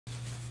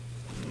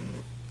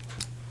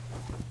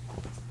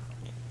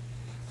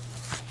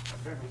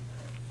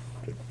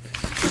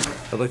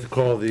I'd like to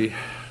call the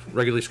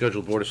regularly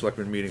scheduled Board of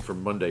Selectmen meeting for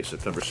Monday,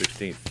 September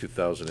 16th,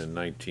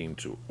 2019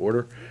 to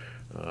order.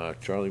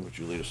 Charlie, would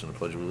you lead us in the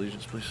Pledge of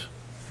Allegiance, please?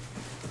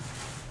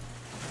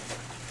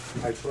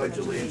 I pledge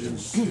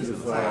allegiance to the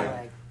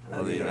flag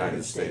of the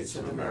United States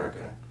of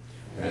America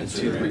and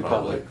to the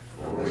republic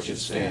for which it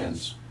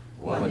stands,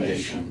 one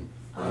nation,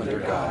 under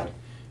God,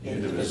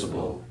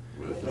 indivisible,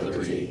 with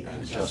liberty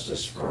and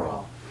justice for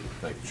all.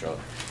 Thank you, Charlie.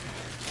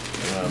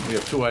 We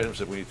have two items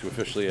that we need to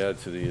officially add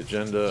to the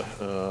agenda.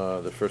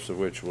 The first of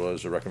which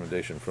was a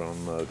recommendation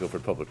from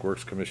Guilford Public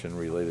Works Commission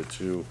related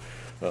to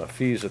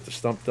fees at the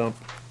stump dump.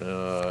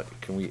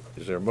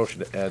 Is there a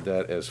motion to add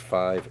that as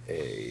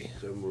 5A?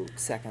 So moved.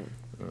 Second.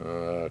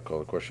 Call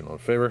the question. All in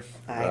favor?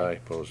 Aye.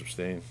 Opposed,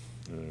 abstain,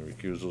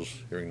 recusals.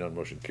 Hearing none,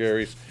 motion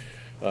carries.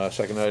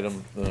 Second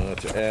item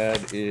to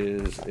add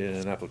is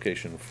an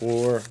application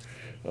for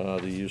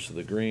the use of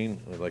the green.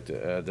 I'd like to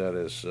add that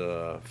as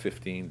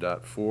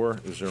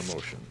 15.4. Is there a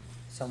motion?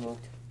 So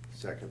moved.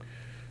 Second.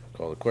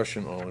 Call the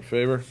question. All in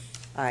favor?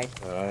 Aye.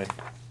 Aye.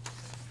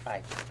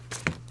 Aye.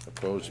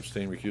 Opposed,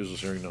 abstain, recusals.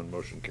 Hearing none,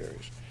 motion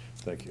carries.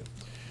 Thank you.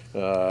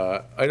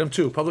 Item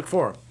 2, public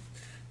forum.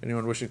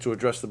 Anyone wishing to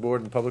address the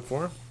board in public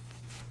forum?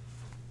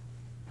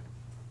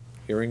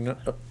 Hearing none.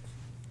 Oh,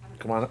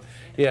 come on up.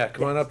 Yeah,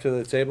 come on up to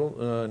the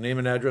table. Name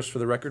and address for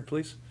the record,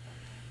 please.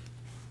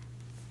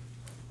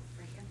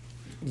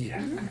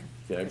 Yeah.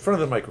 Yeah, in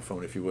front of the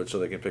microphone, if you would, so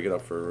they can pick it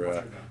up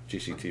for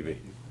GCTV.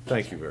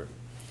 Thank you very much.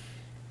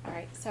 All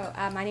right, so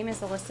my name is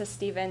Alyssa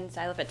Stevens.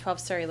 I live at 12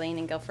 Surrey Lane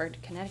in Guilford,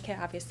 Connecticut,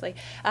 obviously.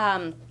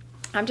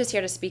 I'm just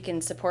here to speak in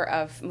support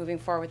of moving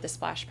forward with the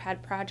splash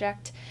pad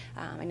project.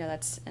 I know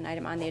that's an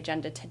item on the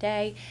agenda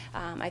today.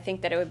 I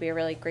think that it would be a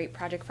really great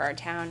project for our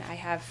town. I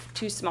have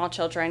two small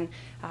children,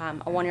 a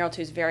 1-year-old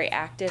who's very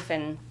active,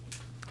 and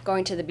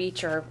going to the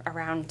beach or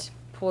around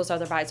pools or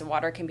other bodies of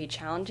water can be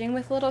challenging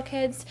with little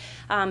kids.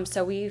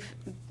 So we've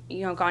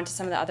gone to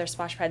some of the other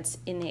splash pads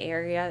in the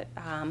area,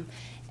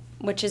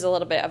 which is a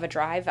little bit of a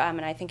drive,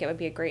 and I think it would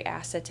be a great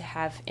asset to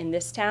have in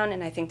this town,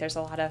 and I think there's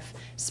a lot of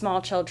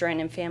small children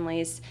and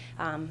families,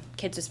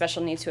 kids with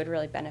special needs who would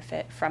really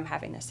benefit from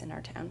having this in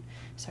our town.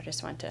 So I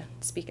just want to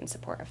speak in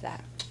support of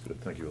that. Good,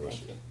 thank you,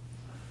 Alyssa.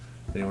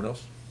 Anyone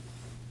else?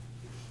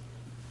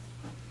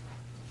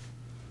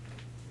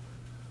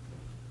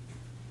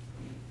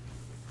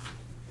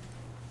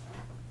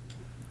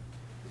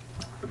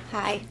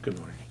 Hi, Good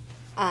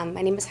morning.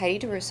 my name is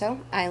Heidi DeRusso.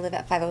 I live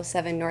at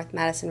 507 North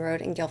Madison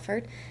Road in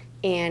Guilford,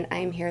 and I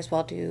am here as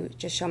well to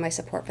just show my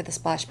support for the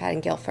splash pad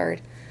in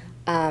Guilford.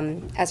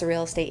 As a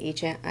real estate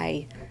agent,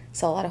 I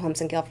sell a lot of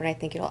homes in Guilford, and I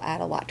think it'll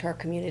add a lot to our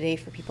community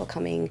for people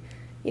coming,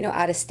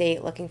 out of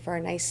state looking for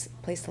a nice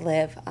place to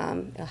live.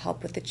 It'll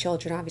help with the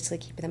children, obviously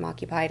keeping them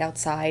occupied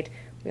outside.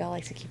 We all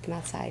like to keep them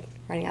outside,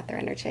 running out their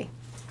energy.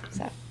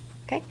 So,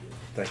 okay.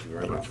 Thank you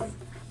very much.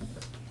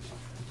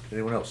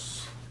 Anyone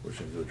else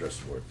wishing to address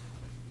the board?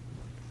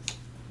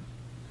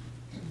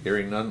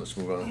 Hearing none, let's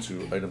move on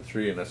to item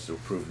 3, and that's to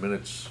approve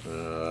minutes.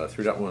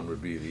 3.1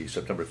 would be the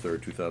September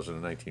 3rd,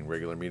 2019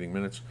 regular meeting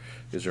minutes.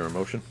 Is there a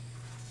motion?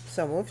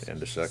 So moved.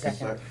 And a second?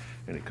 Second.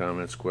 Any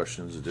comments,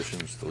 questions,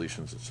 additions,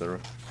 deletions, etc.?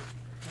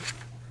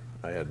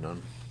 I had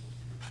none.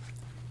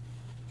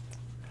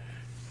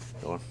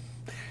 Go on.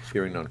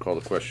 Hearing none, call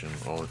the question.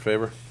 All in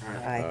favor?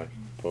 Aye.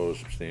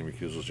 Opposed, abstained,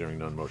 recusals. Hearing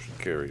none, motion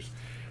carries.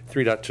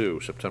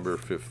 3.2, September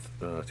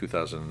 5th,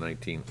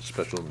 2019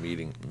 special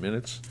meeting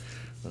minutes,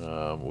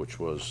 which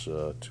was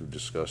to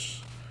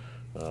discuss,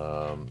 it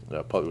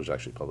was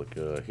actually a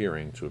public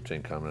hearing to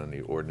obtain comment on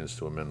the ordinance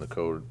to amend the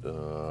code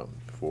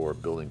for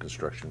building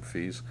construction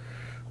fees.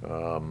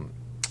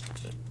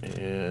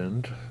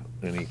 And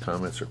any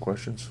comments or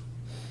questions?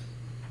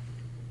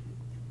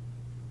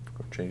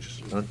 Or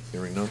changes? None?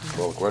 Hearing none?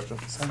 Call the question.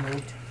 So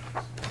moved.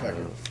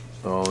 Second.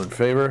 All in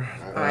favor?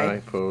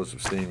 Aye. Opposed,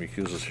 abstained,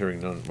 recusals,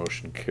 hearing none,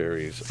 motion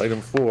carries. Item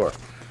 4,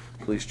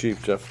 Police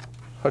Chief Jeff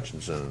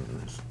Hutchinson.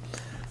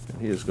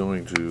 And he is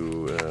going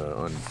to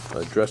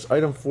address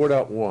item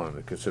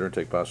 4.1, consider and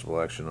take possible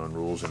action on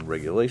rules and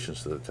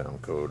regulations to the town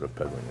code of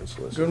peddling and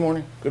soliciting. Good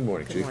morning. Good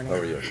morning, Good Chief. morning. How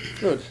are you?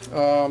 Good.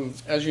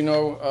 As you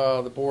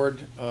know, the board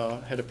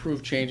had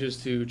approved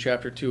changes to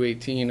Chapter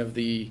 218 of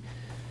the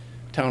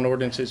town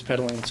ordinances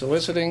peddling and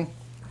soliciting,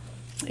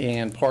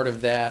 and part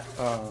of that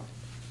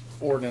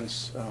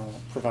ordinance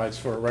provides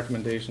for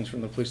recommendations from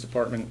the police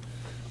department,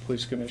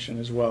 police commission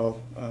as well,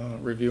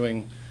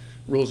 reviewing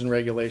rules and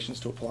regulations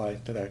to apply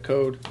to that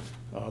code.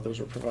 Those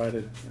were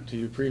provided to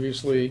you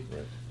previously,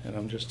 Right. and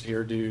I'm just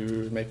here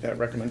to make that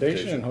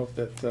recommendation and hope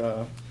that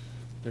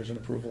there's an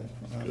approval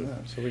on Good.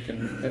 that. So we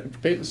can,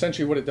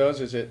 essentially what it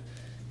does is it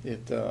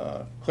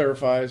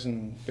clarifies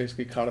and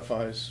basically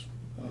codifies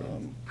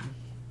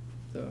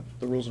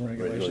the rules and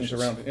regulations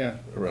around it, yeah,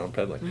 Around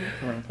peddling,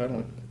 around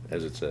peddling.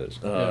 as it says.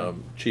 Yeah.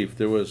 Chief,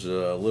 there was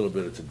a little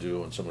bit to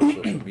do on some of the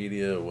social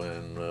media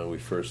when we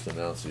first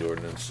announced the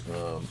ordinance.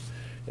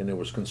 and there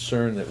was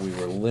concern that we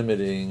were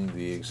limiting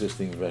the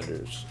existing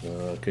vendors.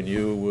 Can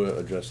you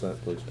address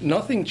that, please?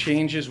 Nothing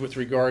changes with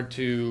regard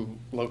to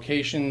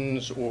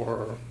locations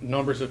or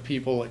numbers of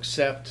people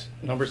except,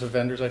 numbers of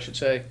vendors, I should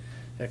say,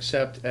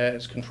 except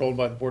as controlled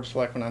by the Board of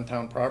Selectmen on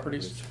town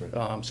properties.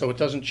 So it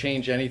doesn't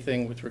change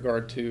anything with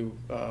regard to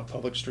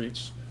public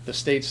streets. The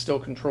states still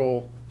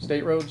control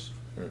state roads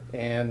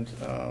and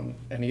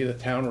any of the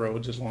town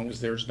roads, as long as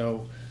there's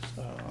no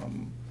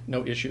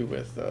issue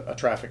with a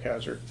traffic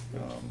hazard.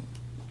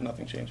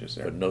 Nothing changes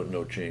there. But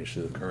no change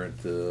to the current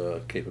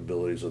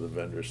capabilities of the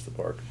vendors to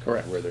park?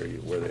 Correct. Where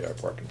they are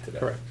parking today?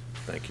 Correct.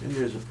 Thank And you.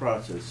 there's a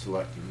process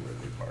selecting where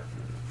they park.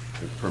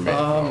 To permit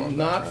all of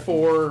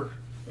that,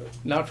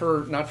 Not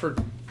for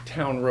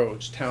town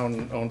roads,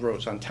 town-owned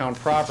roads. On town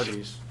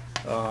properties,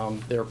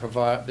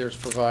 there's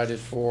provided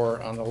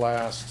for on the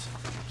last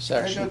I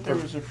section. thought there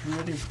was a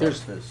permitting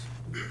process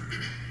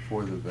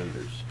for the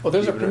vendors. Well,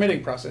 there's a Even if-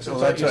 permitting process. Oh,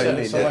 It's that's like you what I said,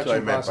 a mean. That's what I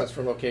selection meant process by-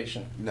 for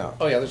location. No.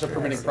 Oh, yeah, there's a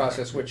permitting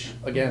process, which,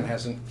 again,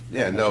 hasn't.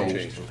 Yeah, no.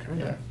 changed.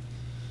 Yeah.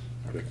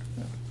 Good.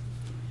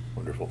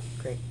 Wonderful.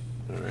 Great.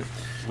 All right.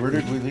 Where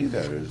did we leave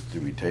that?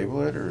 Did we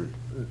table it, or?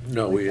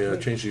 No, we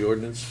changed the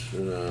ordinance,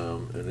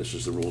 and this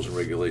is the rules and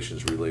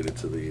regulations related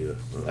to the.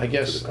 I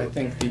guess, I code.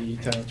 think the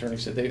town attorney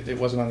said it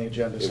wasn't on the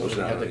agenda, It so was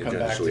we not had on to the come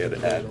agenda, back so to we the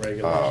had to rules add-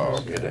 and Oh,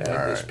 regulations. We had to okay.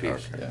 add this All piece.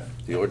 right, okay. Yeah.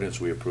 The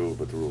ordinance we approved,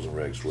 but the rules and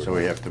regs were. So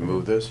we have to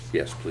move this?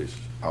 Yes, please.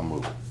 I'll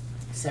move it.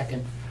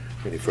 Second.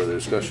 Any further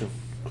discussion?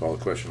 Call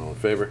the question, all in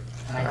favor?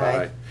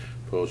 Aye.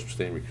 Opposed,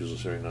 abstained, recusals,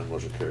 hearing none,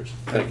 motion carries.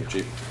 Thank you,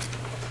 Chief.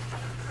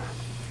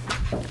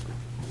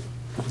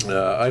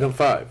 Item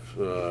 5,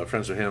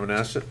 Friends of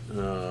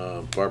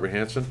Hammonasset, Barbara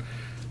Hanson.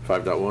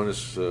 5.1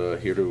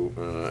 is here to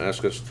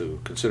ask us to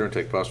consider and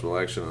take possible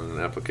action on an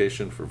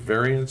application for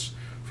variance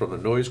from the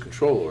noise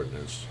control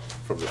ordinance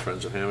from the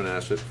Friends of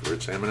Hammonasset for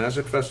its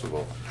Hammonasset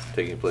Festival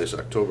taking place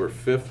October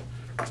 5th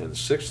and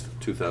 6th,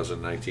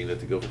 2019 at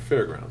the Guilford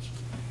Fairgrounds.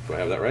 Do I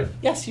have that right?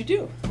 Yes, you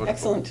do. Wonderful.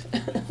 Excellent.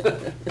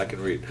 I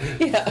can read.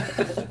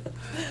 Yeah.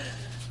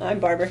 I'm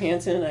Barbara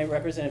Hanson. I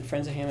represent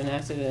Friends of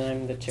Hammonasset, and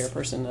I'm the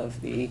chairperson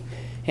of the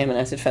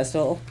Hammonasset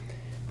Festival.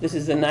 This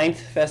is the 9th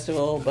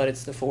festival, but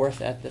it's the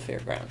 4th at the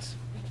fairgrounds.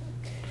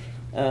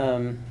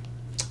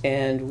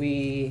 And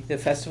the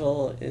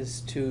festival is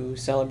to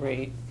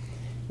celebrate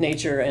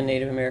nature and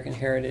Native American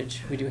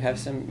heritage. We do have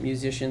some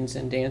musicians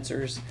and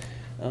dancers.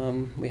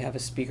 We have a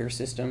speaker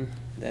system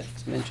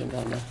that's mentioned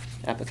on the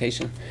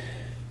application.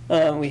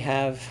 We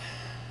have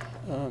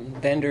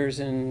vendors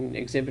and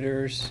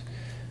exhibitors,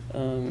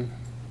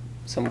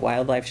 some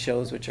wildlife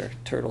shows, which are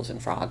turtles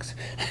and frogs,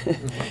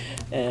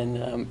 and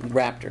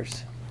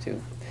raptors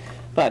too.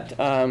 But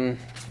and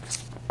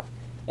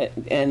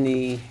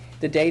the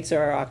dates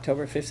are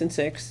October 5th and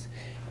 6th,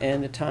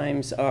 and the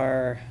times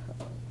are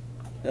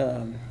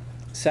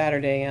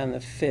Saturday on the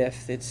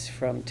 5th, it's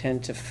from 10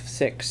 to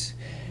 6,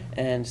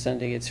 and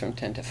Sunday it's from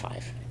 10 to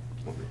 5.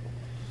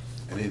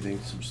 Anything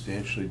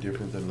substantially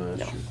different than last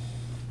No. year?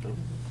 No.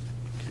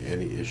 Okay,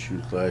 any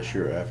issues last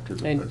year after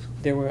the And festival?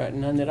 there were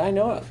none that I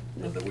know of.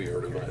 None that we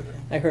heard of either.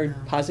 I heard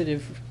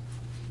positive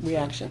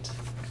reactions.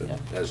 Yeah.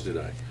 As did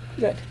I.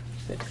 Good.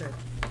 Good.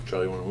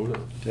 Charlie, you want to move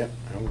on? Yeah,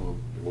 I'll move.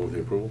 Move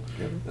the approval?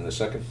 Yep. And a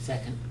second?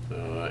 Second.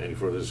 Any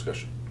further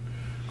discussion?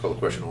 Call the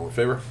question, all in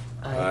favor?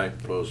 Aye.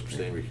 Opposed,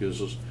 abstained,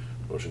 recusals,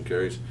 motion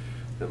carries.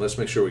 And let's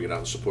make sure we get out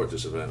and support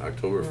this event,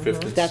 October 5th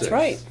and 6th. That's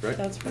right. Right?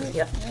 That's right.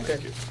 Yep, Thank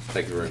good. you.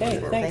 Thank you very Okay,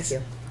 much, Barbara. thanks.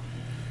 Thank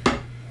you.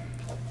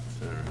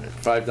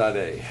 All right,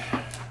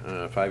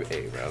 5.A,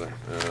 5A rather.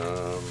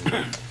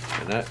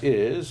 And that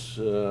is,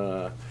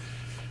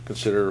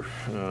 consider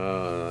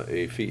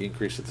a fee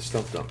increase at the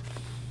stump dump.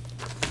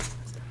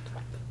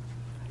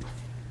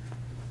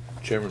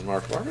 Chairman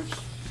Mark Roberts,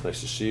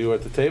 nice to see you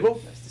at the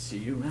table. Nice to see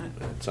you, Matt.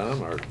 And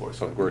Tom, our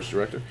Public Works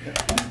Director.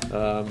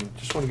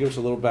 Just want to give us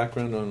a little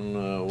background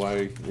on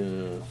why,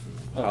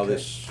 how Okay.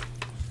 this has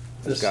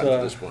This, gotten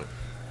to this point.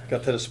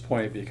 Got to this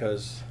point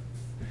because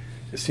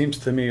it seems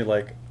to me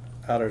like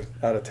out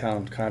of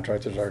town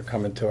contractors are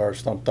coming to our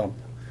stump dump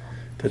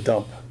to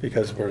dump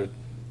because we're the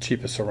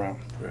cheapest around.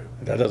 Right.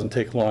 That doesn't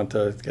take long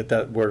to get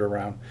that word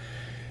around.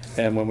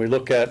 And when we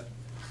look at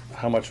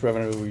how much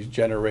revenue we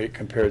generate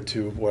compared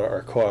to what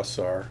our costs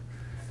are,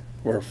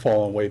 we're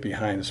falling way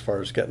behind as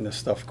far as getting this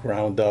stuff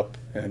ground up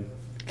and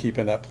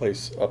keeping that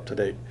place up to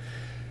date.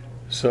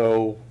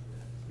 So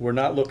we're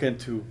not looking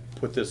to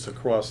put this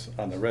across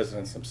on the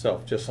residents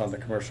themselves, just on the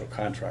commercial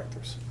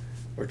contractors.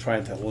 We're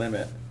trying to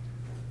limit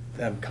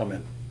them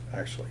coming,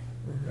 actually.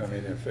 I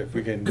mean, if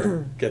we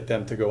can get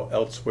them to go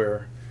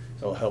elsewhere,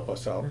 it'll help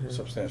us out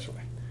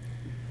substantially.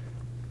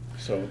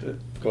 So,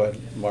 go ahead,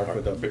 Mark,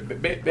 with the.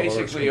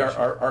 Basically,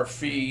 our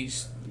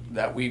fees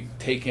that we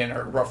take in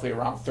are roughly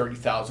around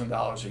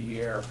 $30,000 a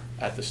year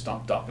at the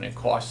stump dump, and it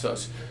costs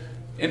us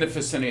in the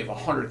vicinity of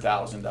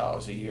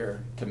 $100,000 a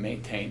year to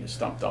maintain the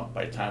stump dump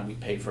by the time we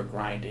pay for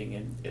grinding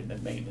and the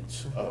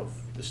maintenance of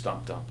the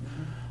stump dump.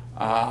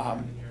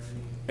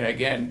 And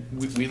again,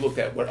 we looked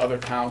at what other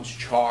towns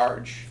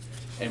charge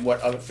and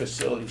what other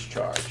facilities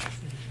charge.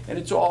 And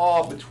it's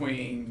all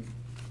between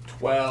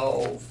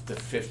 $12 to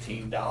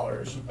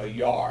 $15 a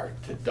yard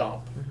to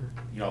dump,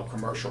 you know,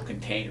 commercial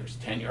containers,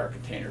 10-yard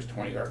containers,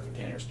 20-yard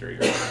containers,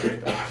 30-yard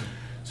containers.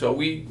 So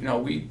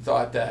we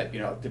thought that, you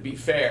know, to be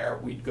fair,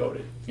 we'd go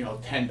to, you know,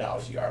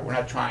 $10 a yard. We're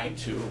not trying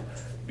to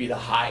be the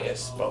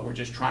highest, but we're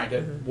just trying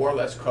to more or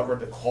less cover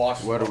the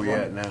cost. What are we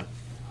at now?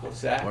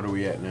 What's that? What are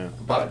we at now?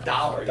 About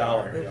 $1 a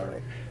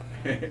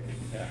yard.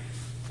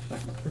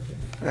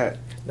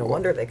 No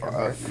wonder they come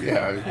here.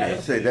 Yeah, I was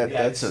gonna say that,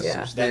 Yeah, that's a yeah.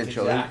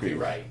 substantial That's exactly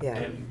increase. right. Yeah.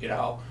 And, you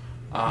know,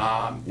 What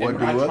and do we're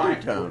not other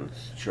trying-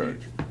 towns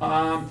charge?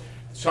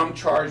 Some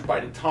charge by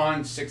the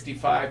ton,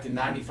 $65 to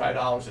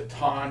 $95 a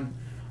ton.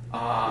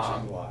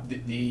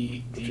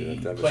 The But you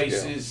have to have a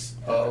places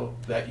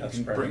that you That's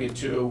can right. bring it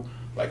to,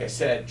 like I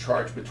said,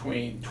 charge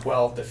between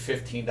 $12 to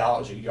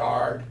 $15 a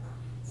yard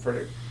for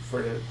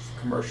the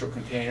commercial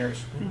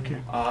containers.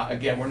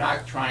 Again, we're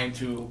not trying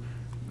to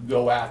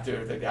go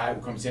after the guy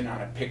who comes in on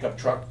a pickup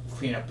truck,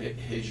 clean up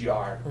his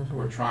yard.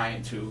 We're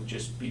trying to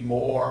just be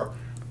more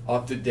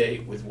up to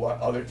date with what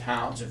other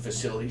towns and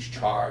facilities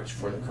charge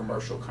for the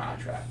commercial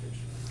contractors.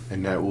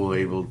 And that will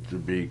able to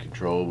be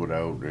controlled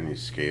without any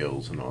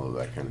scales and all of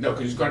that kind of No, stuff?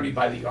 because it's gonna be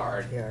by the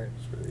yard, Yeah.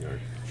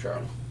 sure.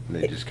 And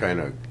they just kind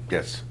of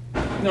guess.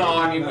 No,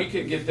 I mean, we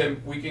can get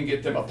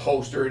them a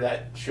poster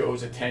that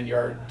shows a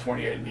 10-yard,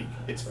 20-yard.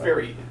 It's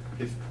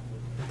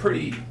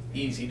pretty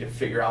easy to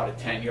figure out a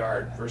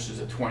 10-yard versus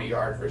a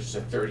 20-yard versus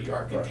a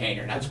 30-yard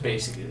container. And that's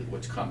basically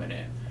what's coming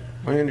in.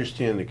 I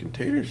understand the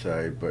container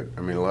side, but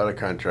I mean, a lot of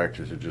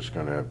contractors are just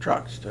gonna have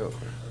trucks too.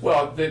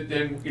 Well,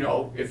 then, you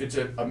know, if it's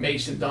a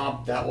mason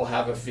dump, that will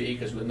have a fee,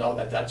 because we know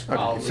that that's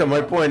probably. Okay, so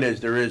my point is,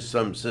 there is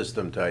some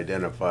system to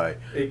identify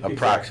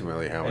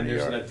approximately how And many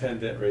there's an yards.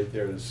 attendant right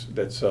there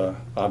that's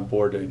on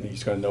board, and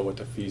he's gonna know what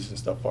the fees and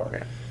stuff are.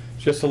 Yeah.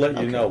 Just to let you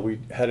Okay. know, we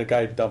had a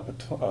guy dump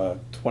a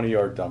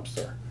 20-yard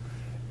dumpster,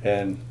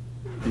 and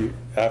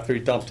after he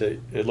dumped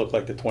it, it looked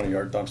like the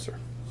 20-yard dumpster.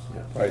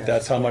 Right,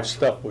 that's how much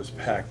stuff was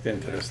packed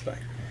into this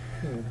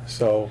thing.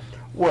 So,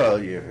 Well,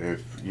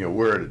 if, you know,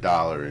 we're at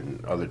 $1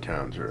 and other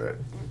towns are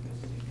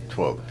at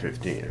 12 to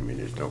 15, I mean,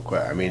 there's no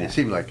question. I mean, it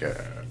seemed like a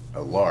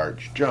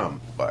large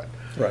jump, but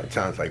Right. it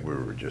sounds like we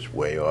were just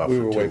way off We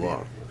for were too way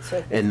long.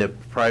 So And the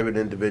private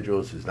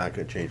individuals is not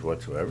gonna change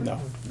whatsoever? no.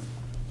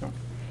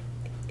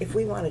 if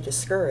we want to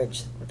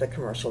discourage the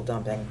commercial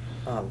dumping,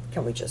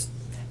 can we just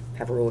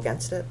have a rule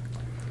against it?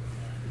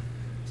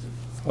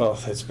 Well,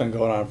 it's been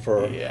going on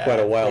for Yeah. quite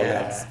a while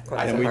Yeah, now. it's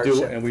quite And a we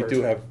hardship and we for-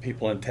 do have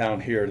people in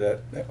town here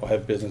that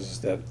have businesses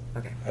that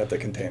Okay. have the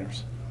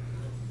containers.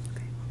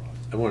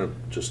 I want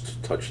to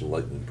just touch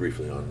lightly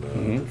briefly on,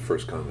 the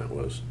first comment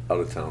was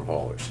out-of-town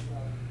haulers.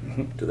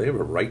 Do they have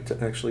a right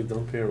to actually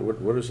dump here? What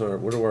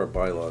do our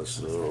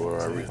bylaws or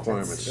our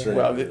requirements say?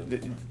 Well,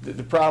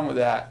 the problem with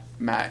that,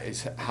 Matt,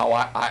 is how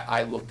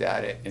I looked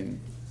at it, and,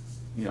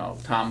 you know,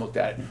 Tom looked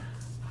at it.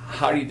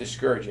 How do you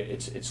discourage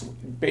it? It's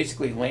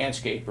basically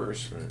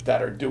landscapers Right.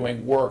 that are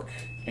doing work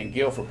in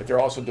Guilford, but they're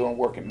also doing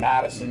work in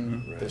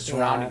Madison, Right. the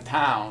surrounding Yeah.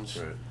 towns,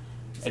 Right.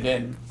 and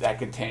then that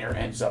container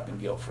ends up in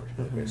Guilford.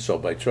 Okay, so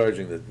by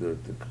charging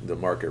the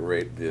market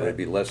rate, they'd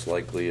be less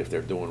likely if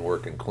they're doing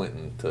work in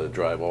Clinton to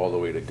drive all the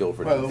way to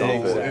Guilford to Well,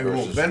 dump it it won't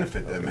versus.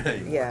 benefit them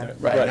anymore. Yeah.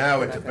 Right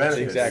now, it's a benefit.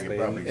 They Exactly,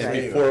 could and probably and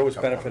save before it was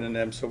a couple. benefiting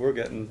them, so we're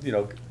getting, you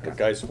know, the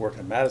guys working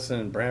in Madison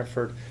and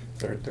Branford,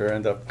 they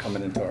end up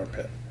coming into our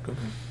pit.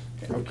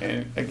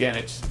 And again,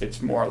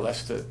 it's more or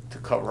less to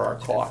cover our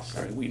costs.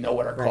 I mean, we know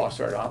what our costs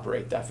are to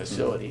operate that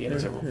facility, and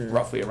it's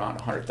roughly around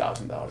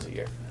 $100,000 a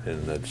year.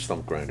 And that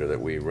stump grinder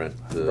that we rent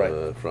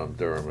Right. from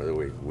Durham, or that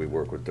we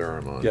work with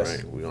Durham on, Yes.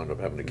 right? We end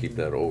up having to keep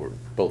that over,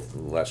 both the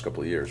last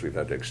couple of years, we've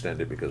had to extend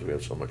it because we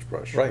have so much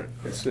brush. Right,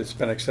 it's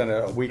been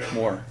extended a week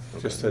more,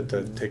 just to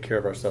take care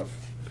of our stuff.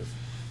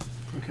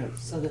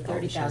 So the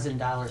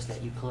 $30,000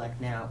 that you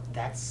collect now,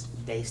 that's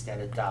based at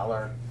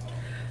 $1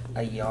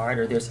 a yard,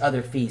 or there's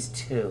other fees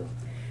too?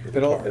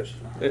 It all, Cars.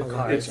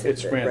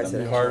 it's random,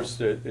 Residential.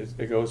 cars,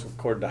 it goes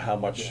according to how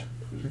much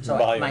So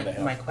volume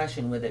they my have.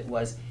 question with it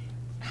was,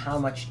 how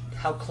much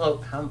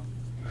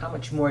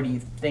more do you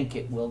think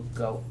it will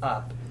go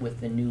up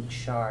with the new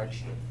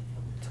charge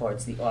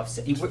towards the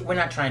offset? We're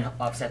not trying to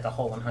offset the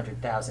whole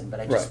 100,000, but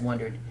I just Right.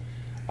 wondered.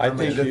 I how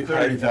think much- The you-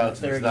 30,000 is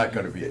 30. not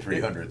gonna be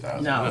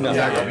 300,000. No. No. It's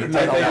not gonna be I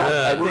think-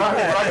 10,000. We're not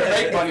gonna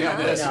make money on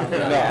this. No.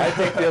 No, I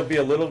think there'll be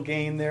a little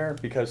gain there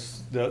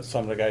because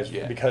some of the guys,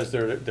 Yeah. because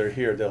they're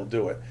here, they'll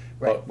do it.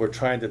 Right. But we're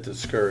trying to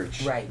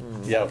discourage Right.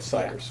 the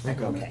outsiders from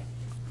coming. Okay.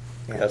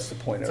 That's the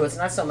point So of it's it.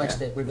 not so much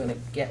that we're gonna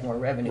get more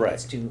revenue, Right.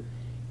 it's to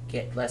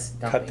get less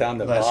dumping. Cut down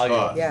the Less volume,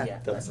 cost. Yeah.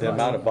 the less the cost.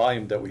 amount of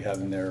volume that we have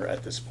in there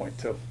at this point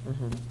too.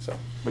 So,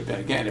 But then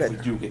again, if we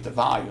Good. do get the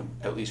volume,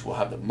 at least we'll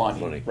have the money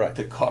Money. Right.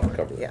 to cover it.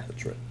 Cover Yeah. that,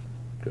 that's right.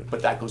 Good.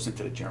 But that goes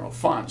into the general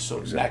fund, so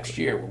next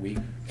year when we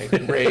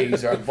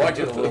raise our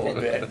budget a little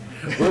bit.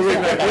 We'll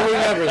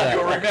remember that.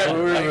 You'll remember,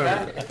 We'll right, remember.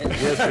 Matt?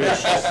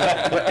 Yes,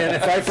 and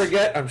if I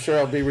forget, I'm sure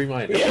I'll be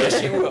reminded.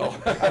 Yes, you will.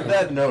 On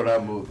that note, I'll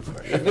move the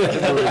question. Move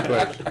the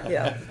question.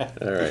 Yeah.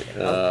 All right.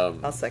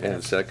 I'll second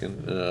And it.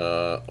 second,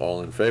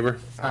 all in favor?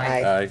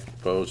 Aye. Aye,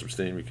 opposed,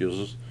 abstained,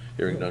 recusals.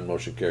 Hearing none,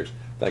 motion carries.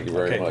 Thank you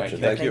very Okay, much.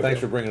 And thank you. thanks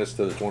for bringing us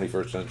to the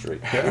 21st century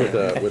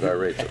with our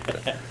rates up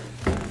there.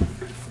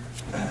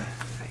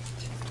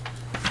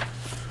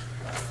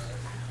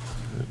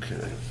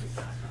 Okay.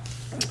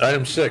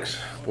 Item 6,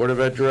 Board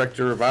of Ed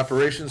Director of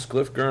Operations,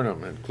 Cliff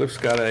Gurnham. And Cliff's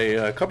got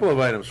a couple of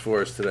items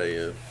for us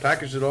today.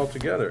 Package it all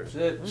together. That's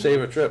it.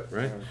 Save a trip,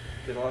 right?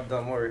 Get a lot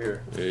done while we're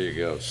here. There you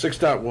go.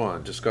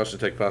 6.1, discuss and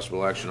take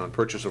possible action on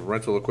purchase of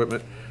rental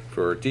equipment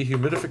for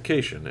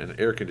dehumidification and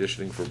air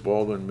conditioning for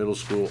Baldwin Middle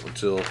School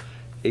until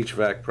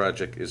HVAC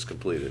project is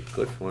completed.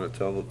 Cliff, want to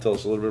tell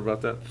us a little bit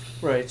about that?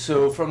 Right,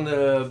 so from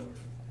the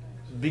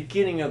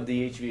beginning of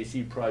the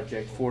HVAC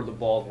project for the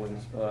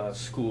Baldwin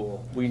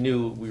school, we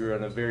knew we were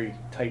on a very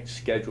tight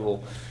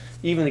schedule,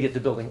 even to get the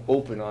building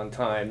open on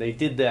time. They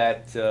did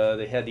that,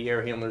 they had the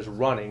air handlers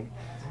running.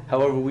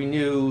 However, we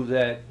knew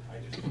that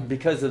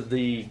because of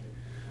the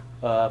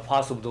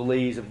possible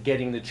delays of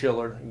getting the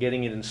chiller,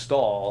 getting it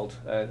installed,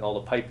 and all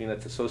the piping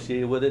that's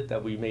associated with it,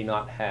 that we may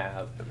not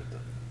have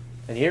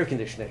any air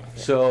conditioning.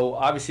 So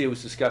obviously it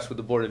was discussed with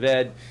the Board of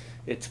Ed.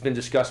 It's been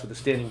discussed with the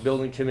Standing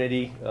Building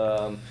Committee.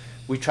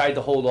 We tried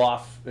to hold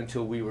off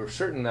until we were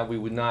certain that we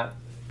would not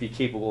be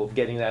capable of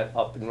getting that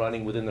up and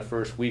running within the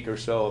first week or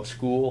so of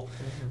school.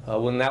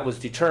 When that was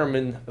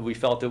determined, we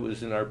felt it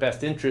was in our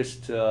best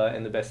interest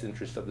and the best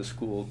interest of the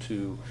school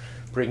to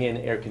bring in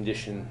air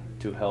conditioning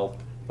to help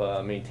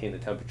maintain the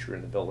temperature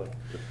in the building.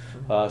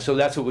 So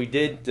that's what we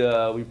did.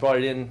 We brought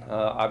it in,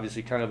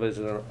 obviously kind of as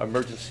an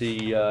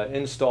emergency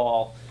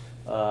install.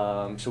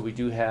 So we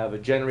do have a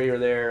generator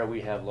there.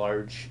 We have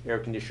large air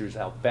conditioners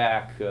out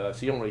back, so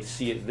you don't really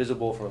see it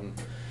visible from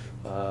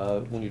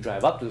when you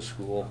drive up to the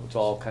school. It's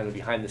all kind of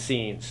behind the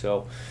scenes.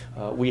 So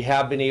we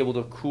have been able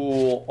to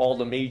cool all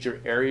the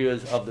major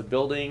areas of the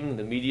building,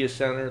 the media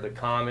center, the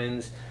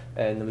commons,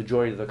 and the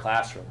majority of the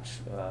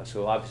classrooms.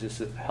 So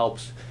obviously this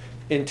helps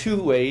in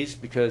two ways,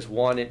 because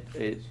one,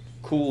 it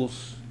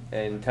cools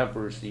and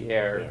tempers the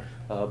air.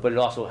 But it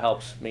also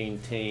helps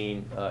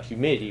maintain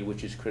humidity,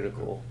 which is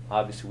critical.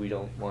 Obviously, we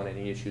don't want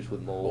any issues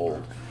with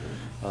mold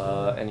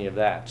or any of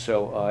that.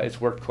 So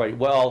it's worked quite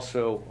well.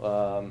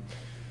 So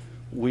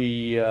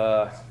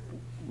we're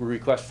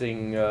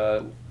requesting,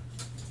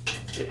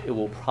 it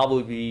will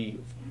probably be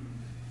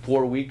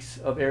 4 weeks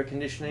of air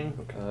conditioning.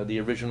 The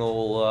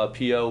original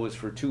PO was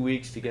for 2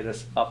 weeks to get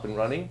us up and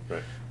running.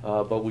 Right.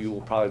 But we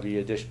will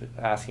probably be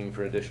asking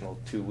for additional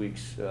 2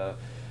 weeks.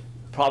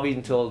 Probably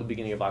until the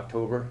beginning of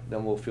October,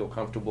 then we'll feel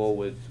comfortable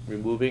with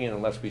removing it,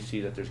 unless we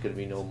see that there's going to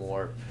be no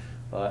more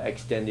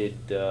extended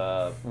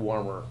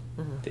warmer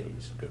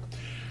days. Good.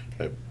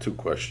 I have two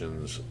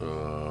questions.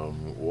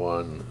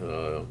 One,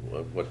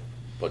 what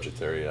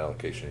budgetary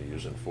allocation are you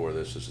using for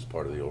this? This is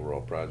part of the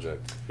overall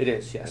project? It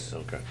is, yes.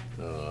 Okay.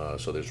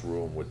 So there's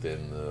room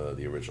within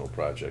the original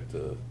project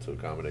to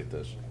accommodate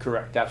this?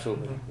 Correct,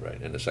 absolutely.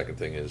 Right. And the second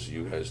thing is,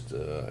 you guys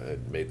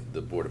had made,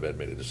 the Board of Ed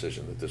made a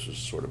decision that this was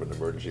sort of an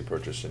emergency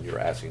purchase, and you're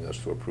asking us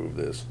to approve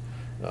this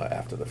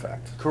after the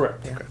fact?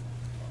 Correct. Okay.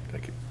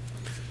 Thank you.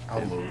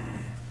 I'll move.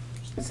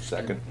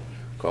 Second.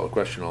 Call the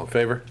question. All in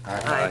favor?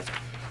 Aye.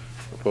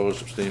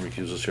 Opposed, abstained,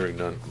 recusals, hearing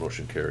none,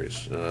 motion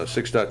carries.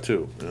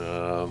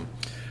 6.2,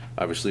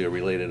 obviously a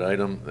related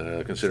item.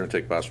 Consider and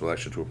take possible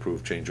action to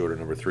approve change order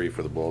number 3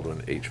 for the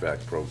Baldwin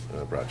HVAC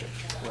project.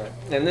 Right.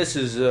 And this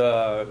is,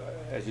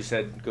 as you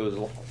said, goes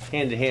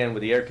hand in hand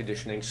with the air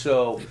conditioning.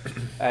 So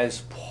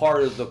as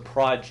part of the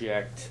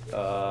project,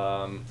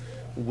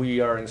 we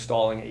are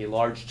installing a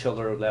large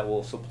chiller that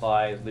will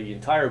supply the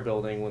entire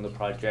building when the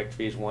project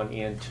phase 1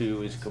 and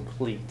 2 is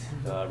complete.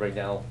 Right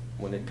now,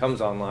 when it comes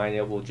online,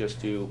 it will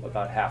just do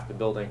about half the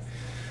building.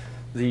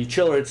 The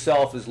chiller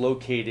itself is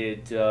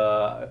located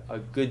a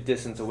good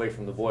distance away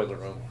from the boiler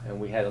room, and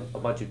we had a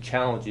bunch of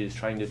challenges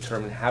trying to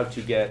determine how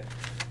to get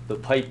the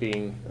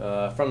piping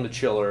from the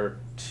chiller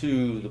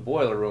to the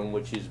boiler room,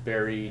 which is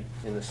buried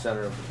in the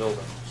center of the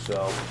building.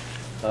 So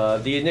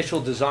the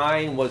initial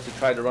design was to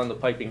try to run the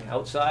piping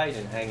outside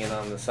and hang it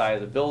on the side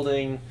of the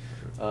building.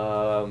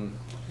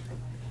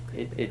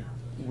 It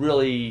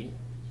really,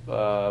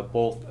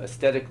 both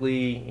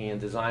aesthetically and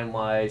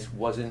design-wise,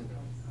 wasn't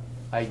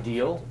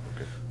ideal.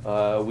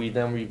 We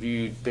then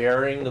reviewed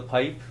burying the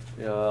pipe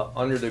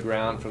under the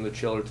ground from the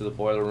chiller to the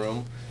boiler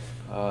room.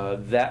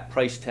 That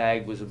price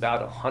tag was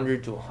about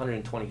 $100,000 to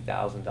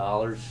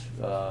 $120,000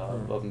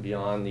 above and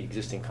beyond the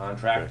existing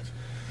contract.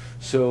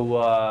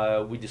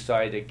 So we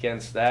decided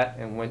against that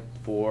and went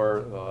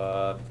for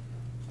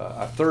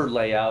a third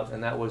layout,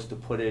 and that was to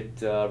put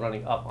it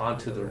running up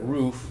onto the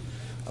roof,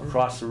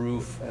 across the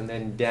roof, and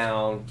then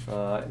down.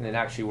 And it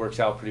actually works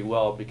out pretty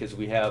well, because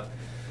we have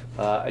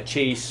a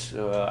chase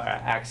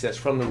access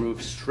from the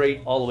roof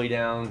straight all the way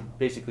down,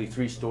 basically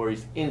 3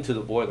 stories into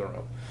the boiler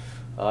room.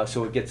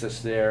 So it gets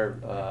us there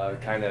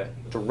kind of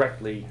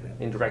directly,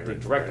 indirectly,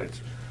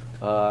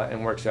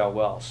 and works out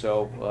well.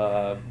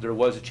 So there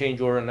was a change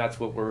order, and that's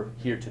what we're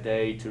here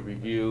today to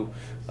review.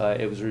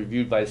 It was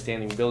reviewed by the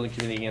Standing Building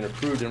Committee and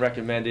approved and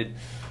recommended.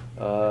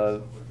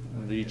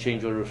 The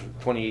change order was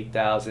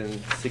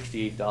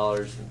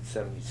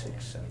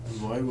 $28,068.76.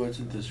 Why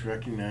wasn't this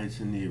recognized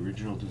in the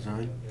original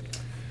design?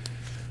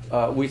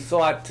 We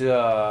thought,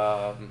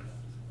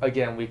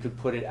 again, we could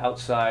put it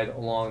outside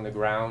along the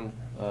ground,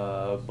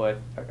 but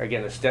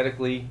again,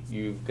 aesthetically,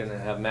 you're going to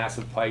have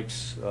massive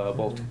pipes,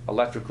 both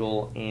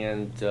electrical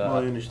and. Well,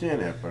 I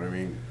understand that, but I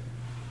mean,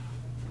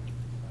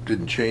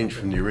 didn't change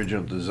from the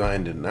original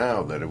design to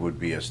now that it would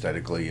be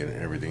aesthetically and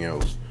everything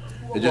else.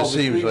 It just Well,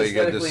 seems like a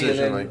aesthetically, and decision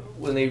then like.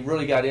 when they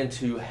really got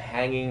into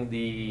hanging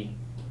the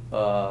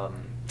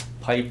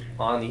pipe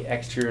on the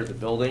exterior of the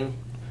building,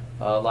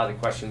 a lot of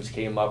questions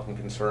came up and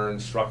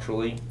concerns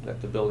structurally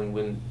that the building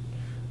wouldn't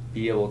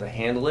be able to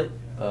handle it.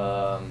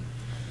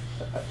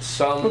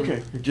 Some.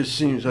 Okay, it just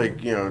seems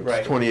like, you know, it's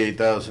Right.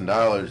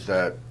 $28,000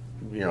 that,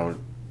 you know,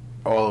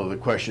 all of the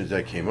questions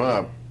that came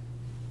up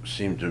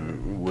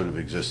would have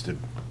existed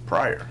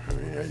prior. I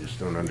mean, I just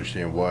don't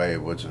understand why it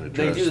wasn't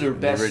They addressed do their in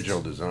best. the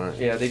original design.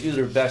 Yeah, they do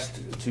their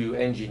best to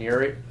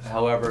engineer it.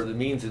 However, the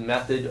means and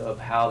method of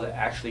how to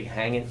actually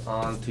hang it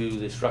onto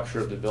the structure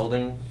of the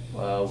building,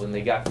 when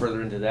they got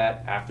further into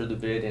that after the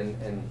bid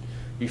and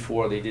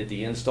before they did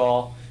the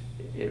install,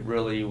 it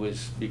really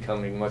was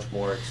becoming much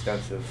more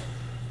extensive.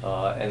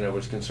 And there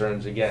was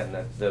concerns again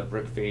that the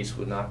brick face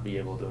would not be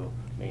able to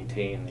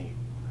maintain the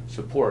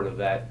support of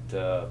that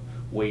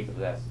weight of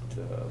that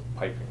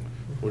piping.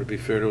 Would it be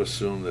fair to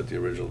assume that the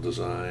original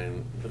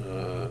design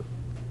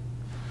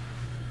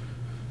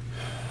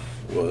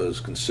was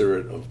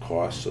considerate of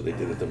cost, so they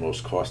did it the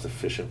most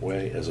cost-efficient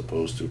way, as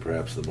opposed to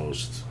perhaps the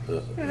most I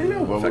know,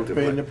 but we're effective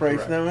paying way? the price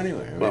Right. now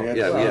anyway. I mean, Well,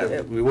 that's-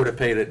 yeah, we would have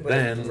paid it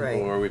then, Right.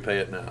 or we pay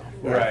it now.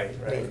 Right.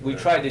 We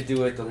tried to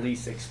do it the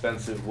least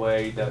expensive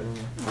way that,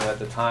 you know, at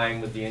the time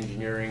with the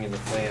engineering and the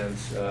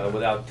plans,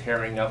 without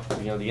tearing up,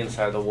 you know, the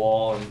inside of the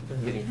wall and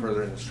getting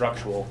further into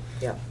structural.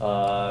 Yeah.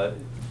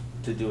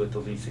 To do it the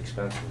least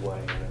expensive way,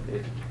 and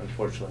it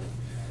unfortunately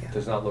Yeah.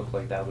 does not look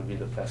like that would be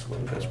the best way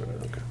to do it.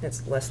 Okay.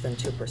 It's less than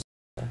 2%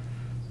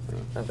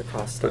 of the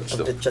cost But of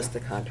still. just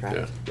the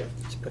contract, Yeah.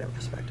 to put it in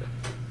perspective.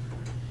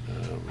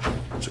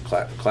 It's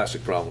a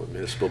classic problem with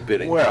municipal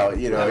bidding. Well,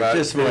 you know, Right,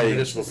 just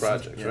municipal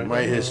projects, yeah, right?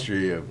 my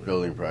history of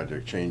building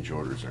project change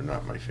orders are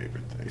not my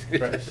favorite thing.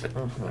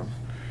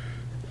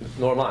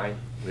 Nor mine.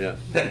 Yeah.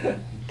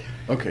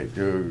 Okay,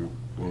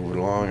 move it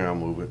along, I'll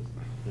move it.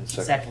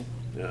 Second.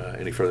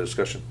 Any further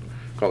discussion?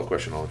 Call the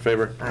question, all in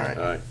favor? Aye.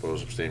 Aye,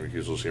 opposed, abstaining,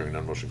 recusals, hearing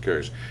none, motion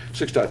carries.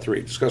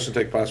 6.3, discuss and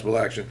take possible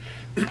action,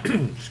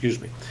 excuse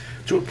me,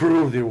 to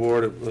approve the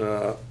award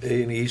of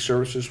A&E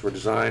services for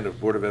design of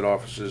Board of Ed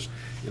offices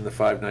in the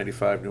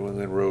 595 New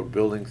England Road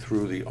building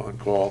through the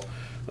on-call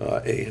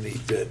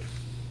A&E bid.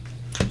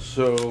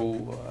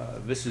 So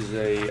this is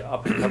a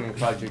up-and-coming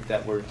project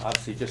that we're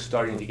obviously just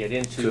starting to get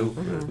into.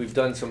 We've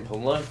done some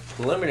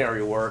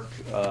preliminary work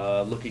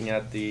looking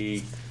at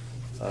the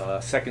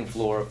second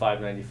floor of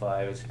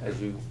 595.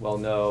 As you well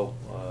know,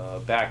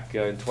 back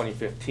in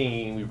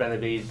 2015, we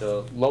renovated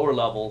the lower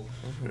level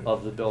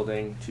of the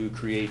building to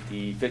create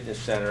the fitness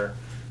center,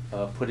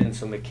 put in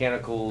some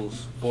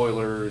mechanicals,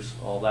 boilers,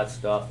 all that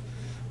stuff.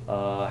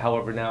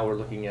 However, now we're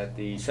looking at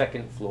the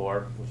second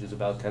floor, which is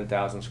about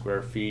 10,000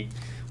 square feet.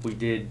 We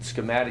did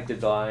schematic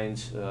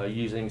designs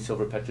using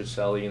Silver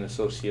Petrocelli and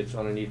Associates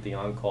underneath the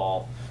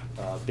on-call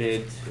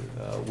bid.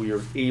 We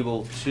are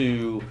able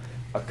to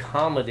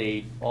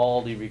accommodate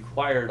all the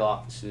required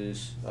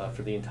offices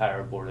for the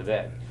entire Board of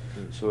Ed.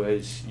 So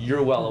as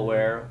you're well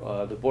aware,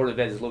 the Board of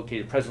Ed is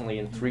located presently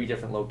in 3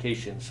 different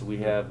locations. So we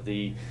have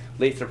the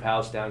Lathrop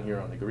House down here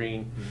on the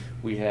green.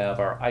 We have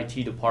our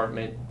IT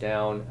department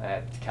down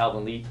at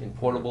Calvin Leet in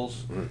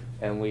Portables.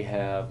 And we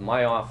have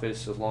my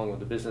office along with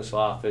the business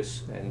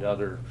office and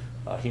other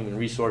human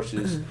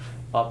resources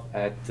up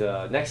at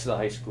next to the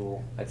high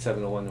school at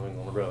 701 New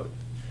England Road.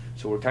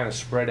 So we're kind of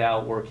spread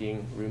out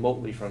working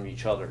remotely from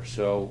each other.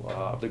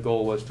 So the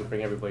goal was to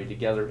bring everybody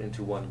together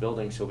into one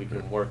building so we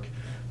can work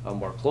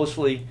more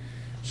closely.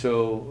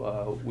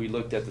 So we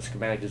looked at the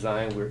schematic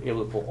design. We were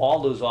able to pull all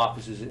those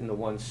offices into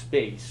one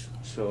space.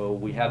 So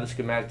we have the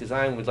schematic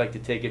design. We'd like to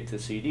take it to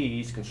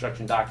CDs,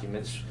 construction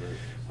documents.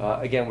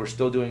 Again, we're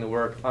still doing the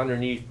work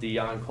underneath the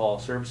on-call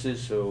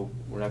services, so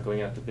we're not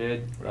going out to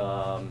bid.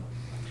 And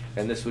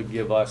this would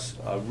give us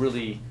a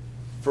really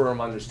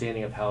firm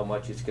understanding of how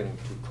much it's going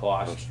to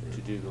cost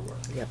to do the work.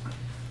 Yep.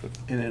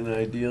 In an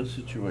ideal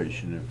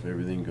situation, if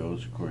everything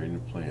goes according to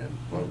plan,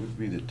 what would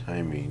be the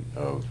timing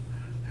of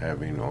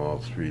having all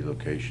 3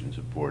 locations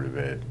of Board of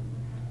Ed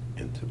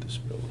into this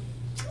building?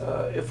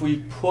 If we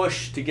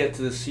push to get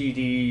to the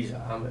CDs,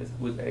 I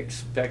would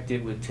expect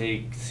it would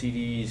take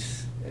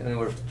CDs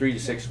anywhere from 3 to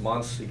 6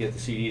 months to get the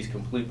CDs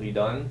completely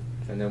done,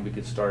 and then we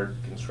could start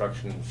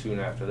construction soon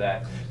after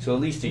that. So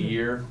at least a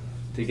year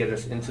to get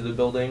us into the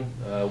building.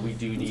 We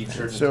do need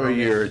certain. So a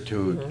year or permits.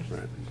 2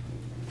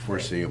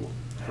 foreseeable.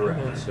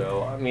 Correct.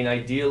 So, I mean,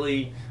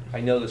 ideally,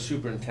 I know the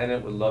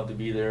superintendent would love to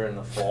be there in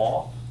the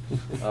fall,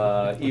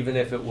 even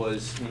if it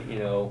was, you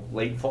know,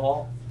 late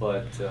fall,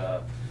 but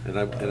And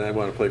I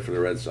want to play for the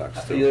Red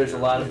Sox too. There's a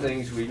lot of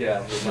things we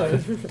got.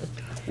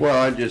 Well,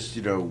 I just,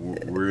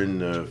 we're in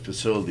the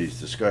facilities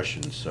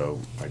discussion, so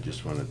I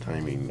just want a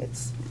timing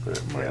It's,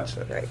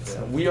 mindset. right,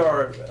 so. We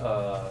are,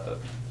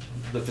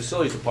 the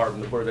facilities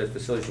department, the Board of Ed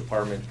Facilities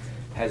Department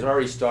has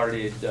already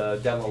started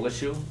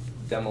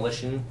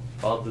demolition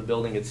of the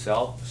building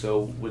itself.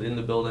 So within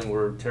the building,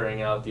 we're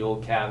tearing out the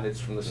old cabinets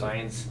from the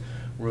science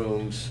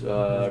rooms,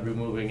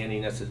 removing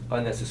any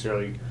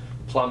unnecessary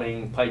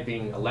plumbing,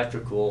 piping,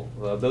 electrical,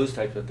 those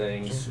types of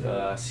things.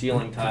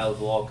 Ceiling tiles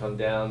will all come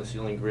down, the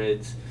ceiling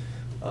grids,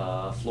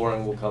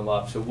 flooring will come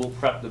up. So we'll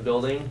prep the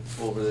building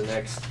over the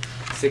next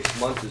 6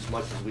 months as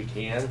much as we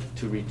can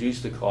to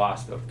reduce the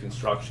cost of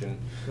construction,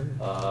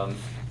 when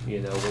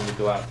we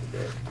go out to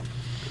bid.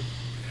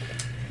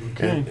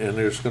 And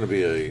there's going to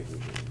be a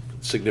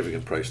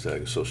significant price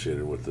tag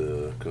associated with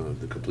the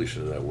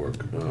completion of that work,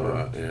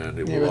 and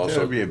it will also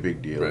That'll be a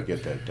big deal to right.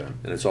 get that done.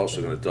 And it's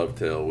also going to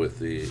dovetails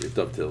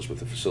with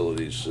the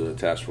facilities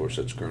task force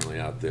that's currently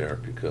out there,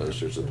 because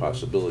there's a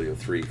possibility of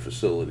 3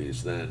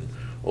 facilities then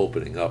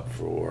opening up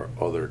for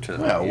other towns.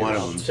 Well, one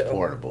of them's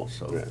portable,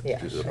 so Yeah.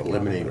 just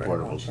eliminating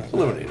portables.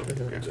 Eliminate it,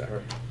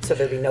 exactly. So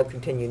there'd be no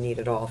continued need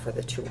at all for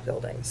the 2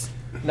 buildings?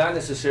 Not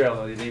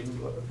necessarily.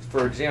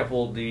 For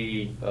example,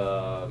 the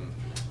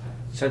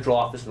Central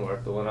Office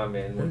North, the one I'm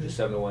in, which is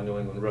 701 New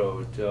England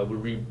Road,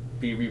 would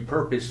be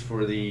repurposed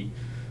for the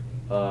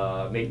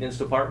maintenance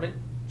department.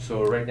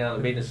 So right now,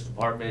 the maintenance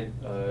department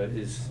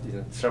is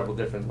in several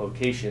different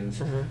locations.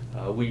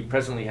 We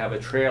presently have a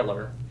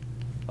trailer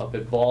up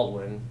at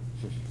Baldwin,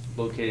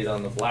 located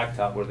on the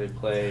blacktop where they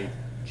play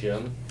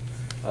gym,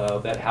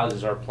 that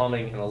houses our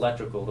plumbing and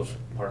electrical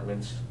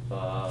departments.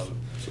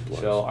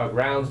 So our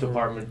grounds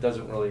department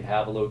doesn't really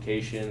have a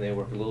location. They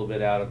work a little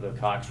bit out of the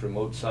Cox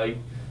remote site,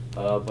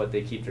 but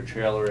they keep their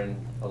trailer and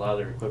a lot of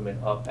their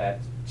equipment up at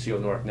CO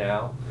North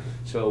now.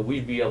 So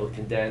we'd be able to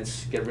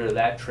condense, get rid of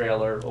that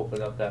trailer,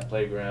 open up that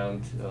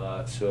playground.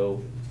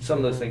 So some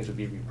of those things would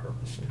be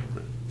repurposed.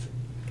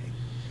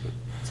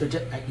 So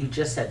you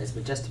just said this,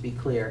 but just to be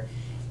clear,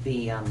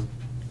 the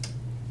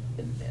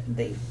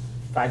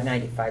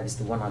 595 is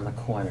the one on the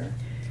corner.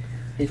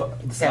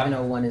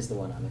 701 is the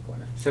one on the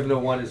corner.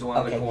 701 is the one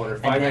on the Okay. corner.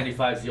 And then-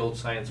 595 is the old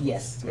science.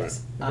 Yes,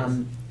 yes.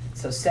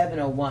 So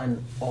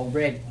 701,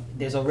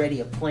 there's already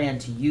a plan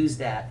to use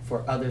that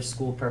for other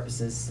school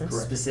purposes, Correct.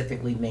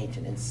 specifically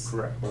maintenance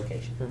Correct.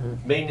 location.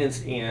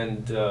 Maintenance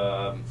and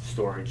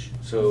storage.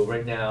 So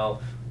right now,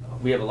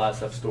 we have a lot of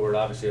stuff stored,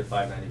 obviously at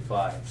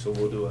 595, so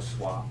we'll do a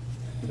swap.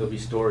 There'll be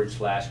storage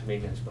 /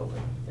 maintenance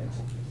building.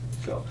 Yes.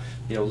 So,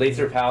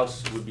 Lathrop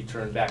House would be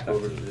turned back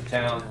over to the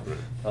town,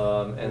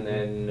 and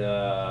then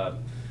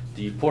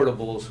the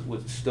portables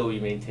would still be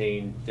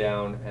maintained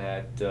down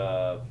at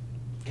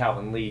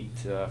Calvin Leet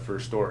for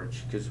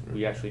storage, because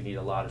we actually need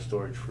a lot of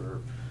storage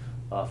for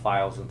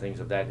files and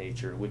things of that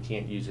nature. We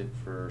can't use it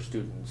for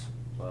students,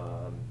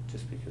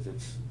 just because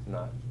it's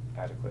not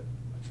adequate.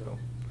 So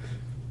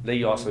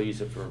they also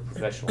use it for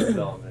professional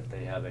development.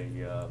 They have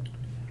a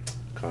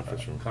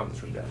Conference room.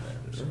 Conference room down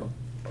there. So,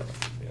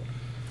 yeah.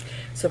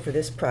 So for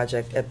this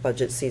project, at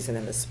budget season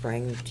in the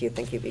spring, do you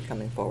think you'd be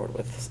coming forward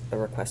with a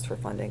request for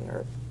funding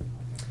or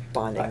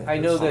bonding? I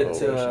know that,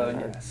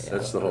 yes.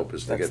 That's the hope,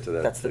 is to get to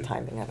that. That's the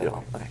timing of it Yep,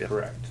 all. Okay. yep.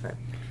 Correct. Right.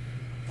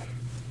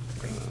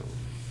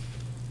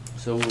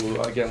 So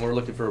again, we're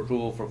looking for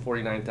approval for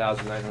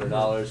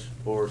 $49,900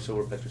 for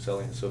Silver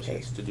Petroselli and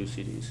Associates to do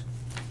CDs.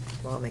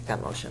 Well, I'll make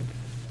that motion.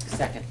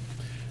 Second.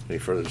 Any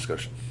further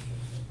discussion?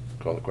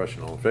 Call the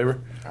question, all in favor?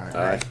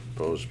 Aye.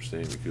 Opposed,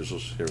 abstaining,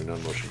 recusals, hearing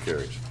none, motion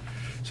carries.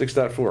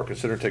 6.4,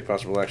 consider and take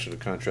possible action to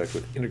contract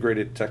with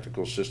Integrated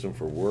Technical System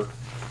for work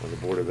on the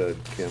Board of Ed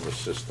camera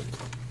system.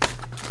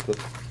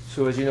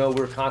 So as you know,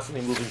 we're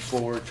constantly moving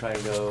forward,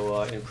 trying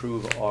to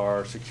improve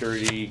our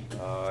security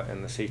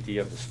and the safety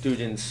of the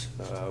students.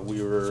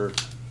 We were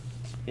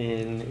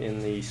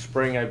in the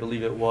spring, I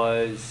believe it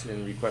was,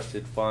 and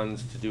requested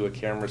funds to do a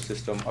camera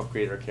system,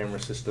 upgrade our camera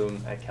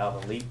system at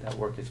Calvin Leet. That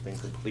work has been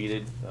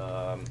completed,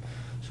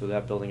 so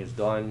that building is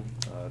done.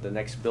 The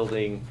next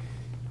building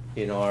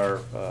in our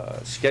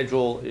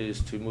schedule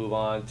is to move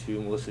on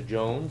to Melissa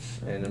Jones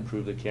and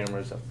improve the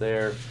cameras up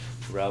there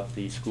throughout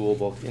the school,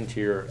 both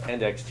interior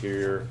and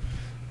exterior.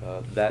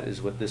 That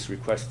is what this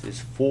request is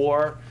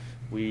for.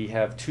 We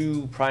have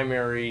 2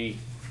 primary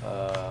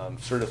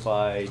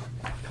certified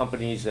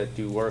companies that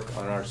do work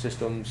on our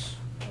systems,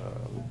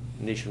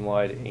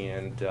 Nationwide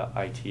and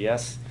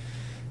ITS.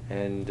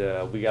 And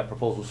we got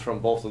proposals from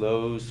both of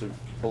those. The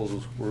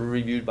proposals were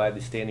reviewed by the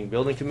Standing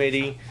Building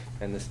Committee,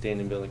 and the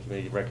Standing Building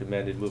Committee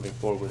recommended moving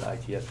forward with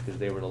ITS because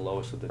they were the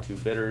lowest of the 2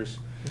 bidders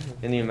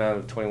in the amount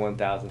of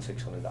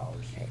 $21,600.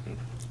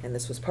 And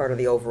this was part of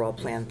the overall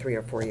plan 3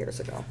 or 4 years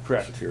ago?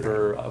 Correct,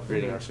 for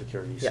upgrading our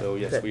security. Yep, So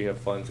yes, good. we have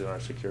funds in our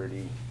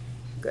security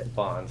Good.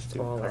 bonds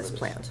to All cover as this.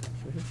 planned.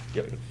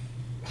 Yep.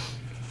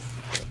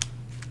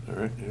 All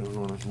right,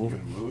 anyone want to move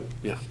it? Move it?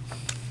 Yeah.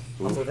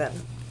 I'll move that.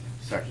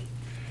 Second.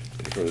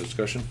 Any further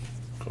discussion?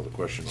 Call the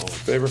question. All in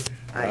favor?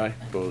 Aye.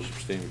 Opposed,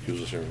 abstaining,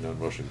 recusals, hearing none,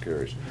 motion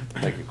carries.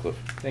 Thank you, Cliff.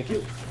 Thank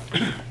you.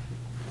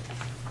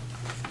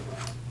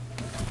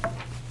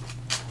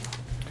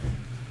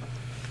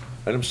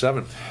 Item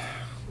 7,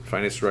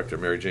 Finance Director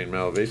Mary Jane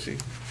Malavasi.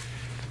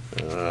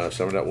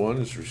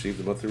 7.1 is receive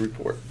the monthly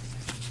report.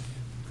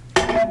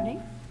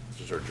 Morning.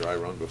 This is our dry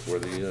run before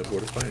the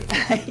Board of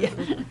Finance. Yeah.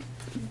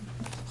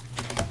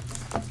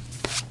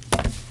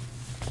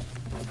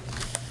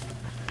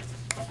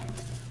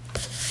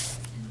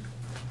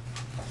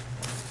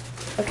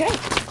 Okay,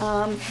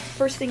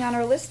 first thing on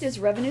our list is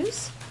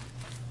revenues.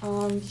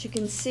 As you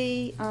can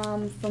see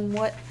from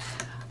what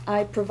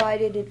I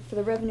provided for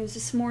the revenues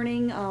this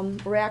morning,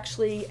 we're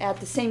actually at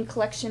the same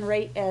collection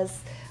rate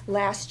as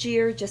last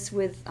year, just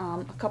with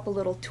a couple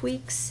little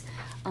tweaks.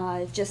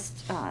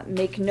 Just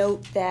make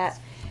note that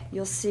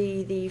you'll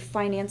see the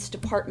finance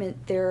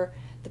department there,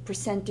 the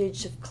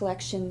percentage of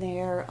collection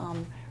there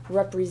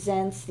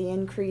represents the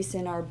increase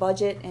in our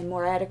budget and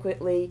more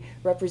adequately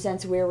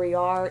represents where we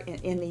are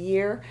in the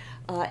year,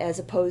 as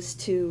opposed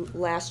to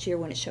last year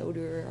when it showed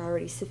we were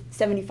already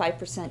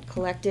 75%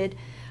 collected.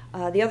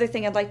 The other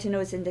thing I'd like to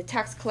know is in the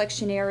tax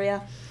collection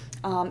area,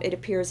 it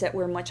appears that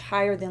we're much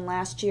higher than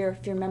last year.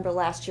 If you remember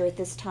last year at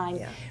this time,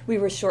 we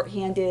were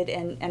shorthanded,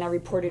 and I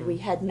reported we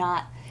had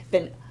not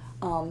been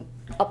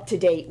up to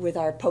date with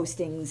our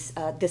postings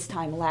this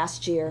time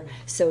last year.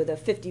 So the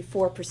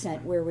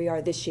 54% where we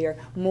are this year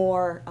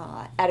more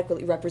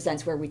adequately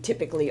represents where we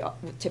typically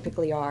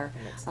are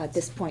at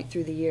this point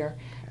through the year.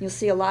 You'll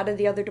see a lot of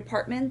the other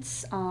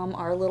departments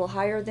are a little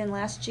higher than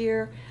last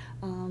year,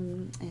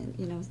 and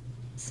you know,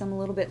 some a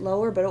little bit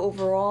lower, but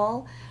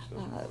overall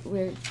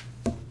we're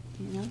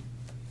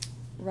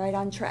right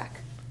on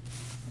track.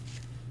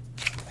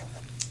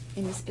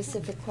 Any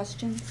specific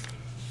questions?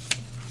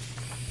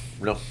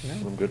 No,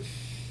 I'm good.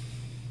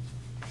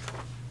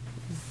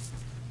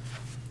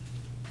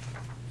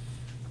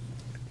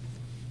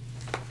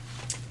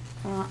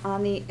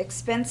 On the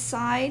expense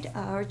side,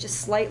 we're just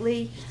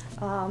slightly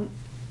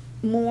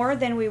more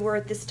than we were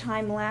at this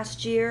time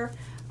last year.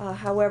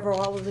 However,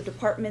 all of the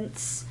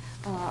departments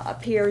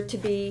appear to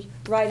be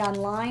right on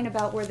line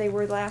about where they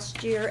were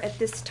last year at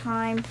this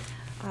time.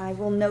 I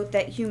will note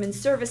that Human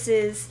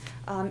Services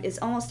is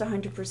almost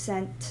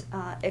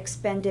 100%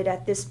 expended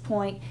at this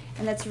point,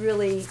 and that's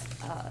really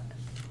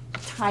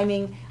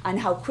timing on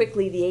how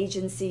quickly the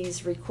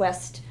agencies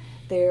request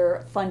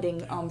their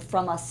funding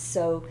from us.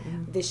 So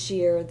this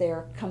year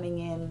they're coming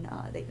in,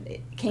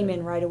 they came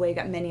in right away,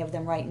 got many of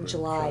them right in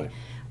July.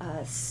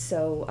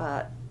 So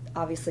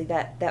obviously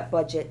that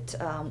budget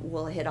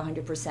will hit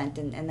 100%,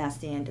 and that's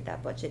the end of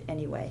that budget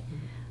anyway.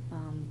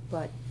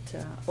 But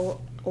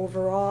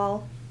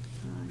overall,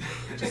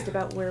 just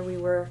about where we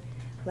were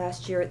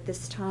last year at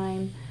this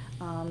time.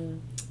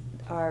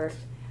 Our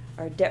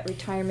debt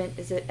retirement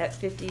is at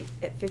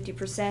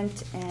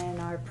 50%, and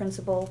our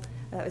principal,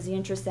 that was the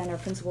interest, and our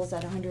principal's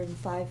at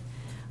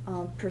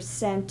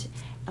 105%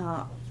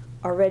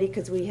 already,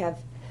 because we have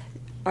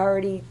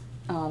already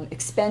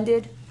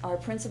expended our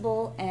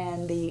principal,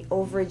 and the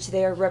overage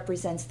there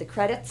represents the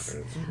credits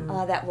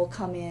that will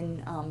come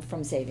in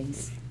from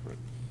savings.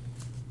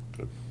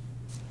 Good.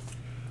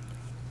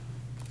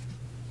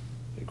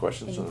 Any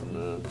questions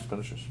on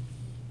expenditures?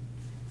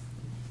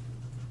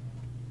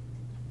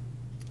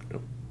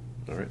 Nope.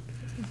 All right.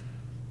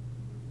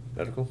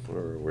 Medical,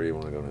 or where do you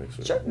want to go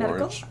next? Sure,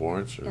 medical.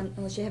 Warrants, or?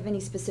 Unless you have any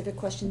specific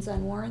questions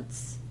on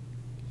warrants.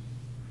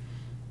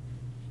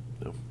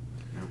 No.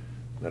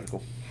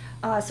 Medical.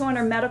 So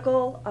under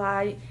medical,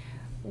 I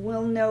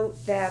will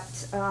note that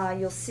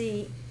you'll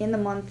see in the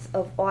month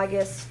of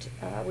August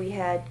we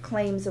had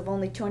claims of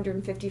only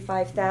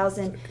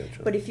 $255,000.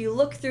 But if you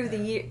look through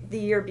the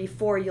year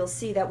before, you'll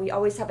see that we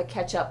always have a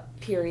catch-up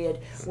period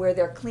where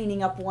they're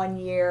cleaning up one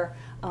year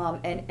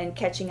and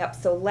catching up.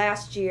 So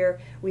last year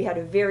we had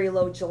a very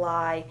low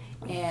July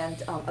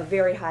and a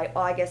very high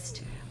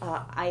August.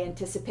 I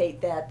anticipate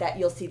that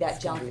you'll see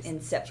that jump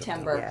in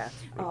September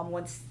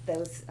once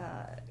those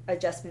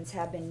adjustments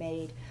have been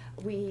made.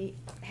 We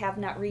have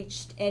not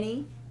reached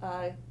any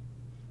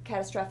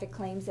catastrophic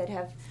claims that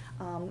have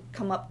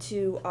come up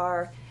to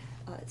our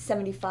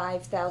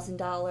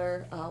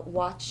 $75,000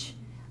 watch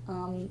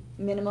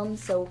minimum.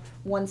 So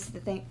once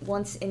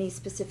any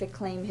specific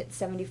claim hits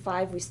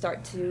 75, we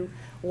start to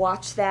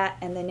watch that,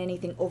 and then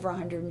anything over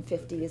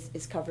 150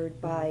 is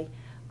covered by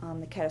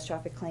the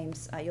catastrophic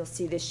claims. You'll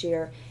see this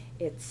year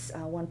it's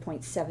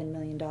 $1.7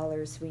 million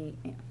we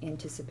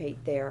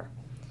anticipate there.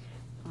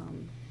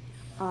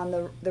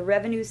 On the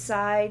revenue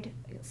side,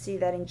 you'll see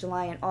that in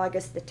July and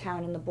August the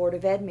town and the Board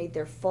of Ed made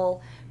their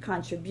full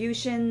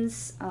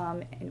contributions,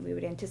 and we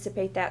would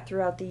anticipate that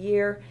throughout the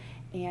year.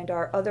 And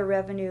our other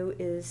revenue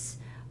is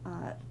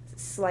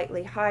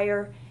slightly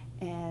higher,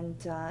 and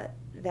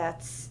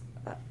that's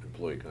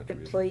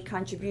employee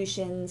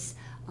contributions,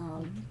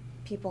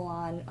 people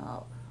on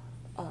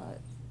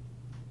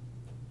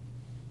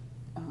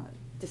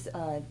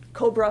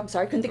COBRA, I'm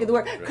sorry, I couldn't think of the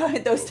word,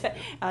 right. those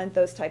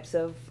types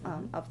of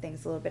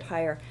things, a little bit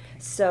higher.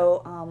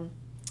 So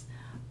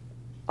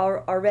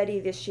already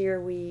this year,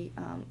 we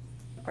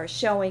are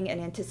showing an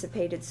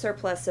anticipated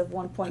surplus of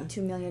 $1.2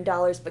 million,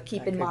 but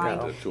keep in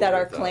mind that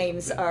our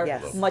claims are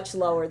Yes. much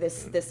lower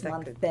this That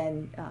month could-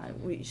 than,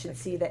 we should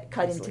see that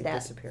cut into easily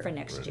that disappear. for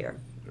next Right. year.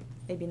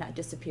 Maybe not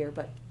disappear,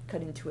 but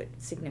cut into it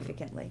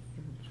significantly.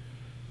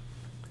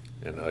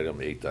 And item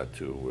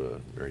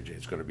 8.2, Mary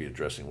Jane's going to be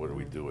addressing what do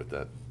we do with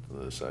that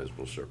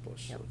sizable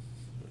surplus. Yep. So,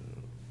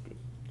 good.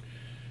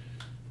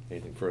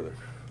 Anything further?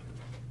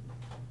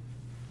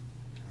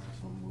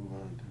 So move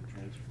on to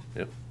transfer.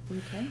 Yep.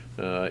 Okay.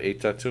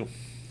 8.2?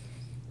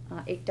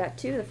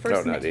 8.2, the No,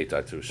 first. not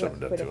 8.2,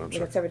 7.2, I'm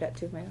sorry.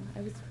 7.2, right.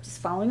 I was just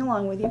following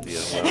along with you.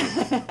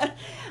 Yeah,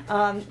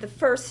 The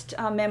first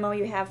memo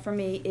you have for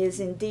me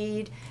is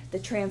indeed the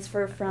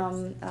transfer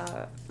from,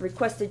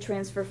 requested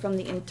transfer from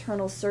the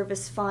Internal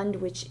Service Fund,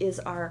 which is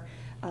our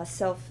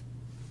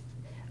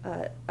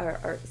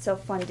our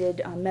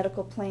self-funded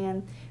medical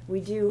plan.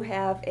 We do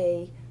have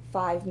a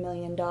 $5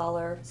 million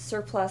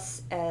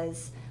surplus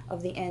as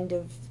of the end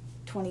of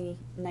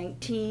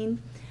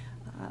 2019.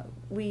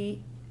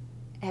 We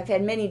have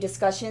had many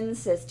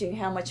discussions as to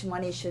how much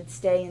money should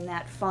stay in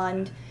that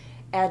fund.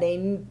 At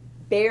a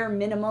bare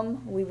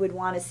minimum, we would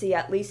want to see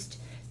at least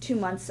 2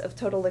 months of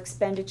total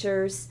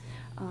expenditures,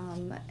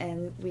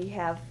 and we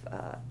have,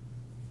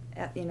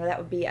 that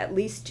would be at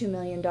least $2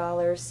 million.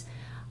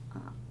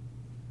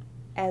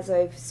 As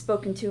I've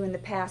spoken to in the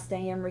past, I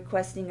am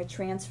requesting a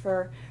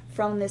transfer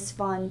from this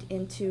fund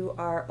into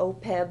our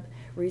OPEB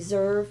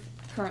reserve,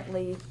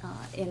 currently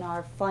in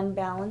our fund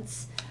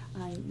balance.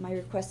 My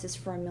request is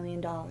for $1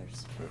 million.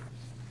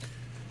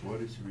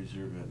 What is the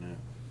reserve at now?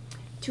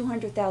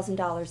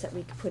 $200,000 that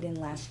we put in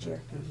last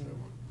year.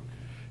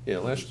 Yeah,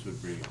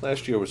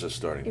 last year was a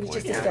starting It point.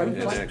 was just a starting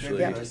And point. actually,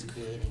 Yeah.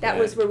 That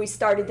was where we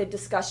started the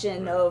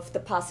discussion Right. of the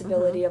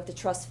possibility of the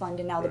trust fund,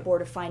 and now the Right.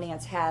 Board of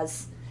Finance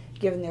has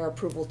given their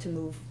approval to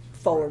move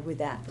forward with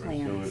that So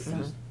plan. if So-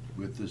 this,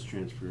 with this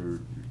transfer,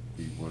 it'd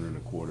be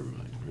 $1.25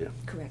 million. Yeah.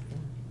 Correct.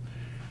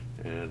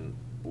 And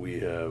we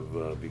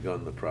have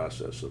begun the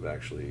process of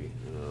actually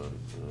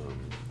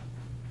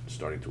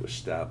starting to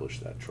establish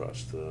that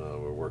trust.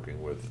 We're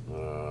working with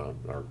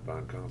our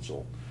bond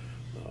counsel,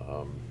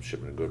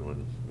 Shipman and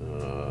Goodwin,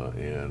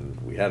 and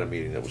we had a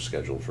meeting that was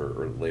scheduled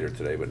for later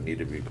today, but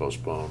needed to be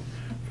postponed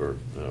for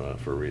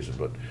a reason.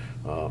 But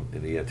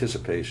and the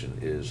anticipation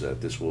is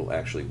that this will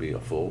actually be a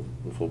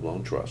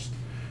full-blown trust.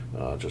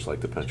 Just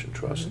like the pension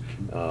trust.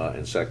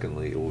 And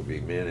secondly, it will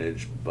be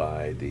managed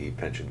by the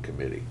pension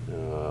committee.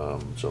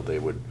 So they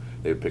would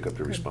pick up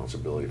the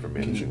responsibility for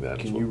managing that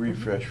as Can well. you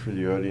refresh for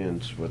the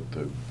audience what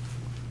the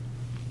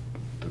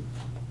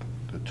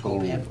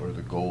total or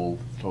the goal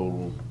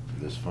total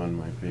for this fund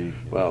might be?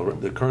 Well,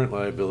 the current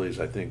liabilities,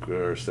 I think,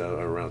 are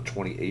around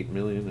 28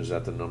 million. Is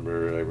that the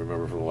number I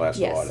remember from the last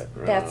Yes,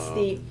 audit? that's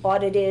the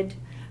audited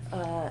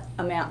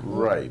amount.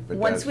 Right, but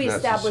Once that's we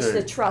establish the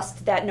necessary.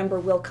 trust, that number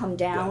will come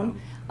down,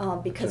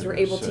 because we're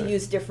able to Necessary.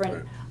 use different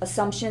Right.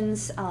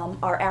 assumptions.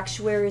 Our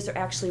actuaries are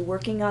actually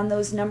working on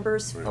those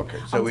numbers. Okay,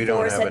 so we don't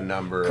for us have a at-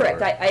 number Correct,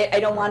 or- I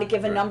don't want to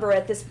give a Right. number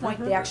at this point.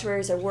 The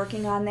actuaries are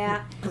working on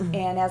that.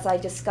 And as I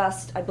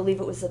discussed, I believe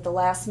it was at the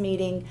last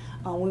meeting,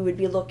 we would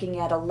be looking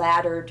at a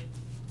laddered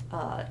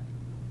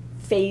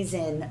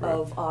phase-in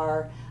of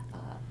our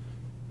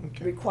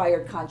Okay.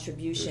 required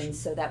contributions,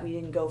 so that we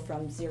didn't go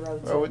from 0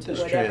 to Well, with this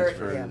whatever.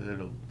 transfer, Yeah.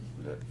 it'll.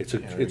 It's a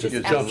you know, it's a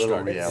gives jump little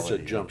start. It's a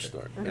reality. jump Okay.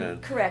 start. Mhm.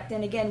 And Correct,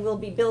 and again, we'll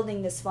be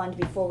building this fund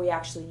before we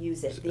actually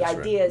use it. The That's right.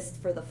 idea is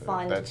for the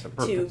fund That's the to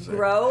purpose, yeah.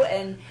 grow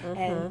and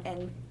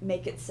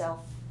make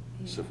itself.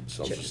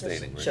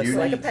 self-sustaining. right? Just You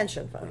like a need-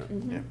 pension fund.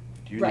 Mhm. Yeah.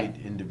 Do you Right.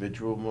 need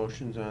individual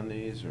motions on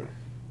these, or?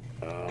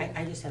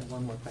 I just have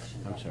one more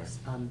question I'm about sorry. this.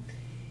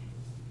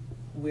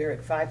 We're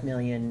at 5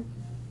 million,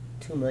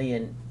 2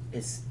 million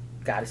is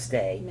gotta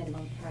stay.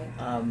 Minimum,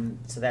 right.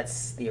 So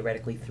that's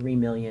theoretically 3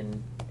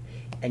 million,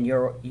 and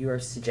you're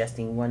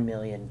suggesting 1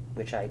 million,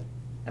 which I'm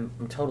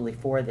totally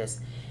for this.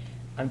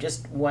 I'm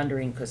just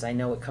wondering, because I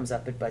know it comes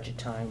up at budget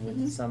time with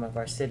Mhm. some of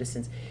our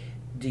citizens,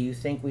 do you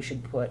think we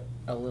should put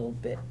a little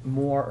bit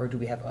more, or do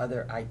we have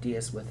other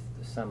ideas with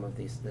some of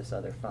this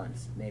other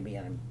funds? Maybe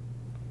I'm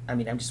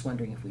just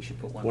wondering if we should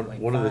put 1.5.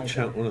 One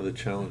of the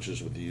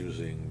challenges with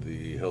using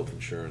the health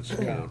insurance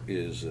account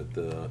is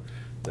that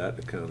that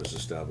account is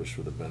established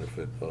for the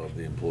benefit of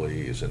the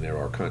employees, and there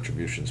are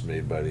contributions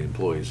made by the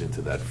employees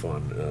into that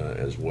fund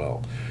as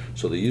well.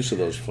 So the use of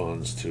those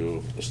funds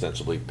to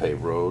ostensibly pay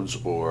roads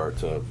or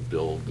to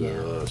build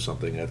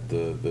something at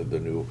the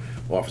new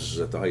offices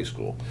at the high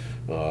school,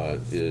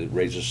 it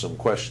raises some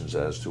questions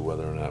as to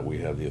whether or not we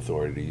have the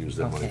authority to use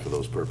that money Okay. for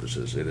those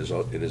purposes. It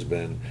has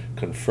been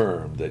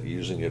confirmed that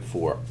using it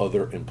for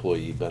other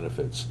employee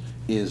benefits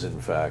is in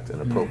fact an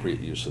appropriate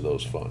use of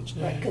those funds.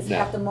 Right, because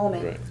Now- at the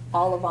moment, right.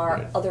 all of our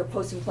Right. other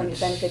post-employment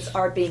benefits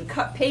are being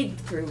paid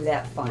through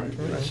that fund.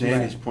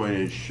 Sandy's point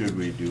is, should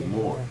we do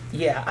more?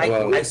 Yeah,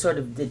 Well, I sort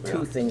of did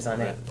two things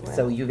on it.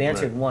 So you've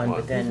answered Right, one, one.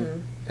 but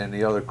then And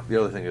the other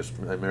thing is,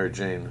 Mary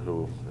Jane,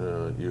 who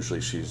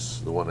usually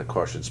she's the one that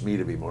cautions me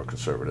to be more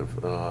conservative.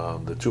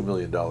 The $2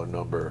 million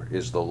number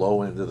is the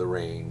low end of the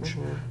range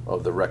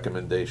of the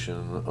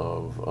recommendation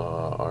of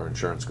our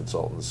insurance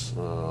consultants,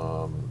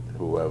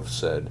 who have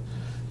said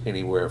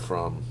anywhere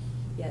from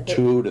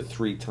 2 to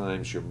 3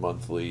 times your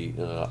monthly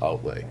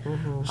outlay.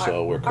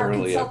 So we're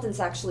currently our consultants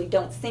actually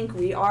don't think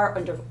we are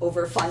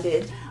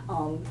overfunded,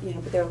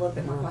 but they're a little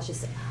bit more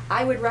cautious.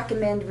 I would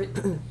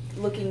recommend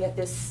looking at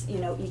this,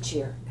 each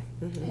year.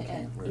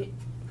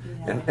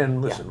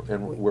 And listen,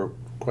 and we're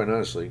quite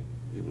honestly,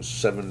 it was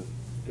 7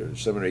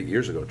 or 8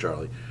 years ago,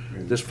 Charlie.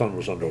 This fund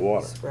was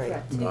underwater,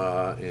 Right.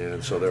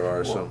 and so there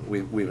are some.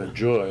 We've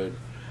enjoyed.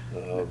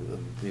 A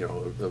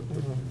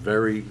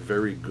very,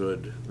 very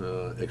good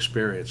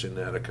experience in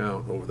that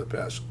account over the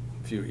past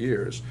few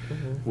years,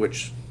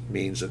 which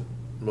means that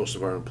most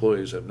of our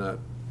employees have not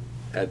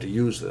had to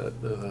use that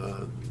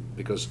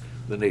because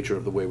the nature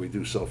of the way we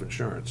do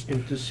self-insurance.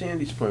 And to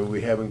Sandy's point, we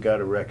haven't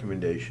got a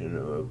recommendation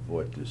of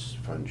what this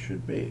fund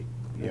should be.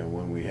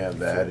 When we have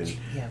that, and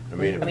I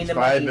mean, if it's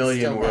 5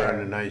 million, we're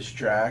on a nice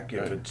track.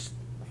 If it's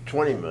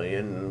 20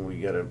 million, we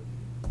got to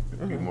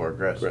be more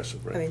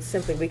aggressive. I mean,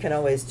 simply, we can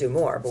always do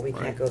more, but we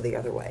can't go the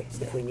other way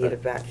if we need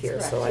it back here.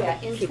 So I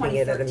think keeping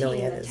it at $1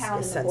 million is sensible. In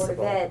 2013, the town and the Board of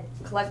Ed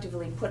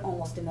collectively put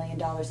almost $1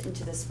 million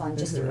into this fund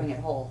just to bring it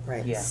whole.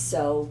 Right. Yeah.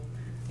 So.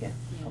 Okay.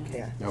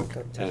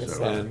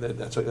 And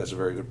that's a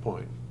very good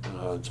point.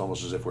 It's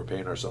almost as if we're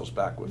paying ourselves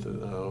back with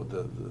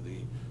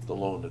the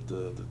loan that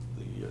the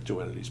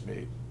two entities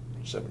made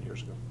 7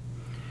 years ago.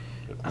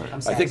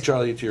 I think,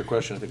 Charlie, to your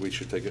question, I think we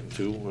should take it in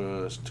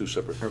two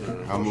separate.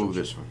 I'll move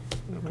this one.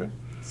 Okay.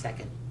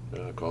 Second.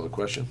 Call the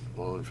question.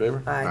 All in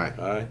favor? Aye.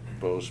 Aye.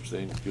 Opposed,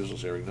 abstained, recusals,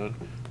 hearing none.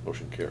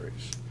 Motion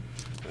carries.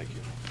 Thank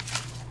you.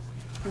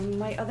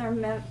 My other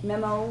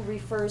memo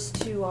refers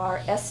to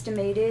our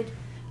estimated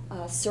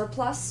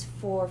surplus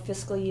for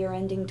fiscal year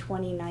ending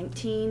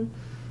 2019.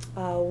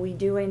 We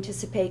do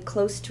anticipate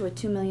close to a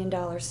 $2 million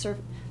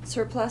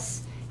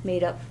surplus,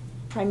 made up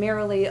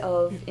primarily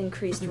of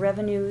increased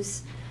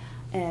revenues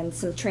and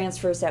some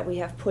transfers that we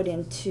have put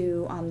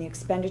into on the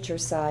expenditure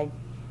side.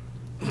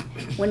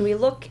 When we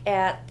look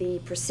at the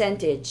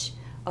percentage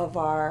of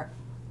our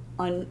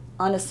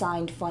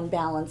unassigned fund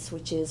balance,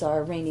 which is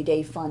our rainy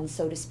day fund,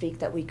 so to speak,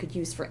 that we could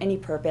use for any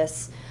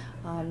purpose,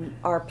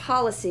 our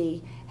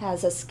policy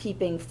has us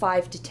keeping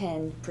 5 to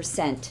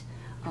 10%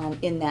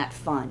 in that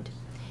fund.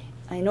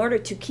 In order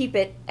to keep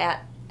it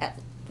at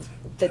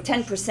the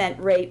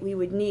 10% rate, we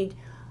would need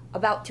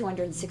about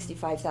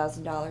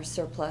 $265,000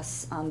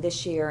 surplus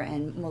this year,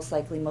 and most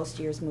likely most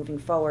years moving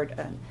forward,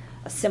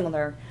 a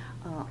similar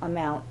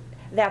amount.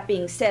 That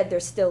being said, there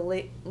still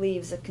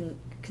leaves a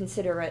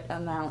considerate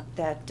amount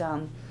that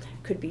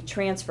could be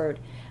transferred.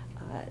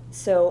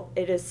 So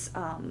it is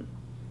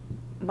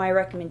my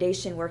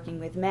recommendation, working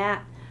with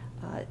Matt,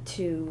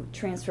 to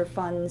transfer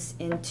funds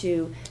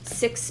into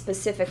 6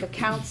 specific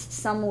accounts,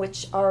 some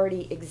which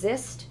already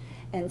exist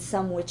and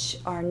some which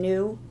are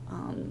new.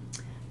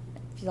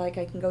 If you like,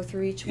 I can go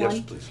through each one.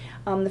 Yes, please.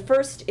 The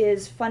first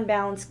is fund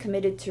balance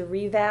committed to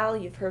reval.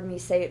 You've heard me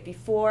say it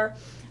before.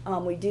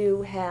 We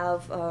do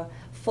have a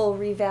full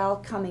reval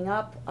coming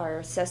up. Our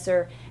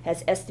assessor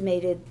has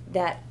estimated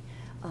that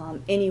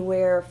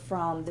anywhere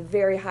from the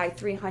very high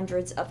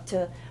 300s up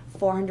to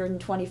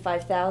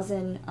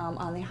 425,000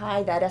 on the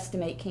high. That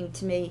estimate came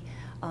to me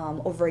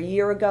over a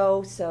year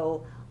ago,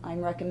 so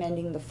I'm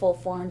recommending the full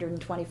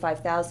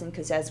 425,000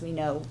 because, as we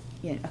know,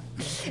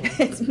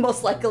 it's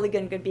most likely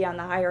going to be on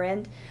the higher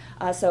end.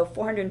 So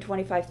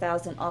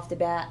 425,000 off the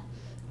bat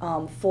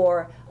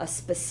for a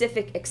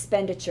specific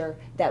expenditure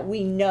that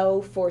we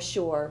know for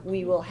sure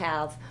we will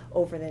have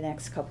over the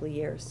next couple of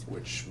years.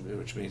 Which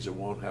means it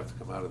won't have to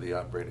come out of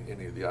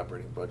any of the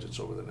operating budgets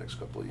over the next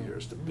couple of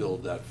years to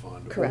build that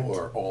fund. Correct.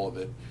 Or all of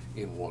it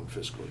in one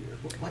fiscal year.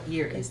 What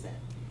year is that?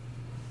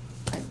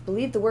 I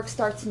believe the work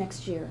starts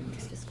next year,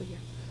 next fiscal year.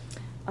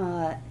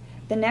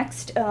 The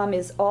next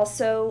is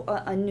also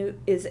a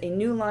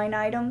new line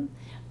item,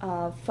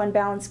 fund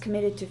balance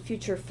committed to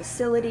future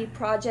facility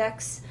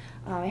projects.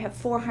 I have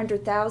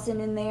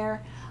 400,000 in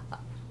there.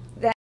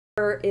 That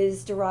number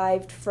is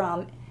derived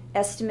from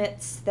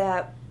estimates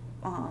that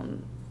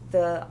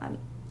the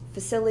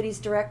facilities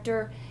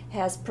director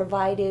has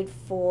provided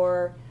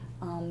for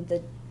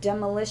the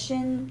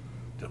demolition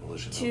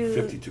Of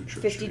to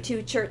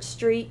 52 Church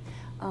Street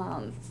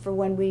for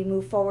when we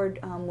move forward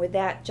with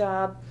that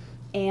job,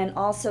 and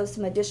also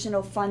some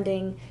additional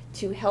funding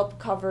to help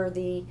cover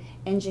the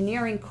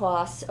engineering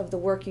costs of the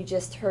work you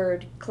just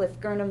heard Cliff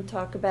Gurnham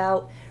talk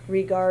about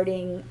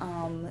regarding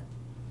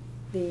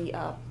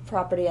the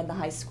property at the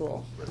high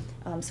school.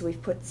 So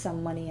we've put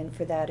some money in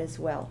for that as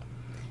well.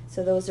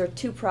 So those are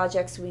 2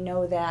 projects we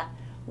know that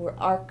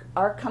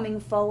are coming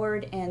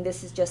forward, and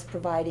this is just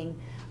providing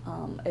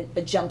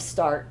a jump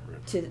start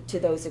to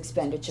those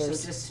expenditures.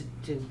 So just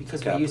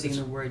because we're using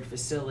the word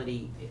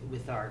facility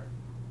with our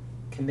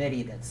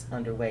committee that's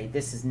underway,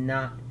 this is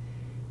not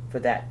for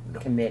that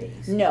committee.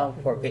 No.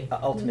 Or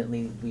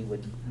ultimately we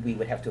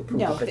would have to approve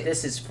No. it, but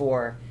this is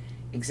for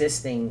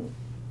existing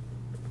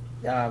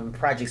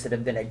projects that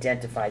have been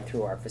identified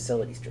through our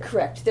facilities director.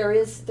 Correct. There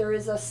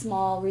is a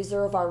small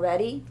reserve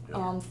already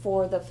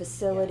for the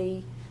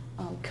facility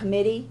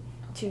committee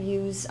to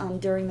use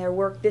during their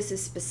work. This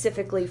is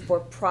specifically for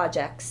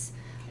projects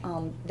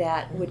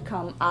that would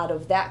come out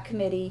of that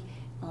committee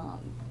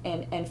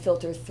and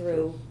filter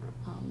through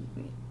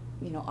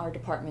our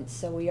departments.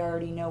 So we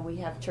already know we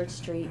have Church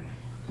Street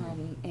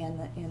and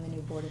the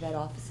new Board of Ed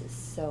offices.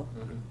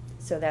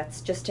 So that's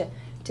just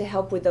to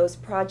help with those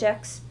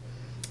projects.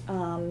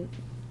 The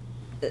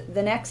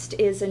next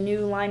is a new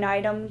line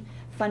item,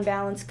 fund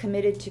balance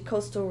committed to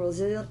coastal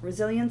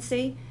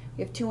resiliency.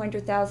 We have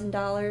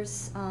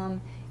 $200,000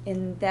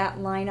 in that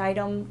line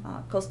item.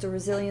 Coastal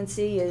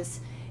resiliency is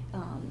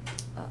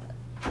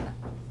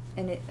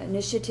an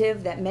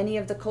initiative that many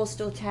of the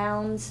coastal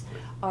towns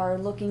are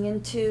looking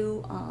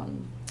into,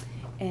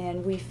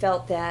 and we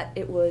felt that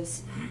it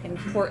was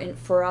important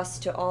for us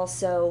to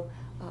also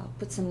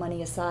put some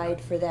money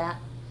aside for that.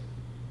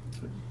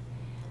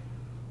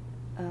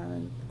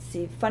 Let's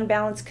see, fund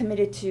balance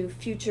committed to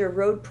future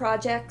road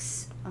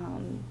projects,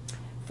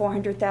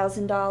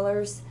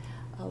 $400,000.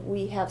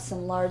 We have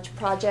some large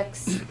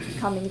projects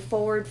coming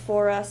forward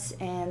for us,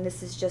 and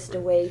this is just a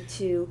way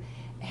to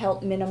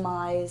help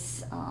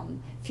minimize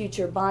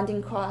future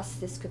bonding costs.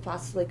 This could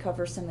possibly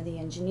cover some of the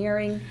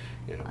engineering.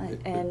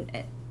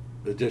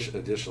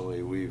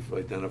 Additionally, we've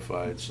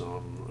identified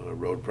some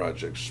road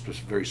projects,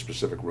 very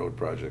specific road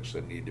projects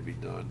that need to be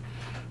done.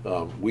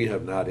 We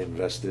have not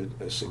invested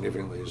as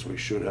significantly as we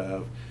should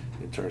have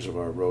in terms of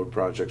our road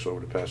projects over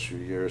the past few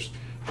years,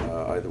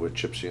 either with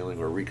chip sealing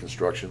or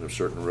reconstruction of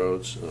certain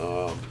roads.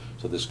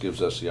 So this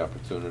gives us the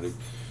opportunity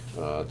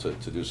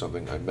to do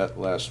something. I met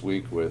last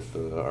week with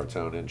our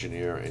town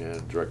engineer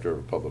and director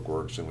of public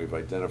works, and we've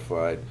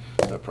identified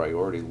a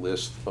priority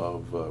list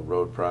of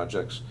road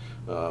projects,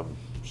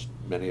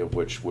 many of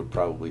which would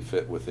probably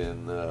fit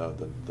within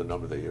the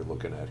number that you're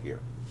looking at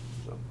here.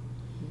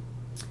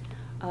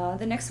 So.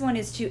 The next one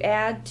is to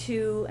add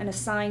to an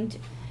assigned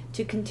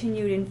to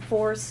continued in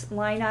force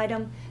line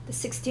item. The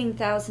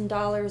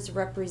 $16,000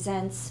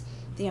 represents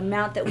the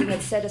amount that we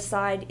had set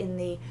aside in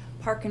the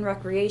Park and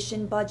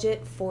Recreation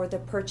budget for the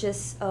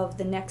purchase of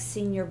the next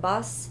senior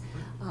bus.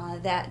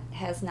 That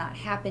has not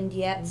happened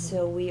yet,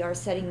 so we are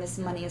setting this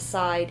money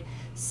aside.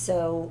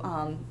 So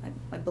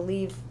I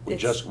believe we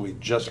just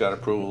got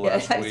approval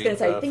last week. I was going to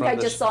say, I think I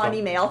just saw an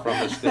email from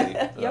the state.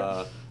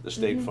 Yep. The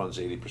state funds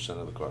 80%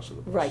 of the cost of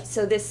the bus. Right.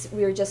 So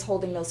we are just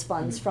holding those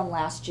funds from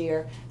last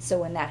year. So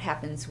when that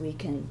happens, we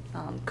can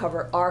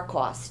cover our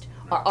cost,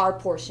 our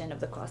portion of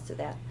the cost of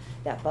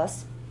that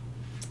bus.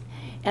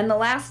 And the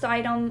last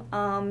item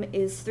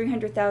is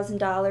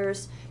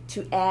 $300,000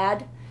 to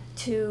add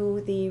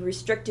to the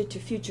restricted to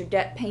future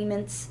debt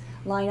payments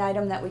line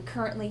item that we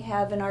currently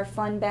have in our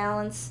fund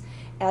balance.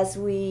 As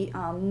we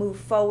move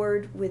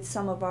forward with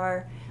some of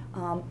our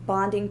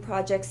bonding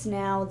projects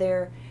now,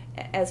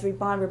 as we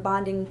bond, we're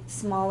bonding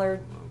smaller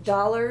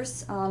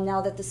dollars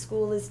now that the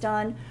school is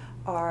done.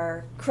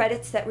 Our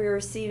credits that we're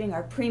receiving,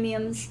 our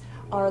premiums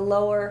are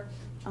lower,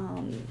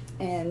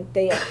 and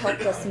they have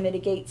helped us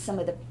mitigate some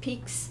of the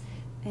peaks.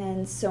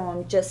 And so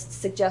I'm just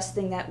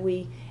suggesting that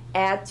we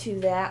add to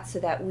that so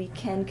that we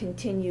can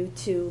continue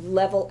to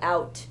level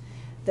out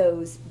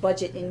those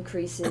budget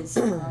increases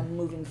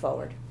moving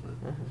forward.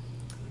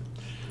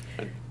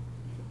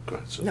 Go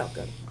ahead, Sue. No,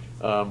 good.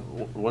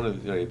 One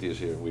of the ideas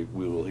here, we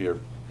will hear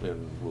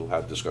and we'll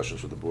have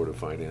discussions with the Board of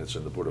Finance,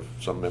 and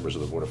some members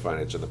of the Board of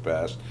Finance in the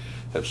past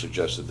have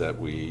suggested that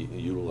we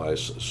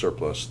utilize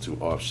surplus to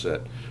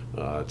offset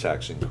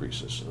tax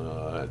increases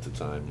at the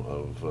time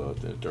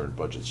of during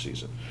budget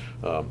season.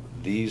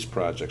 These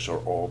projects are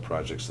all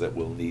projects that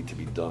will need to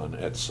be done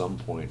at some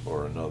point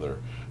or another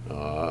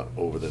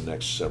over the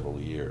next several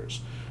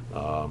years.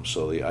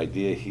 So the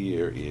idea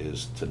here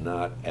is to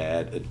not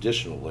add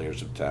additional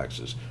layers of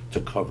taxes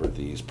to cover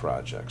these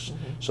projects.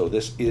 Mm-hmm. So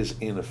this is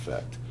in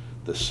effect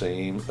the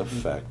same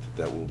effect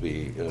that will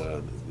be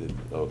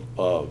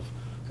of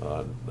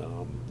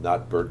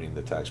not burdening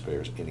the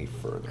taxpayers any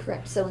further.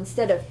 Correct. So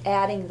instead of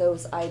adding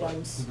those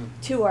items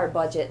to our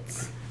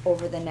budgets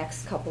over the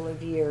next couple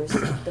of years,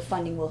 the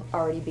funding will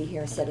already be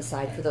here set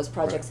aside for those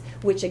projects,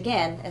 right, which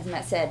again, as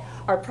Matt said,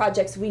 are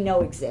projects we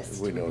know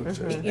exist. We know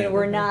exist. You know,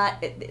 we're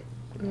not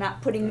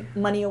putting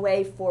money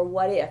away for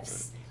what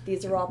ifs.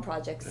 These are all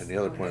projects. And the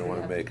other point I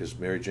want to make is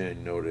Mary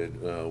Jane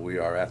noted we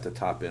are at the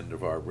top end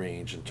of our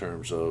range in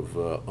terms of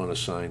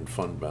unassigned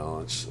fund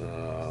balance.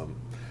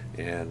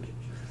 And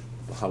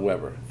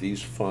however,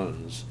 these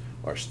funds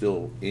are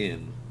still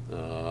in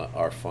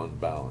our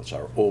fund balance,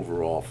 our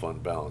overall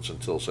fund balance,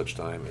 until such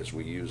time as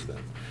we use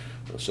them.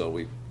 So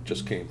we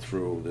just came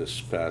through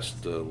this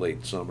past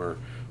late summer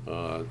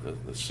a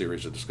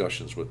series of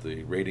discussions with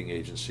the rating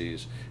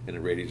agencies, and the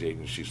rating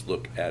agencies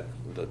look at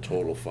the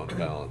total fund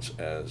balance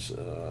as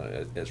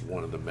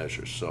one of the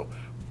measures. So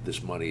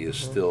this money is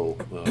still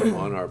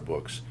on our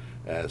books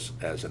as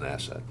an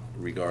asset,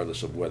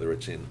 regardless of whether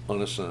it's in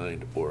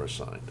unassigned or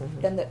assigned.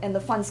 And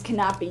the funds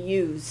cannot be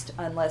used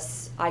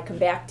unless I come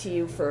back to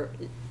you for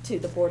to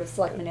the Board of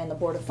Selectmen and the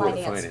Board of Board of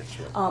Finance, Finance,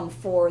 right.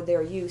 for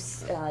their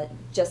use,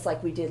 just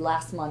like we did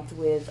last month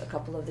with a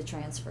couple of the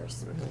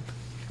transfers.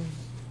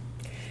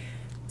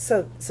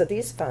 So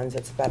these funds,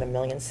 it's about $1.7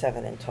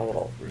 million in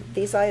total.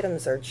 These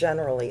items are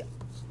generally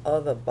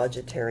of a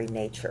budgetary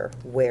nature,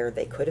 where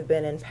they could have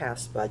been in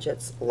past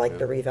budgets, like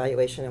the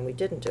revaluation, and we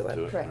didn't do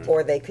it. Correct.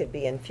 Or they could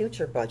be in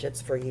future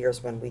budgets for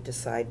years when we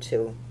decide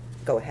to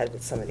go ahead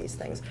with some of these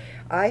things.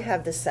 I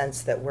have the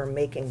sense that we're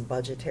making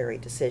budgetary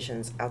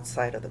decisions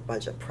outside of the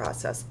budget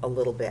process a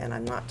little bit, and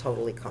I'm not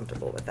totally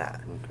comfortable with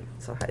that. Okay.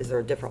 So is there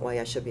a different way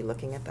I should be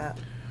looking at that?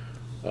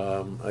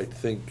 I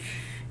think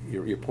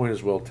your point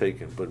is well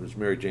taken, but as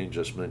Mary Jane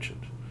just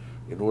mentioned,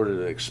 in order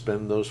to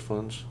expend those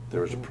funds,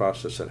 there is a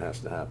process that has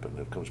to happen.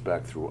 It comes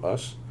back through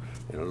us,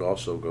 and it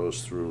also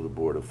goes through the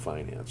Board of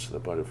Finance. The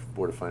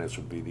Board of Finance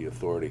would be the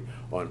authority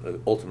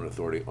on, ultimate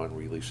authority on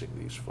releasing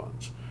these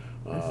funds.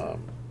 Okay.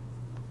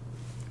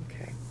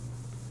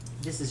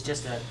 This is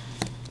just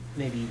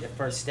maybe the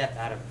first step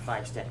out of a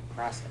 5-step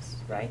process,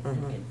 right?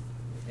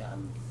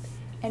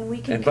 And we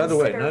can And by the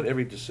way, consider- not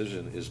every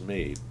decision is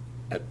made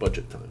at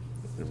budget time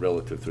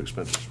relative to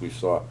expenses. We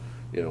saw,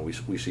 you know,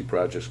 we see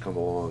projects come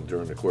along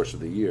during the course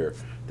of the year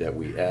that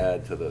we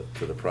add to the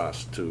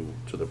process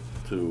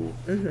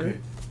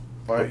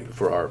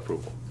for our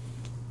approval.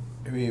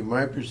 I mean,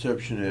 my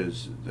perception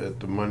is that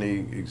the money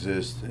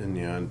exists in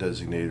the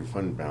undesignated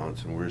fund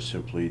balance, and we're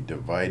simply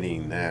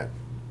dividing that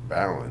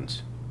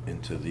balance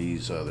into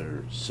these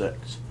other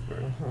 6.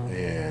 Right.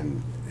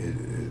 And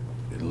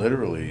it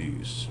literally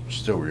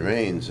still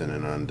remains in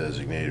an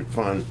undesignated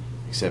fund,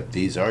 except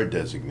these are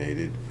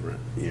designated, Right.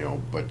 you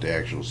know, but to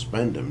actually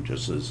spend them,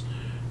 just as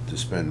to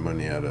spend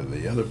money out of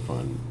the other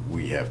fund,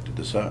 we have to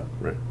decide.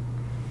 Right.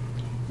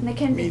 And they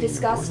can be Meeting the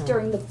discussed board.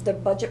 during the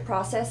budget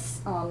process.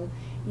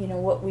 You know,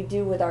 what we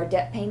do with our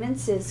debt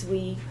payments is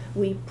we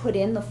put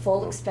in the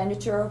full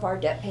expenditure of our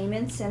debt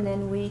payments, and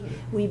then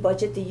we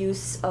budget the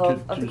use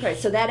of the credit.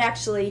 So that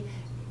actually,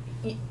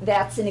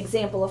 that's an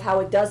example of how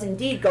it does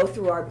indeed go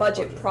through our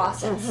budget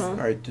process. All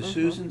right, to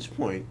Susan's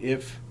point,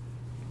 if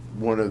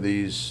one of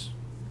these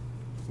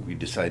we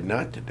decide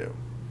not to do,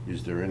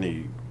 is there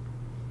anything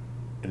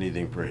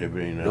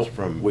prohibiting us Nope.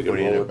 from We can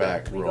putting roll it it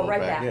back, We go roll it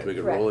right back back. in? We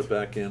could roll it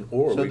back in,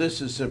 or So we,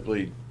 this is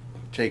simply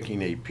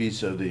taking a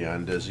piece of the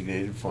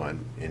undesignated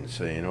fund and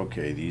saying,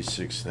 okay, these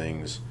 6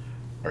 things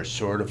are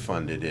sort of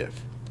funded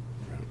if.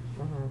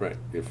 right,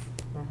 if,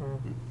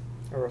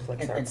 It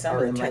reflects And our some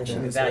of them, like the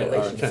intentions.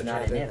 evaluation is intentions.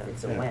 not an if,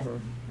 it's a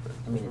when.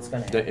 I mean, it's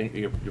gonna happen. and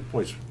your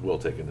point's well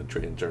taken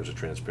in terms of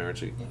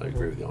transparency. I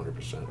agree with you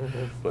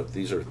 100%. But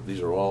these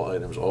are all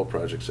items, all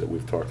projects that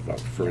we've talked about.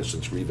 For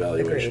instance,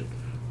 revaluation.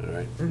 All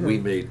right,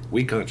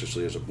 we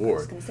consciously as a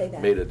board gonna say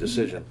that. made a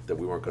decision that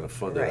we weren't going to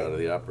fund it Right. out of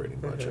the operating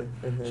budget.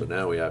 So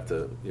now we have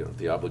to, you know,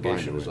 the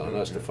obligation is on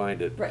us to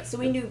find it. Right, so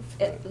we knew,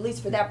 at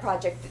least for that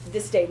project,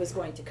 this day was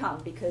going to come,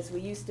 because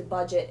we used to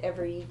budget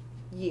every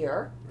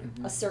year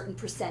a certain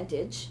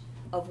percentage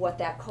of what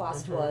that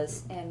cost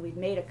was, and we've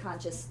made a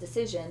conscious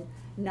decision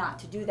not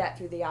to do that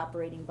through the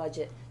operating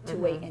budget, to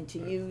wait and to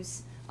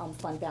use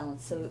fund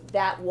balance. So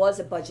that was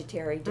a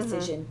budgetary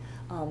decision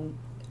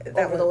That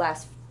over the one-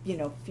 last,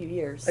 few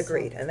years.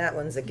 Agreed, and that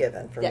one's a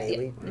given for Yeah,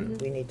 me. yeah.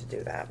 We need to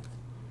do that.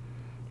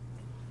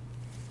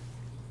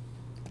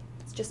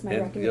 It's just my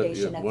And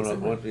recommendation at this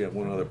point.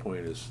 one other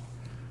point is,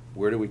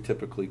 where do we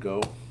typically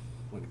go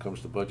when it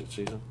comes to budget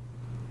season?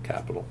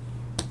 Capital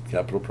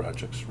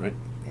projects, right?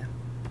 Yeah.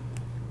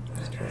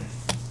 That's true.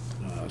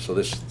 So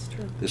this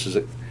is,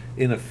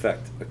 in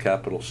effect, a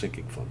capital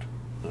sinking fund,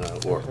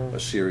 or a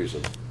series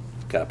of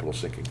capital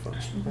sinking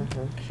funds.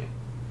 So,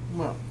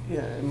 Well,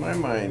 yeah, in my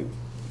mind,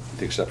 with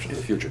the exception of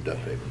the future debt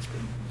payments.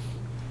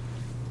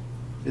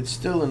 it's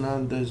still an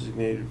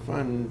undesignated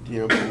fund, you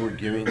know, but we're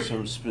giving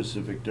some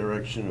specific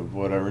direction of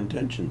what our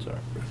intentions are.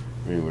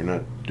 I mean, we're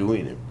not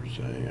doing it per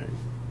se.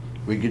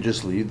 We could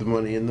just leave the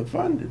money in the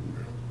fund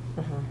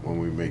when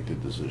we make the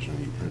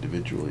decision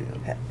individually.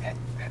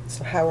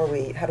 So how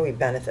do we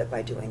benefit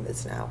by doing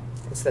this now,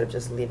 instead of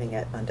just leaving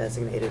it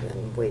undesignated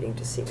and waiting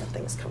to see when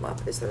things come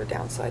up? Is there a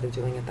downside of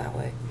doing it that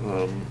way?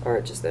 Or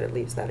just that it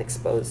leaves that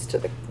exposed to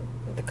the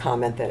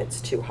comment that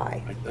it's too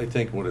high? I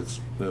think what it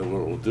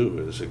will do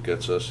is it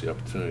gets us the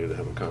opportunity to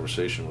have a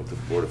conversation with the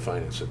Board of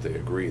Finance that they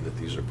agree that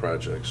these are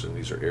projects and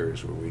these are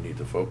areas where we need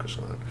to focus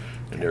on,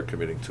 and they're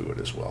committing to it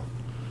as well.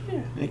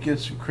 Yeah, it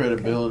gives some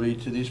credibility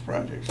to these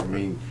projects. I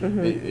mean,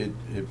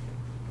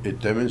 it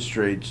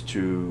demonstrates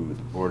to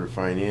the Board of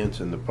Finance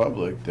and the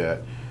public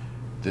that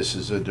this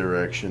is a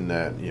direction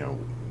that,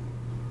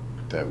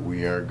 that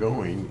we are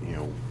going,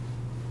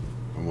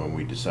 and when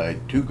we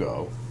decide to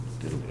go,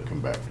 it'll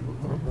come back to the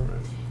board.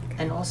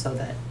 And also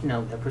that,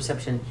 the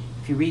perception,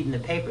 if you read in the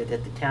paper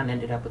that the town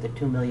ended up with a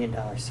 $2 million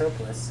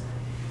surplus,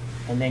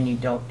 and then you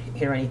don't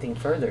hear anything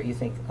further, you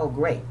think, oh,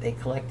 great, they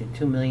collected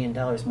 $2 million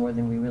more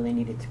than we really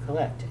needed to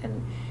collect.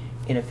 And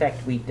in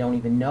effect, we don't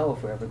even know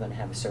if we're ever gonna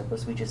have a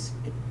surplus.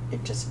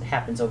 It just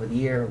happens over the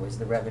year as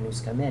the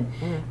revenues come in.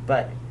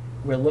 But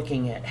we're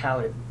looking at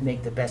how to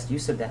make the best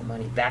use of that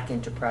money back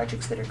into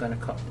projects that are gonna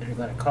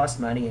cost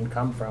money and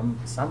come from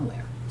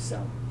somewhere,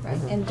 so. Right,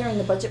 and during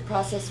the budget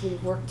process, we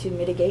worked to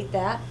mitigate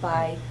that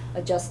by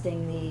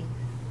adjusting the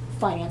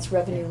finance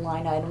revenue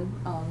line item,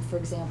 for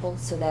example,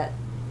 so that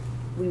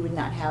we would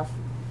not have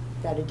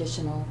that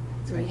additional.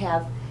 So we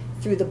have,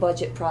 through the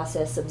budget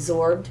process,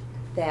 absorbed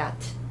that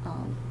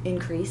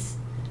increase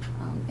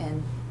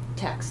and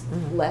taxed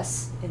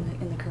less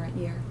in the current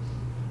year.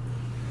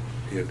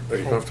 Are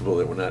you comfortable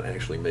that we're not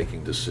actually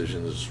making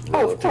decisions Oh, of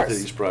relative to course.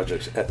 these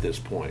projects at this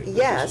point? That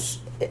Yes,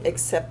 this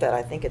except that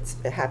I think it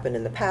happened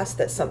in the past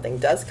that something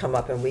does come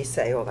up and we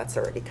say, oh, that's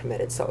already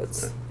committed, so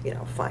it's, you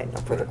know, fine,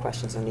 no further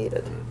questions are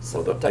needed.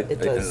 So Well, it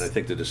and I does,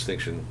 think the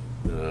distinction,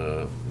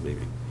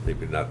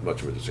 maybe not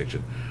much of a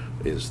distinction,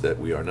 is that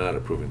we are not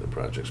approving the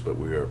projects, but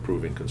we are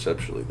approving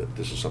conceptually that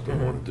this is something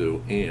we want to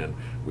do, and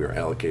we are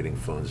allocating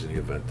funds in the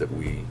event that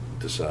we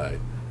decide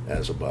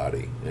as a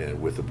body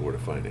and with the Board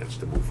of Finance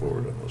to move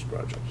forward on those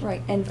projects.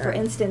 Right, and for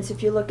instance,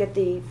 if you look at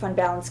the fund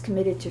balance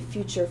committed to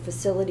future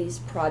facilities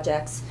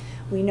projects,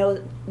 we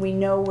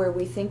know where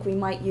we think we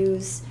might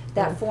use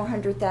that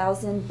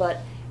 400,000, but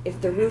if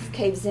the roof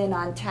caves in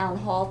on Town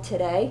Hall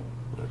today,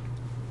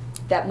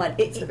 that money,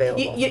 It's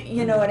available.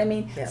 You know what I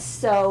mean? Yeah.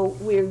 So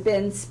we've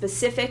been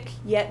specific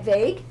yet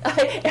vague.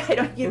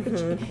 I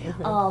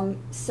don't,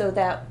 so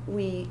that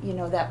we, you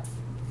know, that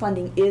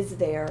funding is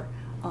there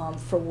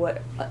for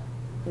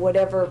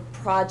whatever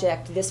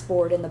project this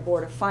board and the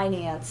Board of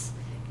Finance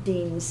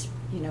deems,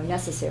 you know,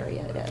 necessary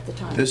at the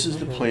time. This is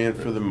the plan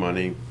for the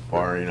money,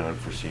 barring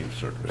unforeseen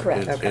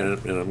circumstances.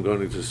 Correct. And I'm going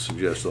to just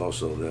suggest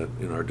also that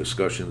in our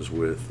discussions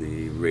with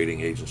the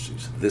rating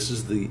agencies, this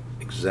is the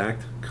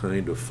exact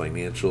kind of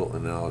financial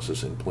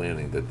analysis and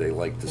planning that they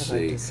like to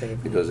see,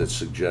 because it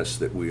suggests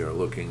that we are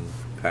looking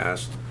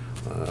past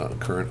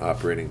current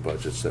operating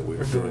budgets, that we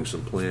are doing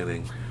some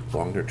planning,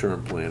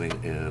 longer-term planning,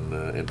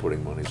 and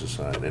putting monies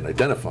aside and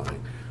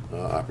identifying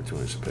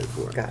opportunities to pay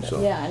for it. Got it.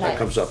 So Yeah, and that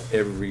comes up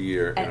every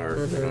year in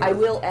our I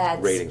will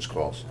add ratings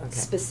calls.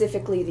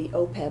 specifically the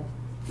OPEB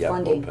Yeah,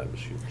 funding OPEB is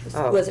huge.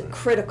 Oh. was a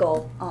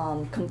critical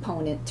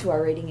component to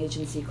our rating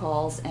agency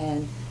calls,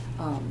 and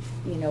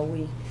you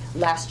know,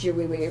 last year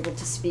we were able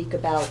to speak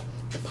about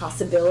the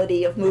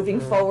possibility of moving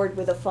forward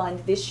with a fund.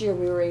 This year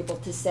we were able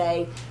to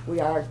say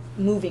we are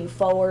moving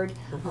forward,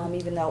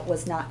 even though it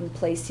was not in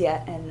place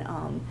yet, and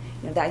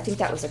you know, I think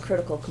that was a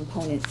critical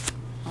component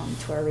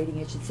to our rating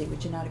agency.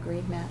 Would you not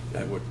agree, Matt?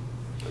 I would.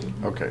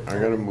 Okay, I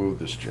gotta move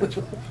this, Jen.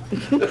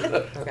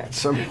 okay. At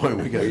some point,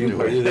 we gotta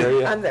do Are you it. there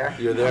yet? I'm there.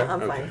 You're there?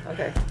 I'm Okay. fine,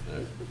 okay.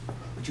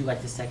 Would you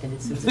like to second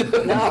it, Susan?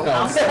 No.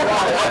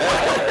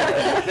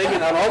 Maybe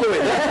not all the way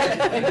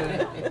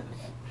there.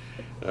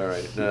 All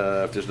right,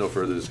 if there's no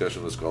further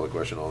discussion, let's call the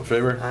question. All in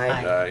favor? Aye.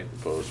 Aye,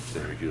 opposed,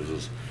 abstaining,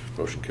 recusals,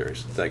 motion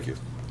carries. Thank you.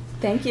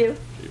 Thank you.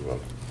 You're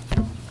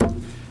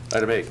welcome.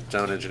 Item 8,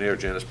 Town Engineer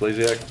Janice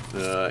Blasiak.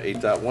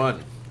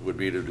 8.1 would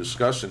be to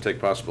discuss and take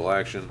possible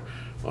action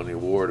on the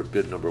award of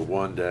bid number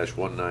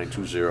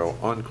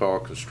 1-1920, on-call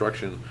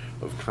construction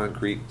of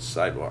concrete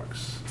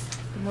sidewalks.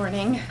 Good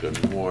morning.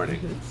 Good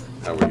morning.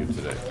 How are you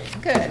today?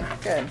 Good,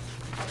 good.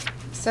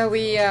 So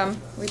we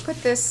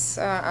put this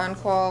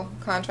on-call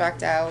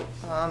contract out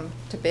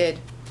to bid,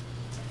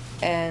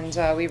 and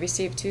we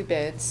received 2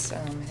 bids. I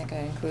think I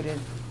included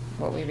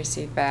what we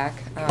received back.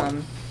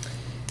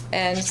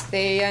 And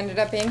they ended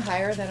up being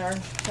higher than our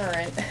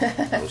current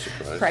No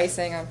surprise.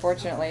 pricing,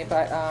 unfortunately.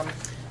 But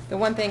the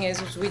one thing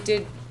is we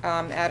did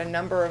add a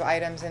number of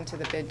items into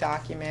the bid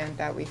document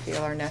that we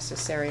feel are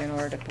necessary in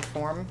order to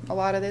perform a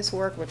lot of this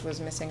work, which was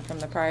missing from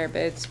the prior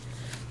bids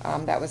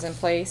that was in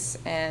place.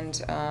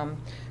 And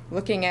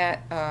looking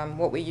at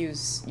what we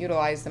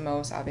utilize the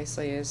most,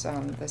 obviously, is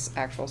this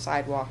actual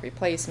sidewalk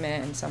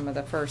replacement and some of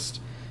the first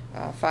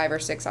 5 or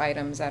 6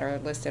 items that are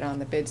listed on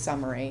the bid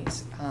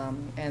summaries.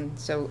 And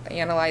so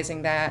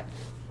analyzing that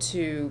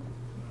to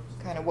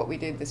kind of what we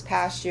did this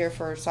past year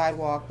for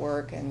sidewalk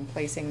work and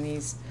placing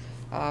these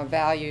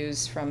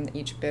values from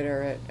each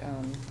bidder,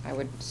 I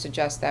would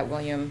suggest that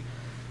William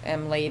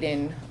M.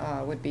 Layden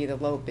would be the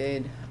low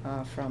bid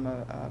from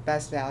a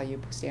best value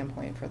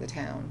standpoint for the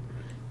town,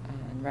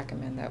 and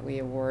recommend that we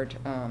award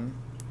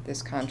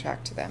this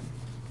contract to them.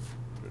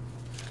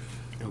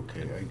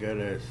 Okay, I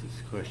gotta ask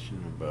this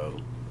question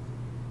about,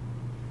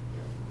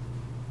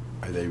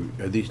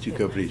 are these 2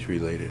 companies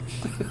related?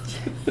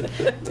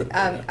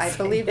 I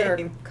believe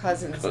they're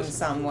cousins in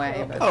some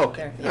way, but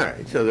Okay, they're, all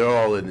right, so they're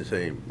all in the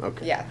same,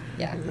 okay. yeah,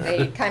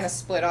 they kind of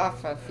split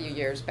off a few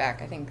years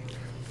back, I think.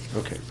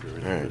 Okay,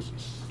 all right.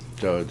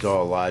 So it's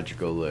all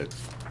logical that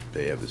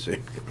they have the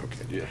same,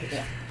 okay. Yeah.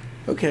 Yeah.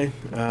 Okay,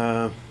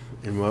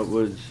 and what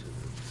was,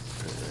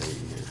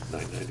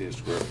 $9.90 a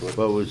square foot.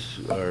 what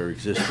was our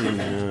existing,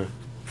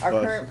 Our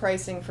cost? current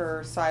pricing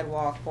for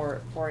sidewalk,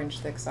 4-inch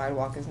thick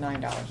sidewalk, is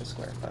 $9 a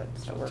square foot,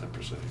 so we're 10%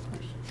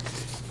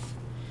 increase.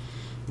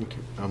 Okay,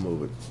 I'll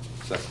move it.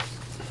 Second.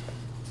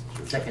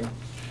 Second.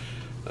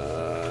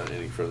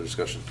 Any further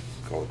discussion?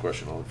 Call the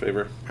question, all in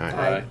favor?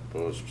 Aye.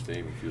 Opposed,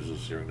 abstaining, recusals,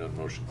 hearing none,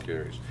 motion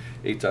carries.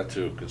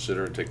 8.2,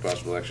 consider and take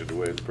possible action to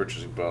waive the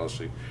purchasing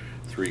policy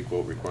 3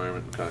 quote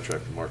requirement and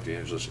contract with Mark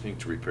DeAngelis Inc.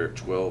 to repair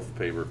 12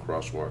 paver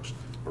crosswalks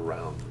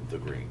around the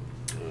green.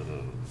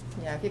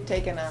 Yeah, if you've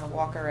taken a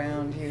walk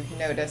around, you've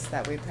noticed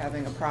that we're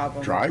having a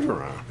problem. Drive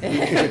around.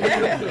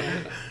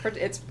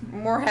 It's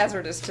more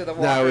hazardous to the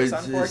Now, walkers, is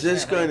unfortunately.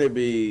 this going to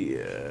be,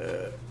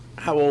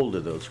 how old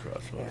are those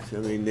crosswalks? I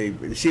mean,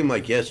 they seem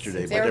like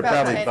yesterday, but they're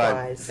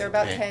probably They're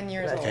about 10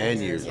 years old.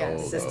 10 years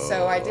Yes. old.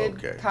 So I Oh, did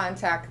okay.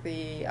 contact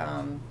the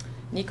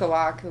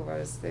Nikowak, who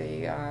was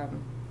the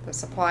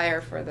supplier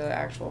for the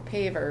actual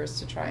pavers,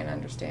 to try and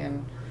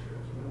understand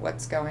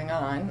what's going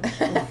on.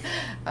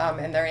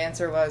 And their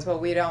answer was, well,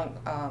 we don't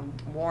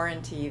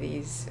warranty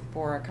these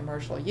for a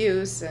commercial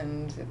use,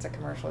 and it's a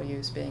commercial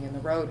use being in the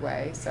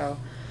roadway. So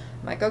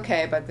I'm like,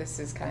 okay, but this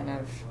is kind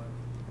of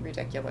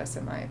ridiculous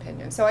in my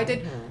opinion. So I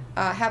did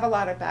have a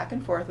lot of back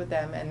and forth with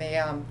them, and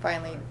they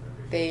finally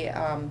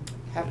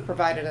have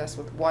provided us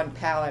with 1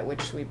 pallet,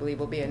 which we believe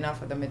will be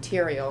enough of the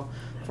material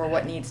for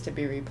what needs to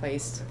be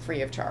replaced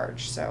free of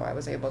charge. So I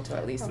was able to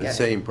at least The get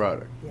same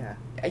product. Yeah.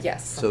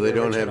 Yes. So they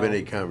don't have original.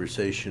 any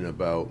conversation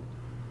about,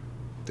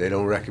 they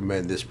don't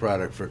recommend this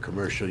product for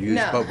commercial use,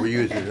 No. but we're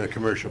using it in a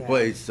commercial Yeah.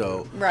 place,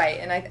 so. Right,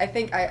 and I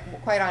think,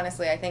 quite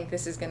honestly, I think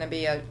this is going to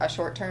be a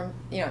short-term,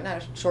 not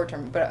a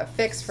short-term, but a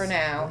fix for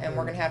now, and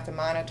we're going to have to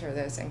monitor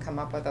this and come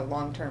up with a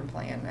long-term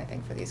plan, I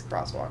think, for these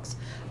crosswalks.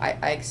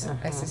 I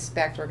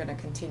suspect we're going to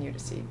continue to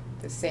see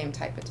the same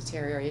type of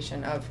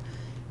deterioration of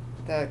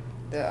the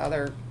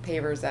other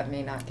pavers that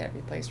may not get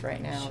replaced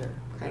right now, Sure.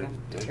 kind of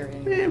Yeah.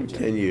 deteriorating.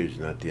 10 years,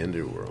 not the end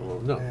of the world.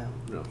 Well, no, Yeah.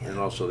 no. Yeah. And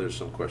also, there's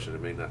some question,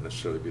 it may not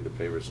necessarily be the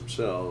pavers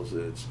themselves,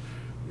 it's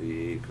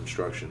the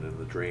construction and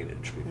the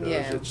drainage, because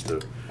Yeah. it's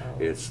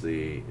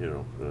the,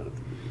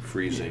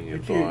 freezing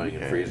and But you- thawing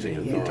and freezing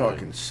and You're thawing.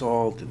 talking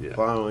salt and Yeah.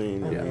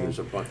 plowing. Yeah, and- there's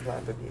a bunch. A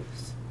lot of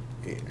abuse.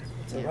 Yeah.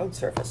 It's a road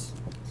surface.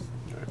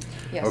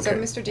 Yeah, so Okay.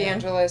 Mr.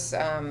 DeAngelis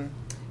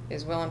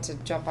is willing to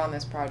jump on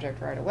this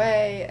project right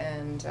away,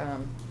 and,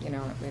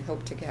 we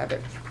hope to have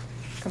it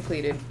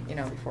completed,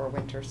 before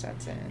winter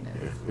sets in.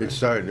 Yeah. And It's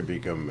starting to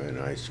become an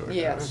eyesore now,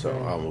 Yeah. so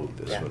I'll move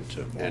this Yeah. one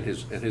too. And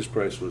his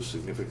price was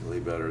significantly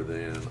better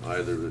than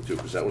either of the two,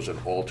 because that was an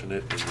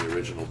alternate in the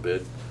original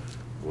bid,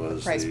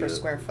 was Price the, per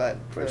square foot.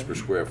 Price per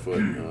square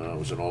foot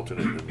was an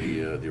alternate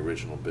in the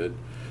original bid.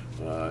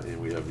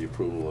 And we have the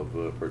approval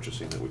of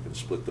purchasing that we can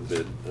split the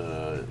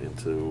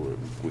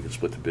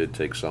bid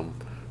take some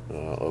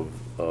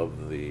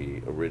of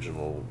the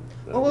original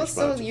Well, we'll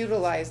still responses.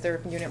 utilize their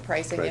unit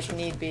pricing if Pricing.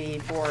 need be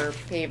for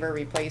paver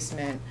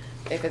replacement,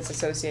 if it's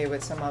associated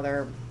with some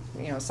other,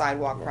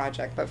 sidewalk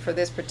project. But for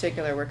this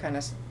particular, we're kind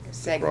of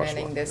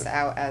segmenting crosswalk, this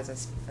yeah. out as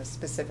a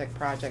specific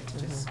project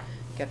to just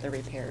get the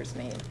repairs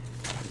made.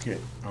 Okay,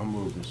 I'll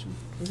move this one.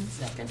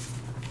 Second.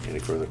 Any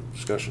further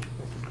discussion?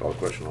 Call the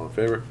question, all in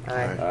favor? Aye.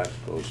 Aye,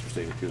 opposed,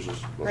 abstaining,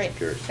 recusals, motion Great,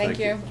 carries. thank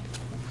you.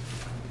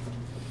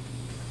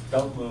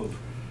 Don't move.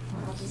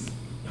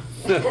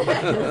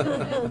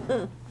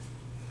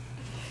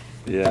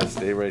 Yeah,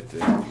 stay right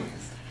there.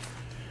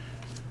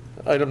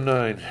 Item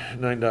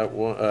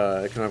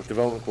 9.1, Economic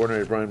Development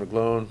Coordinator Brian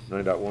McGlone.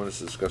 9.1 is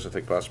to discuss and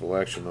take possible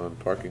action on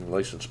parking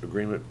license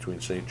agreement between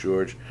St.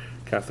 George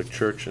Catholic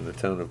Church and the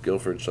town of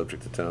Guilford,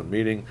 subject to town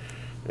meeting,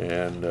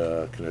 and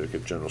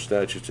Connecticut General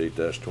Statutes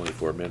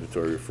 8-24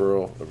 mandatory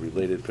referral of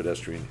related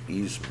pedestrian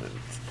easement.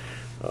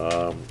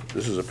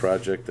 This is a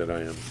project that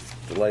I am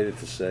delighted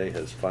to say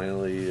has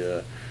finally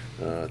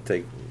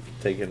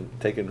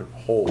taken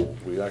hold.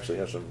 We actually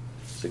have some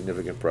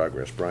significant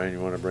progress. Brian, you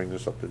want to bring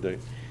this up to date?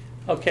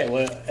 Okay,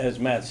 well, as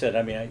Matt said,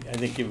 I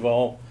think you've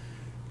all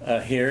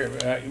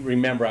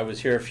remember I was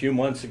here a few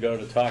months ago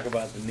to talk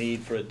about the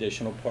need for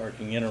additional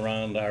parking in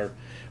around our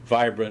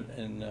vibrant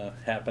and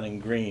happening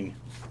green.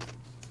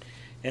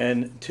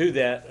 And to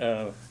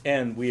that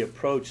end, we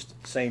approached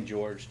St.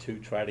 George to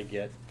try to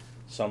get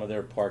some of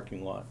their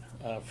parking lot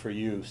for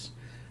use.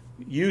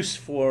 Use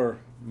for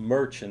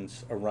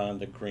merchants around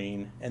the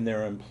green and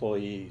their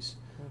employees,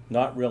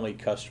 not really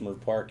customer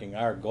parking.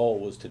 Our goal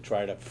was to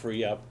try to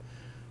free up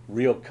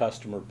real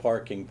customer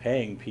parking,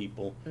 paying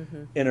people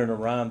in and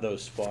around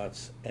those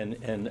spots,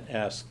 and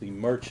ask the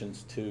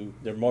merchants to,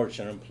 their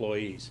merchant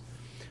employees.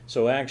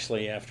 So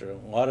actually, after a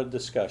lot of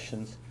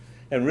discussions,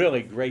 and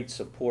really great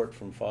support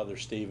from Father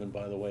Stephen,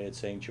 by the way, at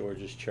St.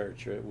 George's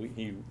Church,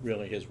 he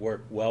really has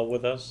worked well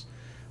with us.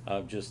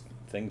 Just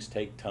things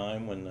take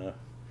time when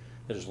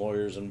there's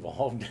lawyers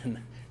involved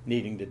in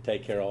needing to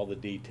take care of all the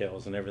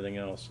details and everything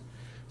else.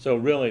 So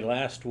really,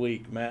 last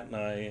week, Matt and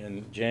I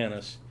and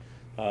Janice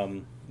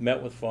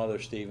met with Father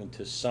Stephen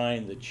to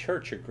sign the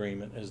church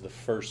agreement as the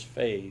first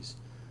phase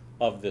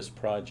of this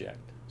project.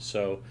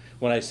 So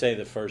when I say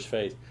the first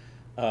phase,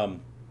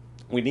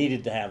 we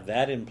needed to have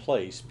that in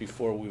place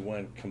before we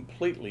went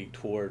completely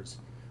towards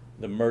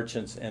the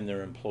merchants and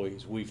their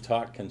employees. We've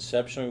talked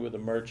conceptually with the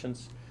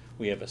merchants.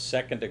 We have a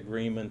second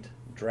agreement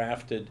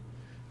drafted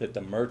that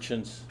the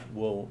merchants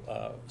will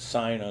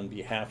sign on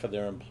behalf of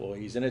their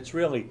employees. And it's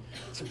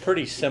a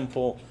pretty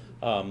simple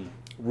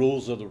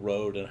rules of the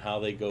road and how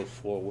they go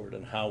forward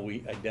and how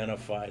we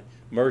identify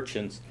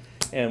merchants.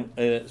 And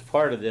as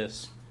part of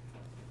this,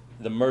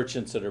 the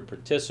merchants that are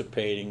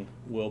participating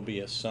will be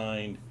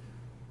assigned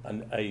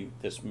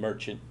this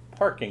merchant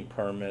parking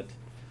permit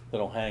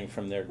that'll hang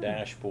from their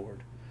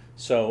dashboard.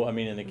 So, I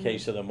mean, in the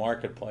case of the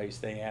marketplace,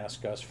 they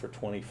ask us for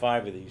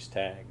 25 of these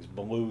tags.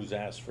 Baloo's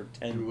asked for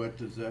 10. And what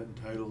does that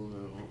entitle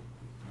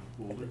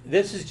the holder?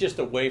 This is just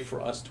a way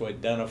for us to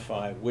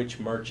identify which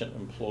merchant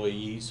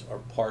employees are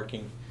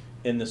parking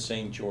in the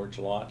St. George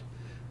lot.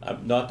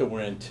 Not that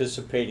we're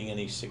anticipating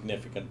any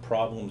significant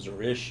problems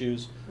or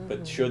issues,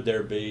 but should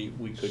there be,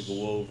 we could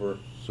go over.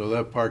 So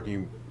that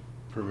parking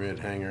permit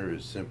hanger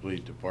is simply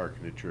to park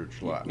in the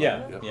church lot?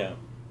 Yeah,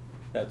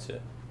 that's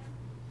it.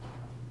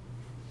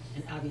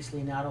 And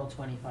obviously, not all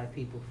 25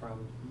 people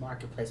from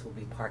Marketplace will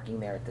be parking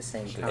there at the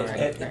same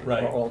time.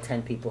 Right. Or all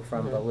 10 people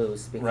from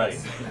Baloo's. Because, Right.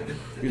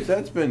 Because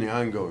that's been the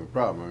ongoing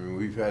problem. I mean,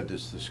 we've had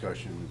this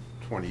discussion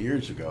 20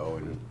 years ago,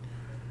 and,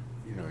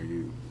 you know,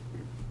 you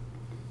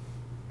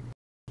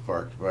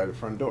parked by the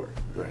front door.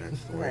 Right.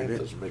 That's the way it It is.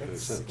 doesn't make any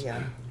sense.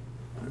 Yeah.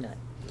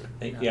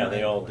 Yeah,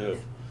 they all do.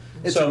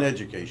 It's So- an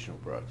educational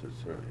process.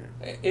 So,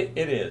 yeah. It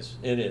is.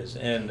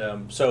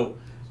 And so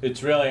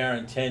it's really our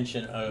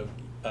intention of,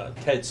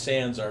 Ted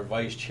Sands, our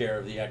vice chair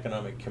of the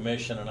Economic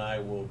Commission, and I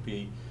will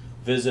be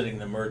visiting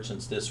the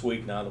merchants this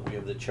week now that we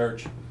have the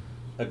church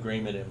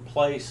agreement in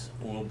place.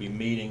 We'll be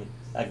meeting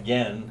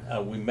again.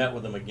 We met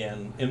with them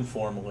again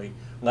informally,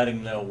 letting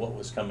them know what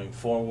was coming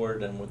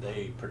forward and would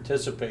they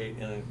participate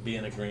and be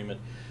in agreement.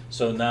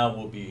 So now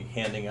we'll be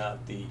handing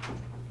out the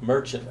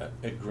merchant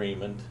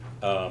agreement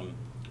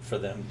for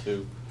them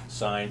to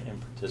sign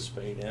and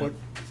participate in. What-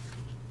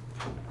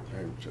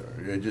 I'm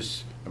sorry,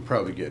 I'm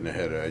probably getting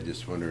ahead of it. I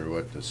just wonder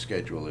what the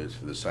schedule is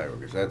for the sidewalk,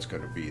 because that's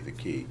gonna be the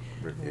key,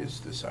 is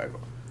the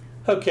sidewalk.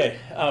 Okay,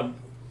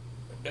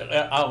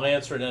 I'll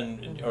answer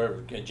it,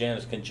 or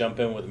Janice can jump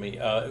in with me.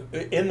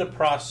 In the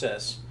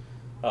process,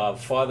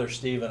 Father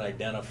Stephen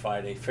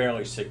identified a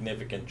fairly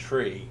significant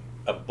tree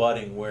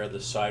abutting where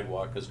the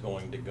sidewalk is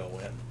going to go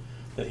in,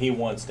 that he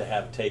wants to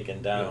have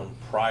taken down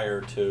prior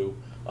to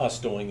us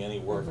doing any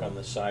work on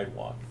the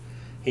sidewalk.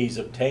 He's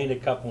obtained a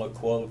couple of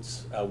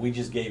quotes. We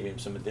just gave him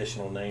some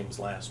additional names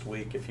last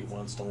week if he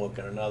wants to look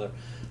at another.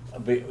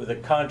 The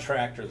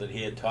contractor that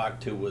he had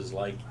talked to was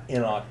like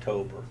in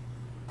October.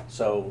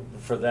 So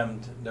for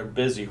them, they're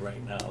busy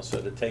right now.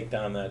 So to take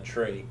down that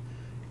tree,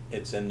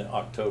 it's in the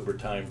October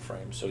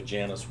timeframe. So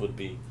Janice would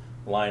be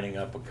lining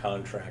up a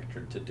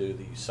contractor to do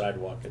the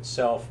sidewalk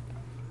itself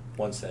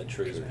once that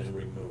tree has been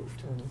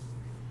removed.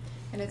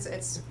 And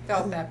it's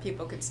felt that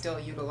people could still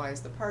utilize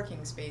the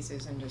parking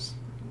spaces and just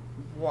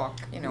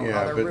walk,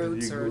 other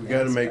routes or we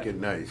gotta things, make but- it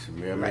nice.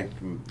 We gotta make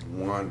them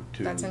want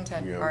to, That's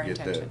get our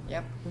intention, that.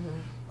 yep.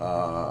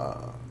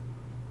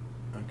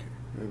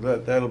 Okay,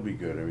 that'll be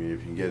good. I mean, if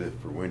you can get it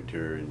for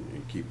winter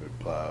and keep it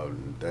plowed,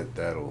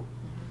 and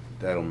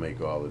that'll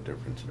make all the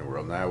difference in the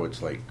world. Now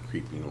it's like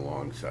creeping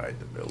alongside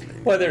the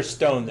building. Well, there's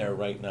stone there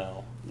right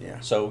now. Yeah.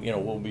 So,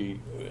 we'll be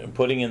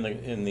putting in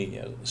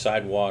the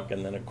sidewalk,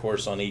 and then of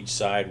course on each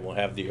side we'll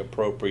have the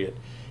appropriate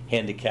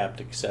handicapped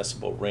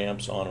accessible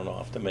ramps on and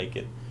off to make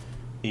it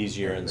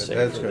easier and safer.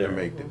 That's gonna there.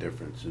 make the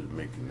difference, is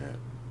making that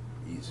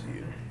easy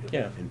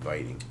and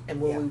inviting. And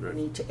will we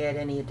need to add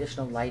any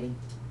additional lighting?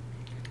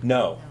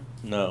 No.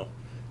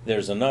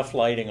 There's enough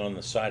lighting on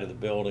the side of the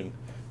building.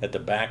 At the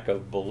back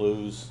of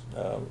Baloo's,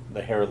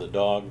 the Hair of the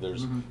Dog,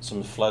 there's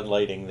some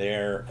floodlighting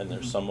there, and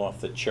there's some off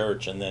the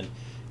church, and then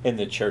in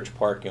the church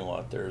parking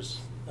lot, there's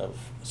a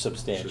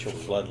substantial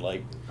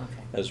floodlight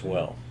as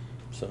well.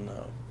 So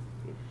no.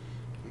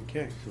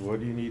 Okay, so what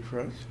do you need for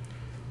us?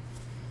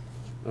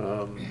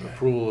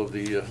 Approval of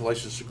the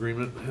license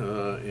agreement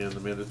and the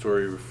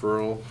mandatory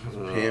referral.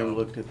 Pam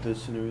looked at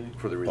this and everything?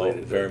 For the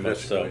related. very much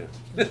so.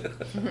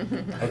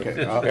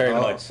 Okay, Very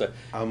much so.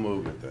 I'll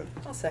move it then.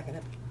 I'll second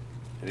it.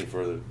 Any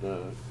further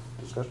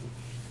discussion?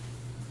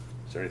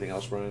 Is there anything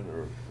else, Brian,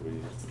 or we?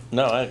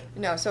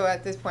 No, so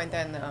at this point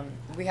then,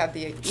 we have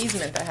the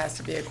easement that has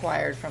to be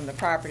acquired from the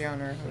property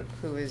owner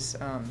who is,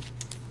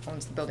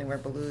 owns the building where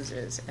Baloo's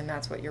is, and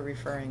that's what you're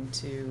referring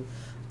to,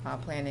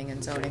 planning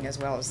and zoning, as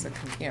well as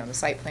the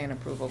site plan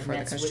approval for the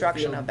And that's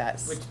construction of that.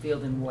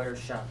 Whitfield and Water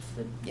Shops.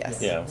 Yes.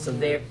 Yeah. So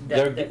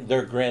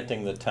They're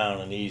granting the town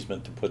an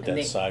easement to put And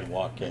that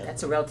sidewalk in.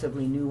 That's a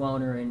relatively new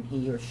owner, and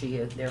he or she,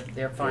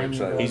 they're fine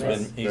with all He's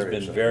this.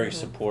 been very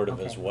supportive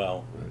as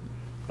well.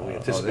 We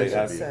anticipate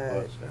having,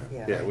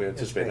 Yeah. we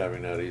anticipate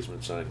having that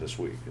easement signed this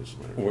week.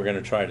 We're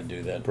gonna try to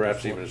do that.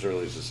 Perhaps even as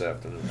early as this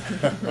afternoon.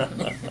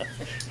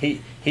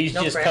 He's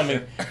No just pressure.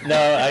 coming, no,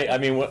 I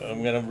mean,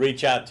 I'm gonna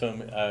reach out to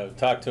him,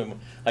 talk to him.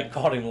 I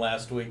called him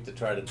last week to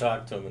try to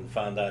talk to him and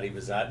found out he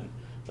was out in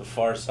the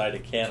far side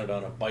of Canada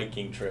on a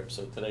biking trip,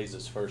 so today's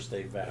his first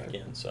day back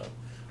in, so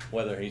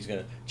whether he's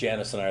gonna,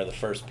 Janice and I are the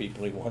first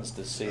people he wants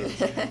to see.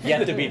 It's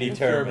yet to be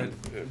determined,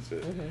 That's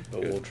it.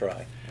 but we'll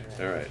try.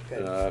 All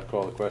right,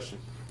 call the question.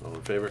 All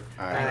in favor?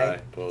 Aye.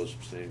 Opposed,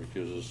 abstaining,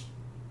 recusals,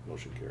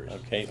 motion carries.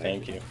 Okay,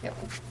 thank you. Yep.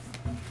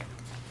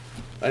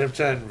 Item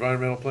 10,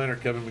 Environmental Planner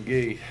Kevin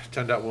McGee.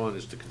 10.1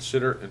 is to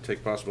consider and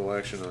take possible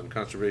action on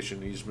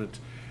conservation easement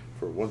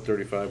for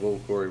 135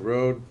 Old Quarry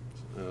Road.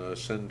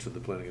 Send to the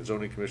Planning and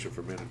Zoning Commission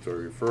for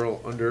mandatory referral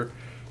under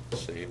the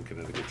same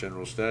Connecticut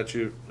General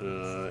Statute,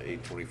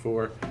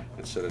 824,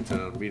 and set a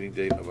town meeting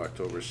date of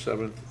October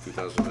 7th,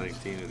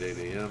 2019 at 8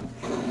 a.m.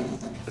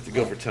 at the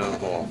Guilford Town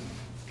Hall.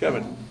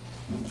 Kevin.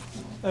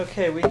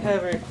 Okay, we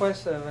have a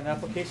request of an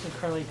application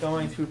currently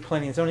going through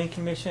Planning and Zoning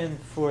Commission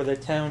for the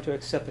town to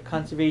accept a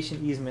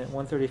conservation easement,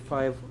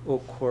 135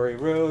 Oak Quarry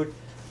Road.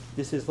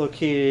 This is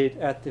located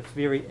at the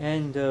very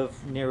end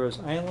of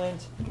Narrows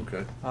Island.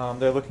 Okay.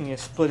 They're looking at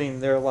splitting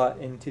their lot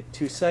into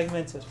 2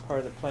 segments. As part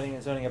of the Planning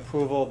and Zoning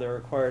approval, they're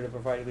required to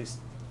provide at least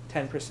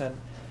 10%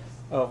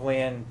 of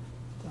land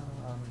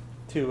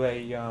to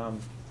a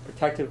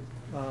protective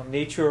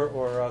nature,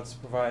 or else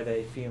provide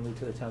a fee in lieu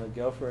to the town of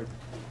Guilford.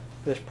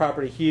 This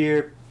property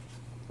here,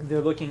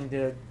 they're looking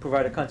to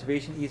provide a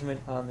conservation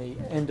easement on the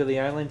end of the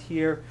island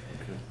here.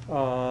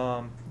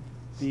 Okay.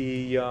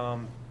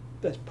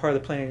 As part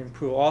of the planning and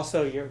approval,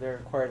 also they're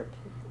required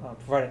to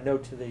provide a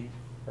note to the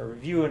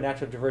review a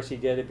natural diversity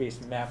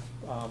database map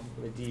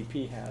the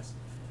DEP has.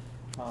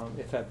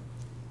 If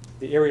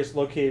the area is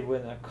located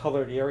within a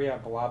colored area, a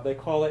blob they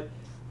call it,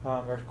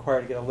 they're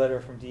required to get a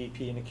letter from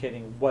DEP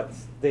indicating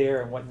what's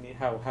there and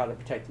how to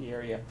protect the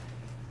area.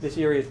 This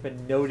area has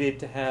been noted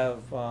to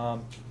have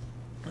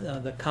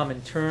the common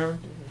tern,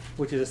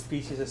 which is a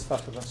species of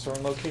special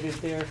concern located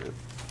there.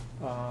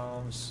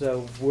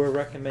 So we're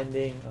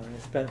recommending,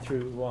 it's been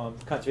through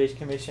Conservation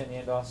Commission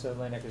and also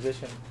Land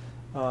Acquisition,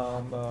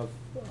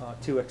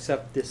 to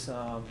accept this,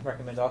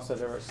 recommend also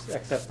to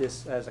accept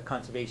this as a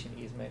conservation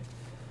easement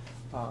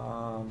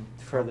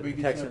for the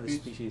protection of the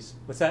species.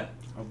 What's that?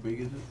 How big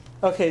is it?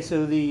 Okay,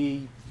 so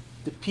the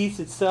piece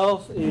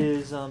itself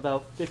is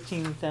about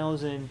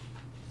 15,000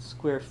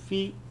 square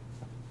feet,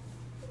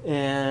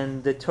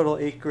 and the total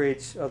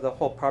acreage of the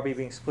whole property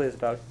being split is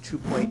about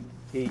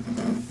 2.8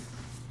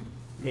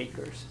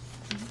 acres.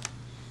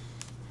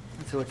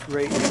 So it's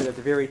right at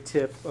the very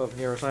tip of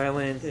Narrows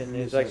Island, and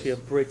there's actually a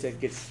bridge that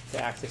gets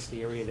to access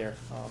the area there.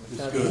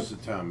 This goes to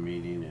town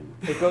meeting and...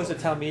 It goes to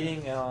town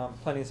meeting.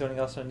 Planning and Zoning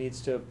also needs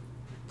to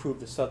approve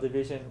the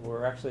subdivision.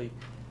 We're actually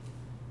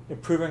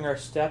improving our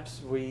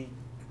steps. We've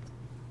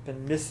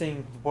been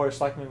missing the Board of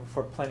Selectmen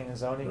for Planning and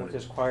Zoning, which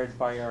is required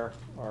by our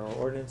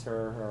ordinance, or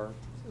our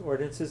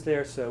ordinances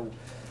there. So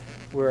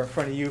we're in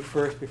front of you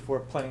first before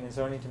Planning and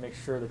Zoning to make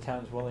sure the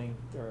town's willing,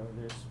 or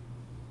there's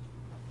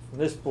from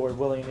this board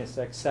willingness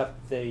to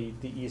accept the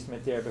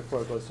easement there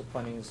before it goes to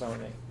Planning and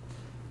Zoning.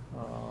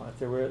 If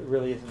there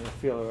really isn't a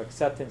feel of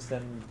acceptance,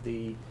 then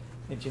the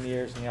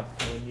engineers and the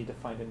applicant would need to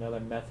find another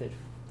method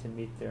to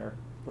meet their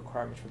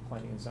requirements for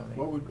Planning and Zoning.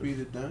 What would be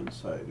the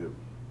downside of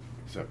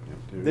accepting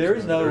it? There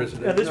is no,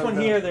 this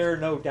one here, there are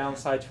no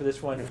downsides for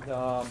this one.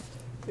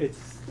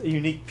 It's a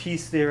unique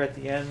piece there at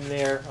the end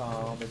there.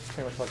 It's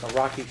pretty much like a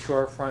rocky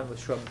shorefront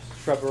with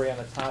shrubbery on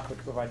the top, which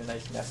provide a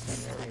nice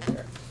nesting area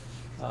there.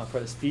 For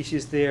the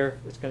species there,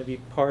 it's going to be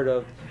part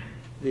of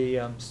the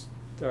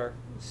our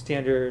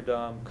standard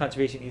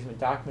conservation easement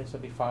documents that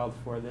will be filed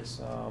for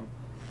this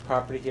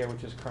property here,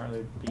 which is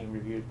currently being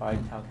reviewed by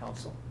Town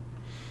Council.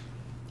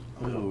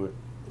 Second.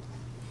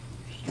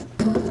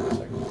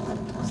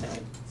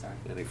 Second, sorry.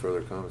 Any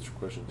further comments or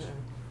questions?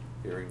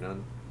 No. Hearing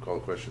none, call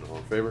the question. All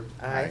in favor?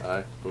 Aye.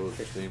 Aye. Opposed,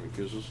 abstained,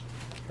 recusals?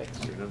 Thanks.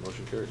 Hearing none,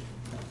 motion carries.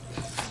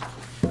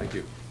 Thank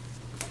you.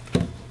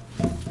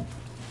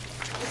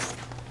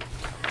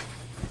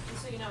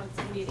 Just so you know, it's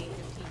gonna be at 8:15.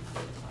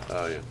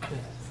 Oh, yeah.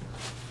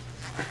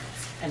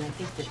 And I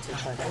think that the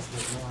has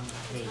the wrong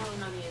date. Oh,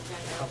 on the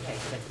agenda. Okay,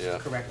 that's Yeah.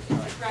 correct.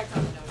 It's correct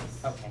on the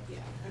notice. Okay.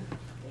 Yeah.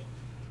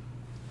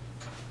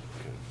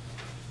 Okay.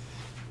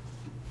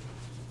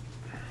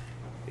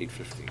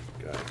 8:15,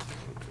 got it.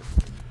 Okay.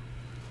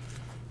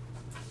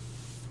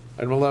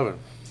 Item 11.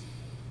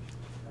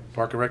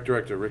 Park and Rec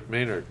Director Rick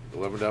Maynard,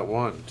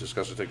 11.1,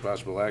 discuss and take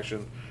possible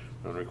action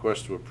on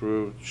request to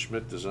approve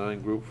Schmidt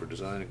Design Group for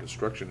design and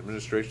construction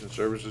administration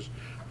services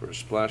for a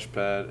splash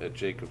pad at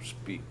Jacobs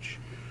Beach.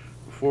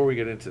 Before we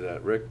get into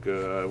that, Rick,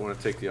 I want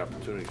to take the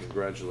opportunity to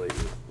congratulate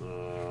you.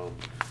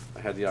 I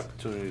had the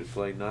opportunity to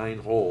play 9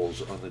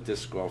 holes on the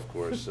disc golf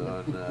course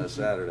on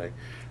Saturday.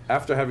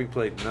 After having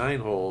played 9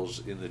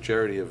 holes in the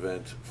charity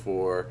event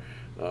for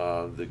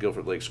the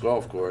Guilford Lakes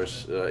Golf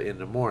Course in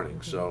the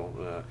morning.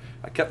 So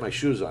I kept my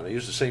shoes on. I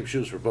used the same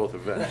shoes for both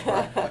events.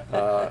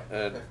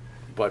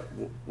 But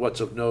what's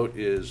of note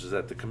is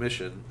that the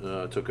commission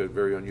took a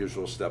very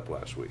unusual step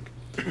last week.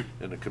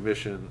 And the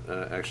commission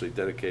actually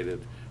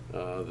dedicated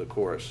the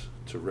course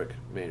to Rick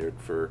Maynard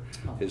for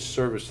his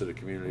service to the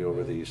community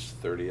over these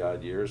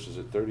 30-odd years. Is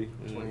it 30?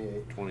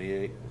 28.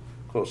 28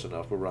 close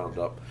enough, we'll round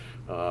up,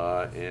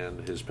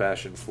 and his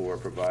passion for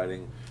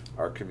providing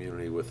our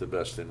community with the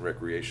best in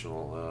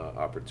recreational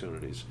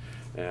opportunities.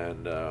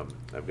 And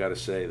I've got to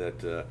say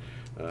that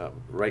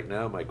right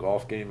now my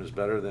golf game is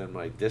better than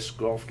my disc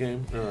golf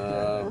game,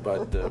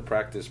 but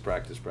practice.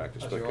 How's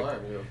your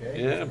arm? You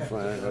okay? Yeah, I'm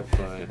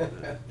fine.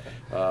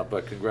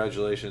 But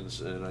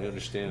congratulations, and I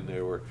understand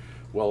there were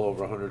well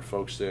over 100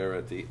 folks there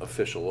at the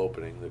official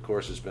opening. The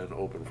course has been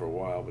open for a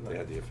while, but they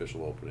had the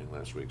official opening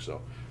last week.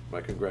 So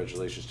my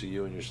congratulations to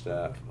you and your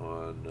staff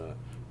on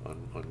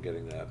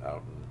getting that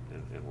out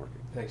and working.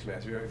 Thanks,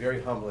 Matthew. Very,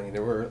 very humbling.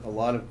 There were a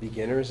lot of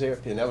beginners there,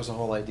 and that was the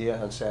whole idea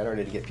on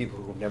Saturday, to get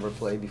people who've never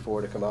played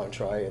before to come out and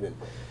try it and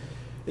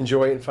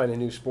enjoy it and find a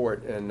new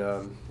sport. And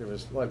there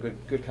was a lot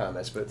of good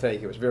comments, but thank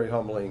you. It was very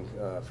humbling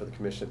for the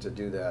commission to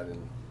do that,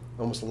 and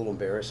almost a little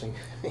embarrassing.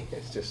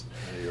 It's just...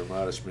 You're a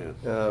modest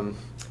man.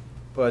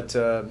 But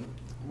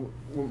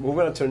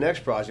moving on to the next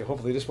project,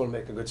 hopefully this one will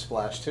make a good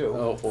splash too.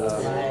 I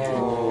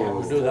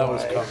knew that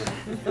was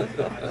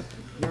coming.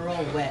 You're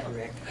all wet,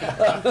 Rick.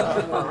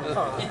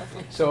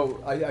 So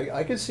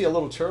I could see a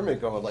little tournament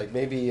going, like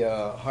maybe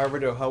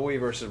Harvard or Howie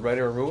versus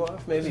Ryder and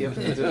Ruoff, maybe.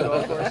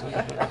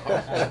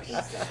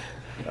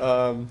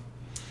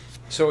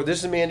 So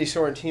this is Mandy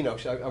Sorrentino.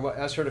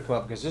 I asked her to come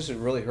up because this is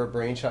really her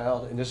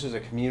brainchild, and this is a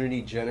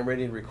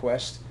community-generated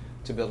request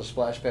to build a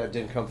splash pad. It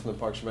didn't come from the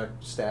Parks and Rec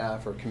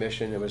staff or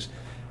commission. It was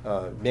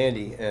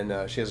Mandy,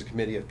 and she has a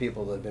committee of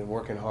people that have been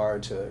working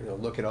hard to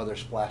look at other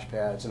splash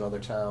pads in other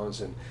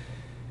towns, and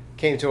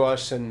came to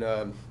us, and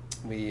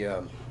we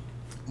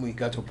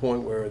got to a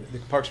point where the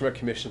Parks and Rec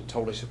Commission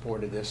totally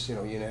supported this,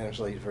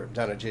 unanimously for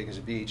down at Jacobs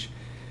Beach.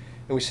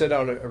 And we sent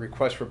out a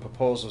request for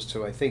proposals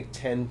to, I think,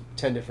 10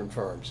 different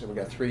firms, and we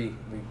got 3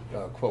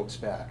 quotes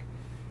back.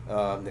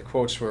 The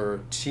quotes were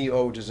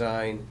T.O.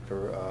 Design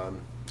for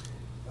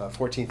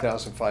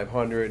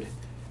 $14,500,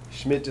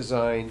 Schmidt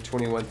Design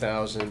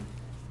 $21,000,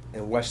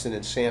 and Weston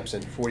and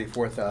Sampson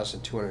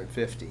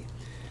 $44,250.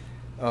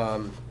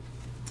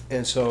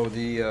 And so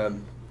the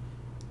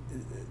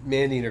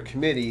Mandy and her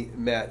committee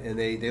met, and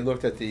they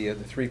looked at the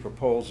 3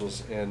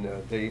 proposals, and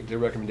their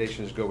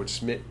recommendation is go with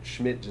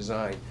Schmidt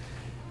Design.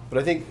 But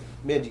I think,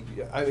 Mandy,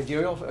 are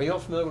you all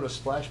familiar with what a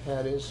splash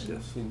pad is?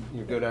 Yes.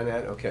 You're good on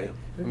that? Okay.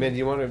 Mandy, do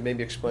you want to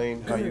maybe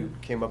explain how you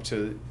came up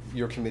to,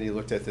 your committee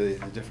looked at the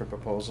different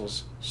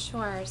proposals?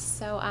 Sure.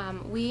 So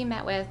we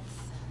met with,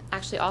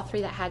 actually all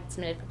 3 that had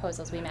submitted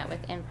proposals, we met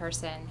with in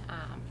person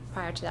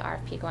prior to the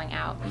RFP going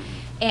out.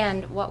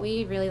 And what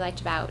we really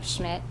liked about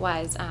Schmidt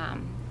was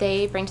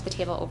they bring to the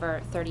table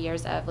over 30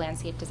 years of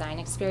landscape design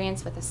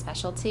experience with a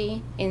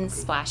specialty in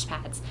splash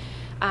pads.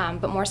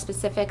 But more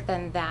specific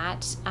than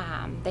that,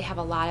 they have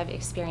a lot of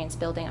experience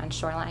building on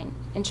shoreline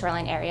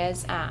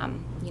areas,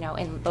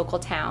 in local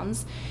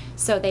towns.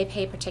 So they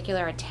pay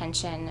particular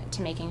attention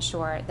to making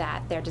sure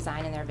that their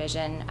design and their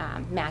vision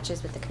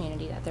matches with the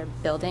community that they're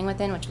building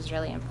within, which was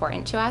really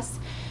important to us.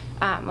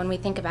 When we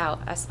think about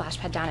a splash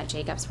pad down at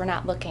Jacobs, we're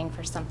not looking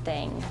for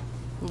something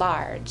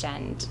large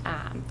and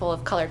full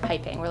of colored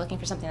piping. We're looking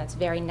for something that's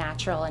very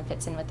natural and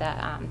fits in with the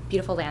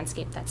beautiful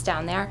landscape that's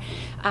down there.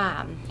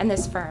 And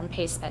this firm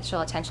pays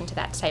special attention to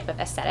that type of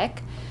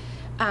aesthetic.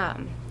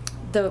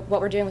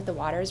 What we're doing with the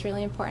water is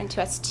really important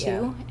to us too.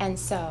 Yeah. And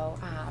so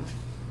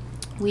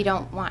we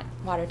don't want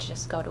water to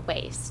just go to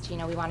waste. We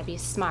want to be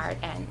smart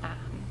and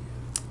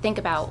think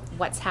about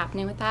what's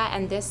happening with that.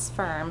 And this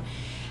firm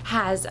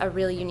has a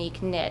really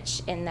unique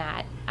niche in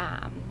that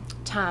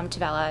Tom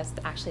Tavella is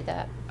actually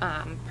the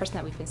person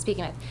that we've been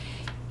speaking with.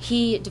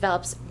 He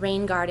develops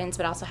rain gardens,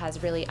 but also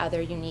has really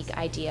other unique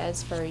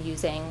ideas for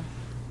using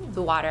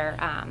the water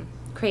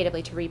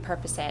creatively to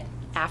repurpose it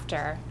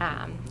after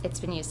it's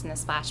been used in the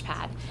splash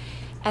pad.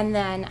 And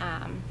then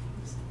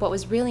what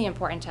was really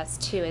important to us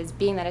too is,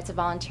 being that it's a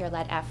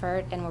volunteer-led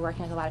effort and we're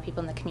working with a lot of people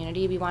in the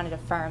community, we wanted a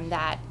firm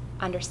that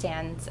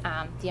understands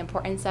the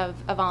importance of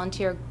a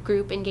volunteer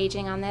group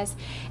engaging on this.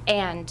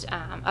 And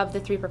of the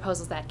 3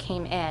 proposals that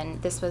came in,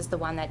 this was the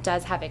one that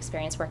does have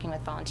experience working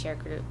with volunteer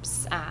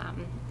groups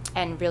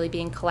and really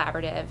being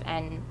collaborative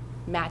and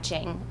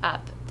matching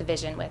up the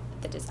vision with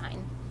the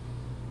design.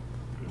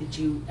 Did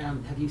you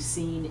have you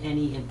seen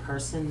any in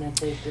person that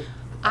they've?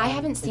 I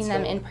haven't seen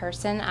them in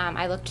person.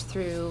 I looked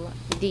through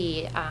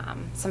the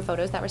some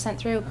photos that were sent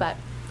through, but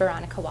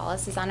Veronica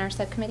Wallace is on our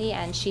subcommittee,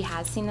 and she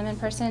has seen them in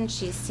person.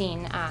 She's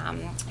seen,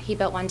 he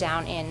built one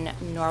down in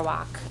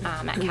Norwalk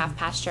at Calf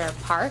Pasture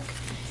Park,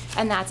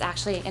 and that's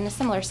actually in a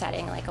similar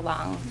setting, like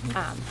along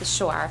the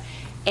shore.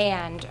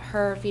 And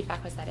her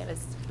feedback was that it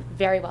was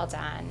very well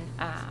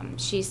done.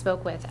 She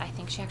spoke with, I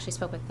think she actually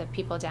spoke with the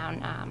people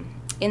down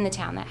in the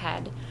town that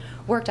had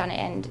worked on it,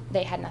 and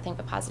they had nothing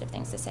but positive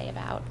things to say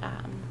about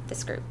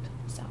this group.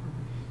 So,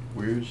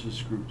 where is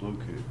this group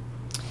located?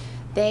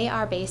 They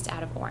are based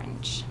out of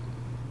Orange.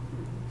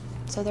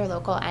 So they're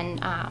local, and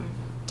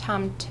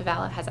Tom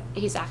Tavella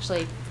he's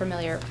actually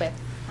familiar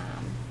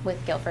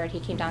with Guilford.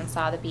 He came down and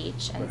saw the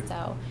beach, and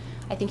so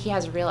I think he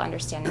has a real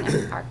understanding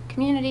of our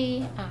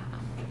community,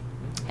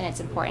 and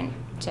it's important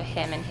to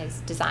him and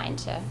his design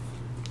to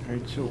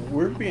Right, so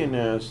we're being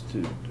asked to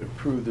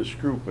approve this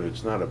group, but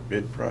it's not a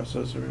bid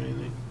process or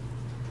anything?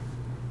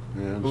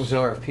 It was an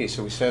RFP,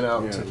 so we sent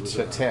out Yeah,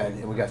 to 10,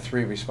 and we got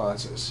 3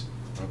 responses.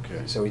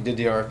 Okay. So we did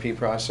the RFP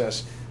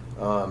process.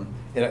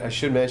 And I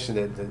should mention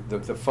that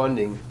the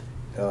funding,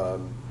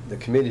 the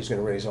committee's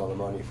gonna raise all the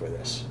money for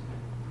this.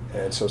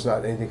 And so it's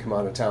not anything come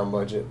out of town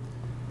budget.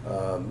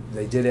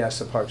 They did ask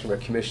the Parks and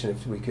Rec Commission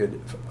if we could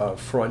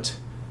front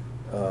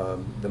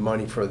the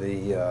money for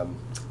the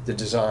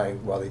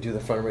design while they do the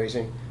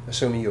fundraising.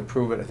 Assuming you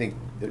approve it, I think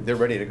they're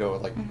ready to go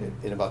like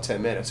in about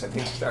 10 minutes. I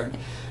think start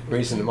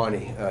raising the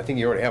money. I think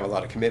you already have a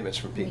lot of commitments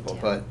from people,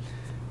 but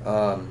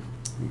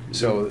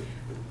so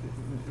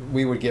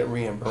we would get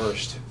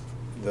reimbursed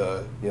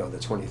the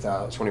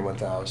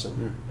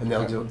 21,000, and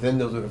they'll do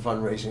the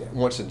fundraising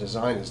once the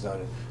design is done.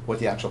 And what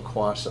the actual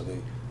cost of the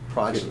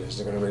project is,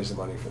 they're going to raise the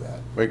money for that.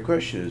 My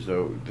question is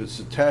though,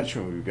 this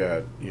attachment we've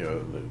got,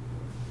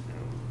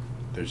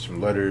 there's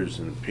some letters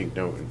and a pink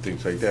note and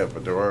things like that,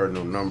 but there are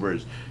no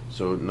numbers,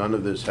 so none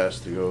of this has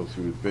to go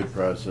through the bid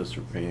process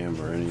or Pam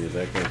or any of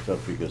that kind of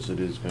stuff, because it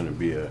is going to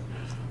be a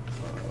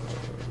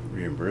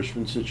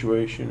reimbursement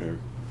situation, or?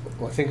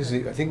 Well, I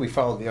think we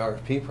followed the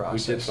RFP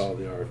process. We did follow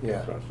the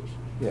RFP process.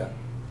 Yeah.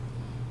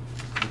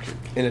 Okay.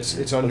 And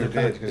it's under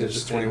bid because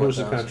it's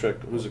 21,000.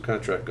 Who's the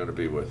contract going to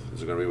be with?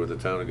 Is it going to be with the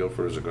town of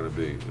Guilford, or is it going to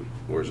be,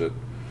 or is it?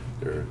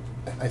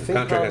 I The think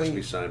contract probably has to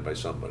be signed by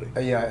somebody.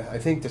 Yeah, I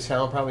think the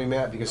town probably,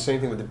 Matt, because same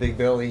thing with the Big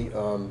Belly,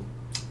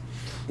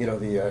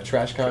 the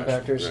trash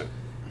compactors.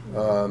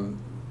 Right.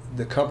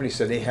 The company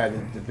said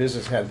the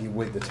business had to be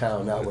with the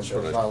town, not with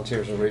the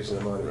volunteers who are raising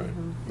the money.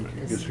 Right.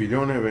 Because we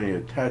don't have any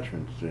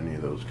attachments to any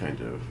of those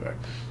kinds of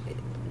effects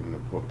in the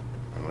book,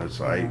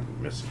 unless I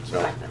miss it.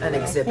 So, An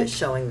exhibit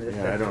showing the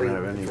I don't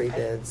have any. three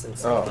bids and Oh,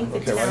 stuff. I think the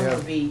okay, well, town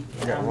will be,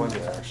 I got one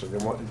there, actually.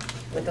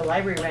 with the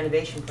library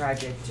renovation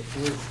project,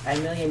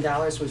 $1 million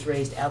was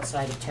raised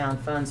outside of town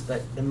funds,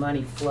 but the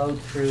money flowed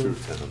through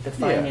the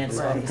finance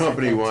Yeah, office the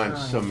company at that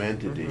wants time. some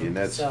entity, and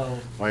that's So-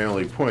 my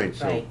only point.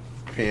 So Right.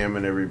 Pam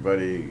and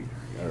everybody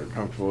are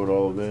comfortable with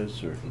all of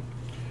this, or?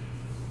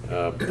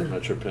 I'm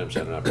not sure Pam's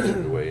had an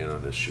opportunity to weigh in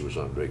on this. She was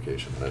on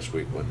vacation last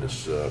week when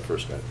this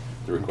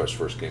the request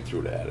first came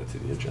through to add it to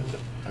the agenda.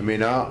 I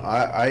mean,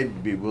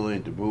 I'd be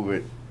willing to move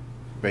it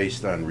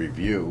based on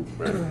review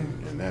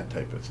and that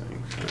type of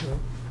thing.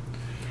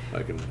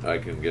 I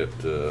can get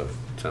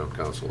town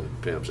council in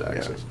Pam's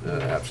absence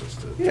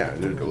to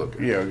take a look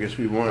at it. Yeah, I guess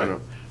we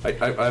want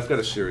to. I've got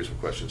a series of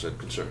questions and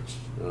concerns.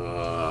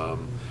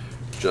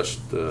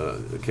 Just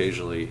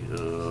occasionally,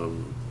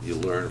 you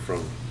learn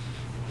from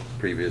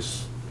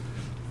previous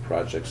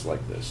projects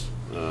like this.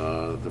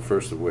 The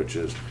first of which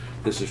is,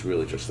 this is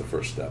really just the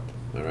first step.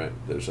 All right,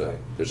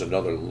 there's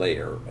another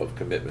layer of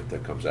commitment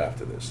that comes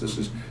after this.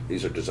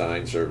 These are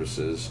design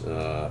services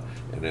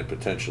and then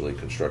potentially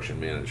construction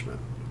management.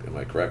 Am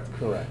I correct?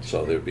 Correct.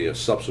 So there'd be a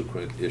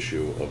subsequent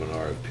issue of an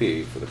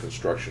RFP for the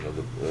construction of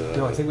the.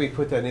 No, I think we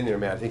put that in there,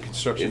 Matt. I think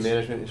construction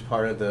management is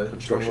part of the.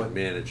 Construction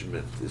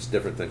management is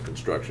different than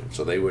construction.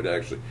 So they would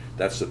actually,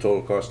 that's the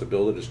total cost to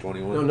build it is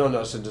 21? No,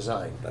 it's a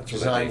design. That's what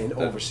design I mean.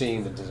 and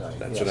overseeing the design.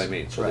 That's yes. what I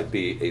mean. So Correct.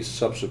 there'd be a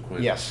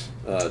subsequent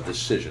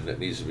decision that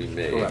needs to be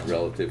made Correct.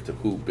 relative to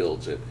who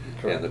builds it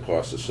Correct. and the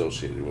cost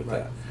associated with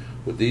Right. that.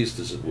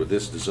 With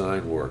this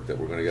design work that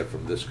we're going to get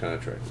from this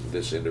contract,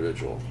 this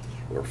individual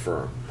or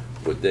firm,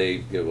 would they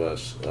give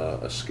us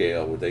a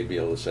scale? Would they be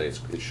able to say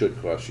it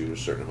should cost you a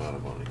certain amount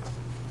of money?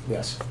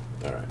 Yes.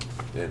 All right.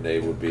 And they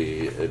would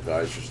be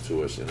advisors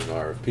to us in an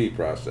RFP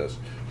process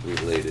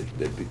related,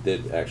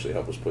 they'd actually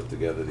help us put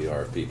together the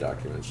RFP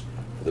documents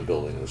for the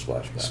building and the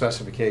splash pad.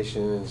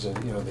 Specifications and,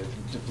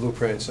 the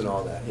blueprints and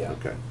all that, yeah.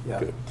 Okay,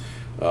 Yeah.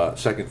 good.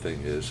 Second thing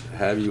is,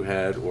 have you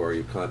had or are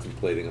you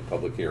contemplating a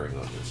public hearing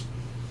on this?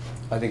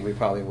 I think we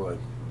probably would,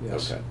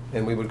 yes. Okay.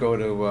 And we would go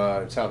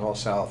to Town Hall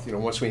South,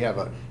 once we have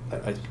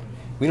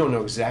we don't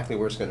know exactly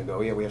where it's gonna go.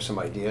 Yeah, we have some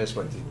ideas,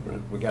 but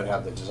we gotta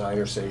have the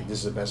designer say this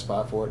is the best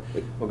spot for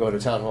it. We'll go to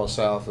Town Hall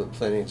South with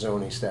planning and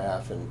zoning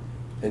staff and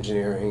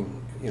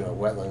engineering,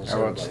 wetlands.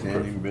 How about everybody.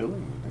 standing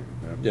building?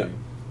 Yeah.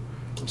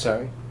 I'm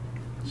sorry?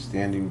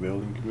 Standing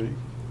building committee?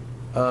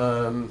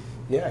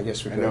 Yeah, I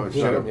guess we I could. know it's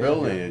not a Yeah,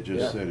 building, yeah, it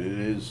just yeah. that it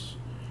is,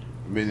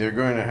 they're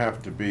going to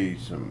have to be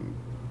some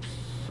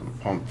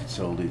pump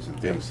facilities and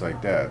things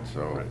like that,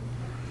 so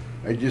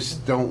I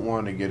just don't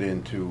want to get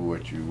into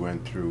what you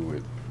went through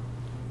with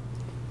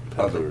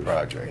other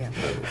projects.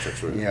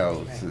 That's right.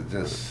 To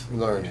just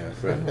learn.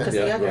 Because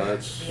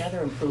the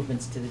other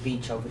improvements to the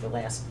beach over the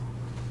last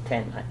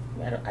 10,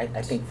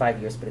 I think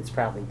 5 years, but it's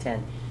probably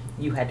 10,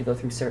 you had to go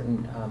through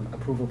certain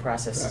approval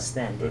processes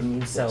then,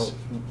 didn't you? So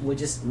we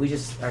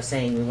just are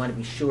saying we want to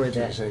be sure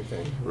that, Same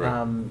thing.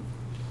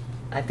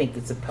 I think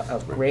it's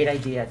a great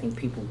idea, I think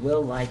people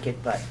will like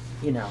it, but,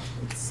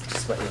 it's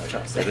just what you're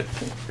trying to say.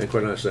 And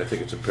quite honestly, I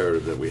think it's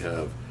imperative that we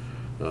have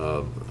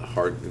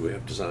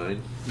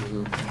design,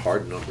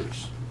 hard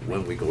numbers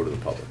when we go to the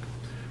public.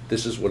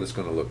 This is what it's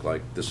going to look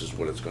like. This is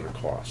what it's going to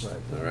cost.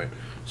 All right.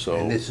 So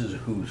and this is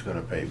who's going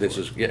to pay for it. This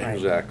is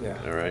exactly.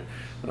 Yeah. All right.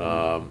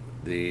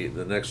 The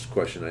next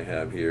question I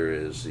have here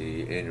is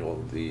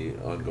the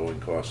ongoing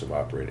cost of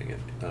operating it.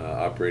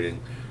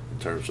 Operating in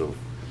terms of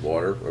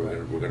water,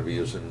 we're gonna be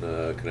using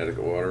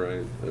Connecticut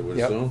water, I would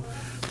Yep. assume.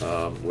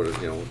 What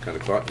kind of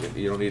cost,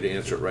 you don't need to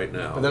answer it right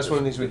now. And that's one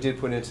of the things we did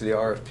put into the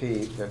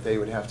RFP, that they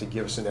would have to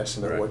give us an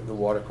estimate Right. what the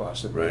water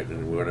cost would be. Right,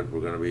 and we're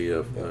gonna be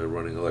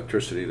running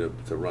electricity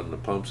to run the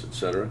pumps, et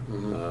cetera.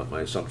 Mhm.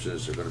 My assumption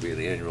is there's gonna be an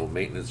annual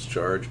maintenance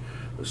charge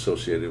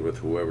associated with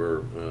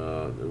whoever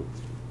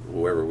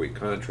we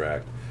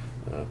contract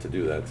to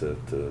do that,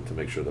 to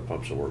make sure the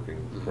pumps are working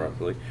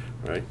properly,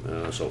 right?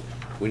 So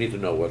we need to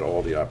know what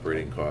all the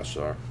operating costs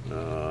are,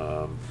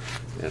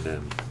 and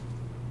then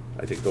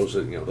I think those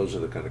are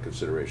the kind of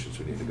considerations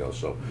we need to go.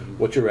 So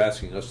what you're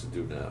asking us to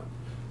do now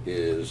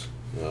is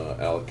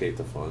allocate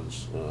the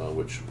funds,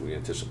 which we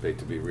anticipate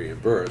to be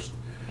reimbursed,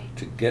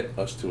 to get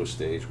us to a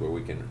stage where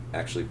we can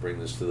actually bring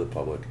this to the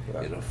public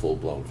in a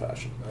full-blown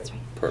fashion. That's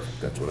right.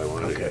 Perfect, that's what I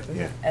wanted to get.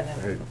 Yeah. And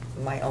then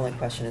my only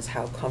question is,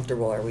 how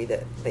comfortable are we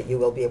that you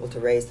will be able to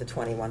raise the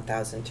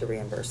 21,000 to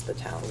reimburse the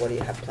town? What do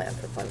you have planned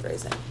for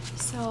fundraising?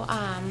 So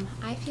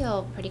I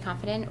feel pretty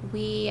confident.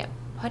 We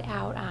put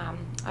out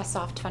a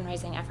soft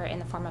fundraising effort in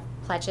the form of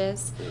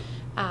pledges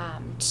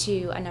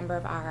to a number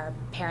of our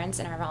parents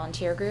in our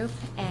volunteer group,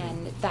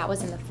 and that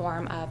was in the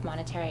form of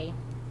monetary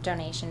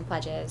donation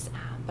pledges,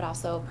 but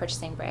also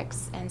purchasing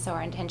bricks. And so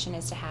our intention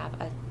is to have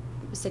a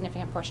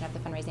significant portion of the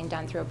fundraising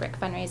done through a brick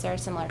fundraiser,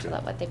 similar to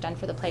what they've done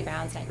for the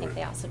playgrounds, and I think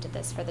they also did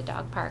this for the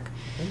dog park.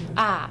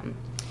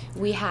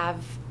 We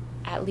have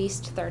at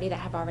least 30 that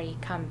have already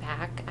come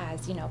back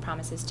as,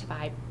 promises to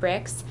buy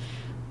bricks.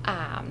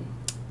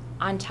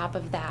 On top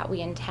of that,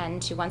 we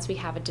intend to, once we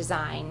have a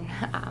design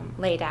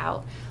laid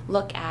out,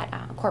 look at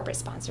corporate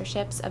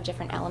sponsorships of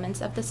different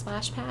elements of the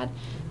splash pad,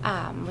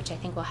 which I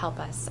think will help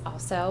us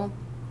also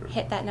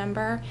hit that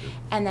number.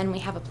 And then we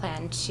have a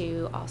plan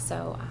to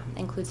also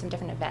include some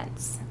different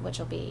events, which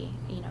will be,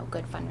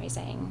 good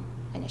fundraising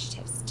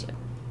initiatives too.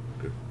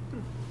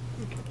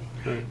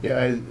 Good.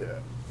 Yeah,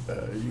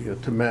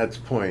 to Matt's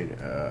point,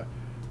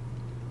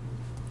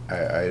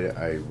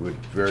 I would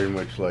very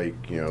much like,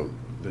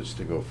 this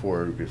to go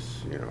forward,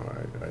 because,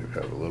 I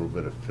have a little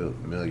bit of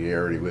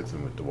familiarity with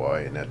them, with the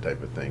Y and that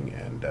type of thing,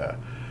 and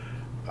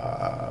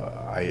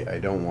I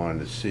don't want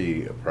to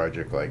see a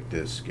project like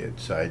this get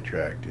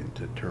sidetracked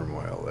into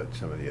turmoil that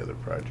some of the other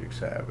projects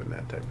have and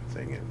that type of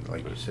thing. And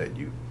like you said,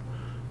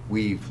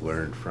 we've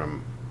learned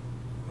from,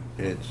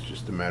 it's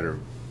just a matter of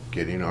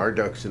getting our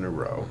ducks in a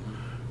row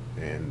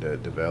and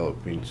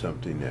developing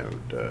something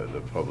that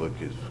the public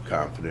is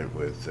confident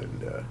with,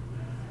 and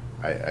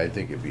I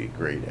think it'd be a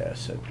great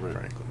asset,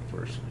 frankly,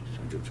 personally.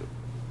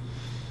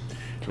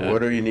 So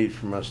what do you need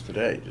from us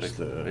today?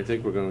 I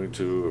think we're going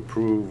to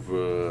approve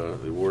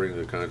the awarding of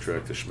the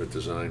contract to Schmidt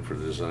Design for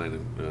the design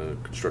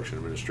and construction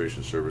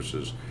administration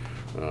services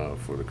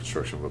for the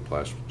construction of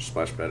a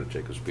splash pad at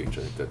Jacobs Beach.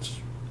 I think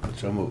that's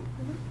so moved.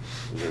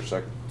 Is there a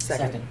second?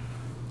 Second.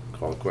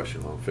 Call the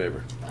question. All in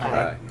favor?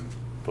 Aye.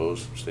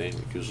 Opposed? Abstained?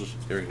 Recusals?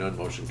 Hearing none.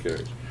 Motion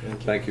carries.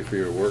 Thank you for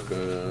your work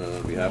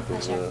on behalf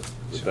of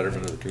the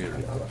betterment of the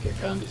community. Thank you.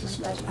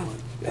 My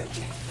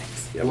pleasure.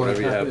 Yeah,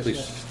 whatever you have, please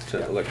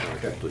send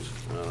electronically, please.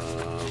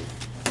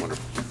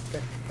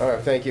 Wonderful. All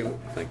right, thank you.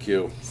 Thank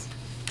you.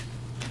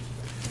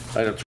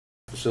 Item 3,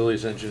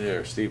 Facilities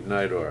Engineer, Steve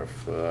Nydorf,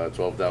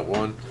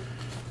 12.1.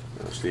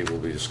 Steve will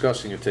be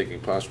discussing and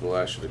taking possible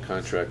action to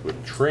contract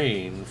with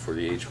Train for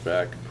the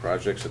HVAC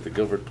projects at the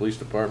Guilford Police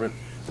Department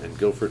and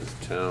Guilford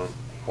Town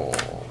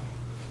Hall.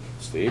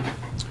 Steve?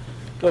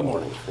 Good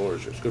morning. The floor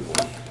is yours. Good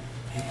morning.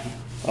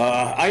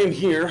 I am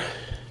here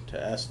to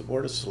ask the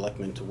Board of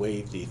Selectmen to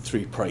waive the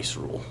 3-price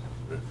rule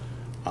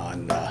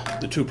on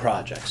the 2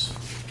 projects.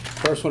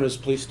 First one is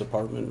Police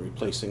Department,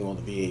 replacing all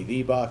the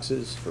VAV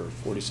boxes for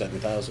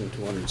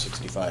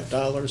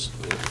 $47,265.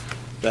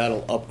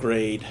 That'll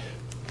upgrade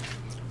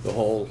the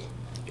whole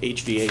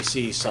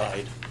HVAC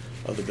side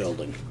of the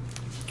building.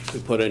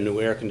 We put in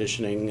new air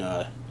conditioning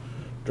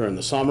during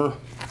the summer,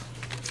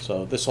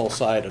 so this whole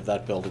side of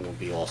that building will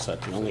be all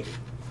set. The only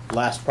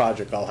last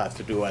project I'll have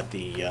to do at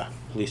the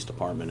police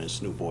department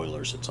is new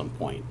boilers at some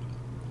point.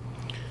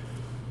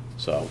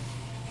 So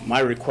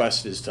my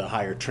request is to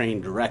hire Train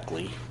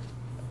directly,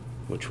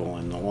 which will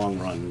in the long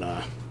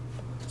run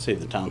save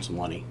the town some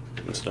money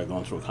instead of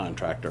going through a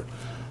contractor.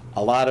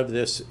 A lot of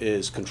this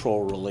is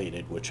control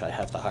related, which I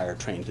have to hire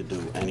Train to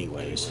do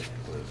anyways.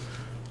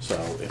 So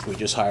if we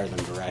just hire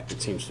them direct,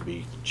 it seems to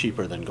be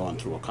cheaper than going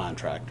through a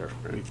contractor.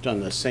 We've done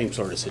the same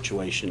sort of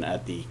situation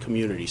at the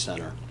community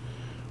center.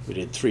 We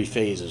did 3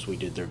 phases, we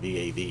did their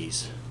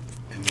VAVs.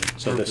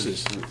 So this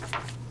is... Sorry.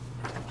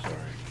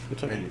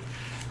 It's okay.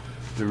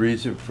 The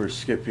reason for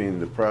skipping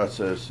the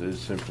process is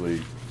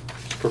simply...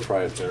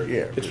 proprietary.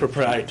 Yeah. It's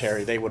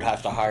proprietary. They would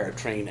have to hire a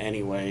Train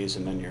anyways,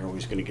 and then you're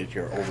always going to get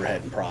your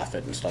overhead and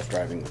profit and stuff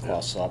driving the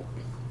costs up.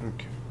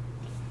 Okay.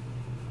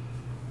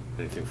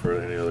 Anything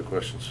further? Any other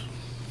questions?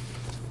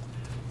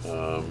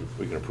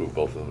 We can approve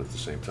both of them at the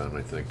same time,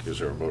 I think. Is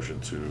there a motion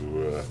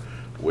to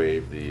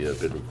waive the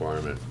bid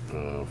requirement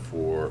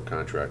for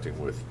contracting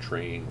with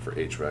Train for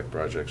HVAC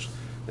projects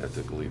at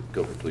the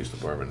Guilford Police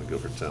Department and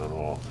Guilford Town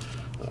Hall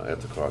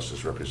at the cost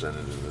as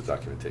represented in the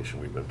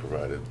documentation we've been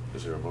provided.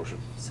 Is there a motion?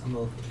 So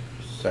moved.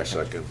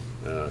 Second.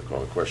 Call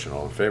the question.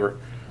 All in favor?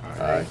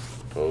 Aye.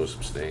 Opposed,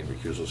 abstained,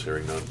 recusals,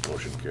 hearing none,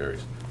 motion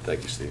carries.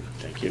 Thank you, Steve.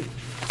 Thank you.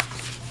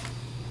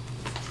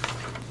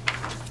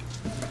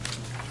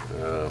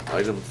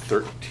 Item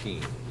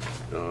 13,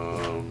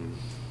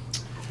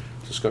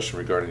 discussion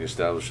regarding the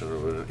establishment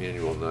of an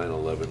annual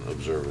 9/11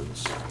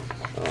 observance.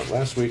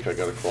 Last week I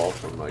got a call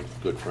from my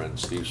good friend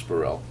Steve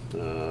Spurrell,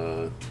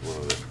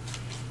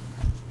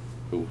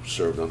 who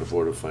served on the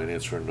Board of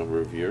Finance for a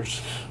number of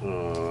years.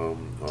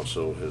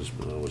 Also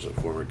was a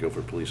former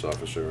Guilford police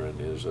officer and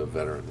is a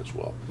veteran as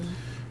well.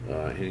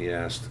 He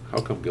asked,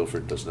 how come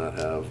Guilford does not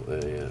have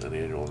an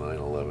annual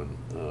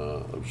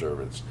 9/11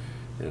 observance?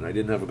 And I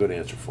didn't have a good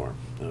answer for him,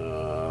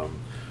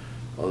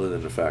 other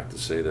than the fact to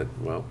say that,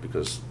 well,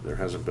 because there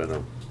hasn't been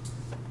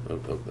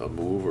a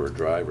move or a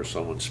drive or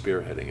someone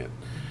spearheading it.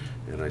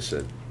 And I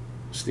said,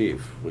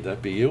 Steve, would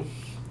that be you?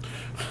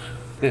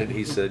 And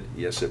he said,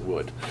 yes, it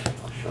would.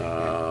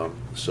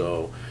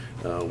 So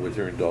with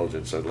your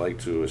indulgence, I'd like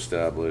to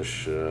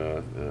establish,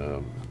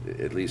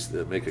 at least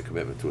make a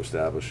commitment to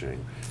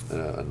establishing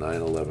a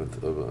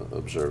 9/11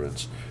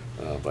 observance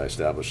by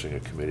establishing a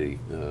committee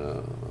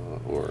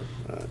or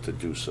to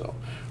do so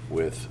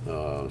with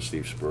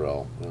Steve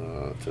Spurrell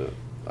to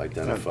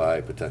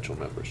identify potential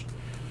members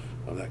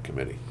of that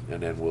committee.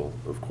 And then we'll,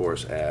 of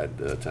course, add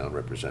town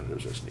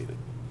representatives as needed.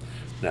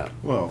 Now,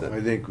 well,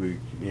 I think we,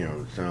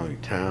 it's not only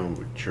town,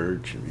 but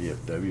church and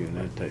VFW and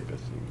that type of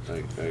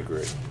thing. I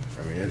agree.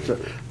 I mean, it's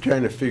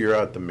trying to figure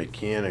out the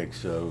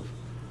mechanics of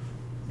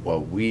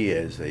what we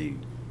as a,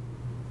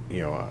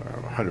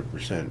 are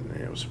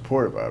 100%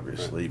 supportive,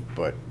 obviously, right.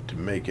 But to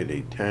make it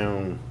a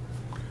town,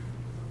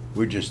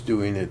 we're just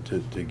doing it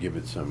to give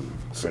it some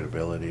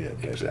credibility.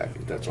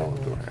 Exactly. That's all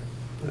I'm doing.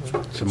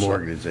 That's some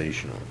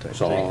organizational type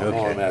thing. Okay.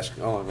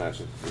 All I'm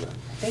asking for that. I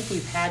think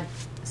we've had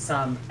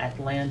some at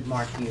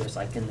landmark years,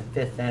 like in the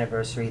 5th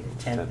anniversary,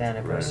 the 10th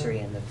anniversary,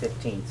 and the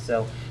 15th.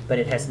 So, but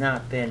it has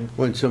not been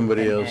when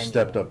somebody else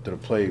stepped up to the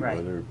plate, right.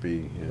 Whether it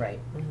be right.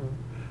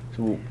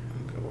 So,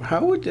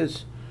 how would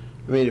this?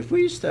 I mean, if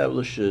we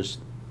establish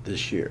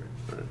this year,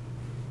 right.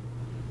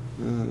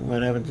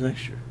 What happens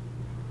next year?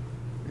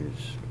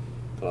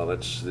 Well,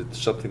 it's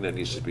something that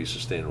needs to be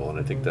sustainable, and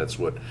I think that's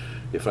what,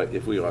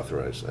 if we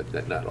authorize,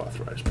 not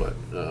authorize, but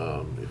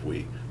if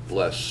we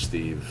bless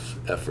Steve's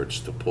efforts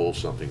to pull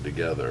something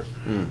together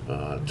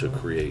to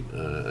create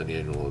an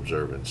annual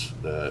observance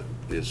that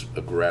is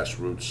a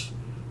grassroots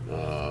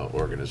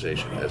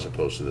organization as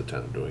opposed to the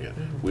town doing it,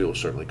 we will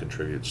certainly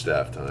contribute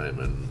staff time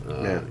and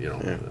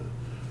and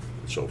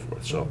so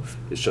forth. So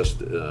it's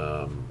just.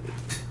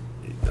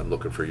 I'm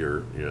looking for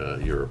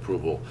your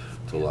approval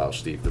to allow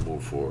Steve to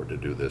move forward to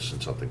do this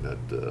and something that,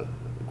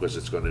 because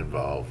it's going to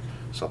involve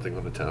something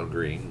on the town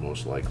green,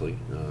 most likely.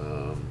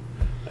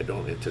 I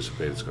don't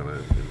anticipate it's going to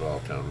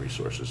involve town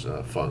resources,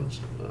 funds,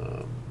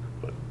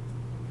 but.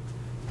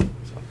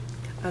 So.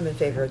 I'm in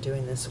favor of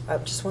doing this. I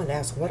just wanted to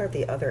ask, what are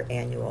the other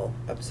annual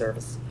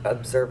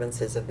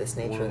observances of this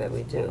nature that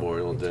we do?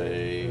 Memorial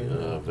Day,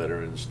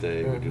 Veterans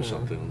Day, we do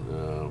something,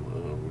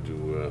 we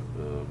do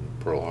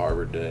Pearl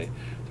Harbor Day.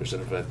 There's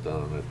an event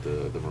on at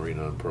the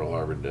marina on Pearl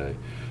Harbor Day.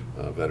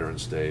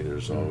 Veterans Day,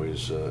 there's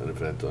always an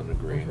event on the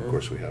green. Of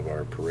course, we have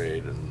our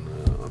parade and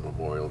on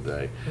Memorial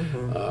Day.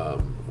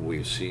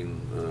 We've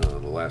seen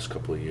the last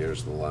couple of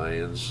years, the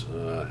Lions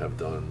have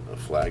done a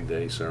Flag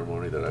Day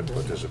ceremony that I've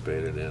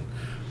participated in.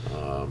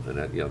 And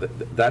that,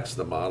 that's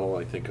the model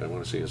I think I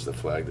want to see is the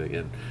Flag Day.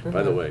 And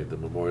by the way, the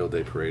Memorial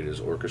Day parade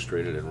is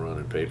orchestrated and run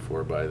and paid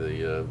for by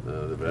the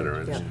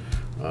veterans,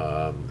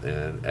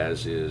 and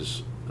as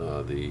is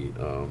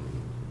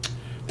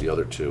the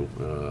other two,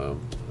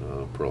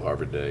 Pearl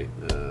Harbor Day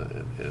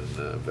and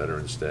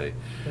Veterans Day.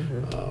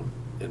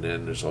 And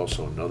then there's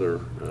also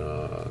another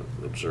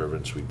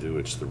observance we do.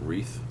 It's the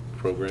wreath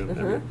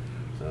program.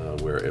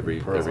 Where every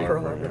Pearl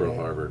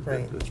Harbor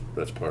right.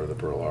 that's part of the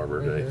Pearl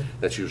Harbor Day.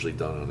 That's usually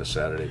done on a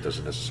Saturday. It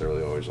doesn't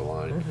necessarily always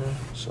align.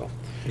 So,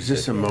 is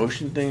this a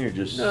motion thing or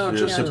just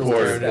just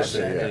support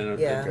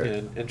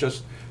and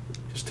just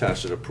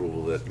tacit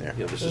approval that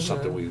this is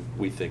something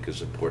we think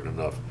is important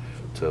enough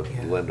to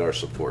lend our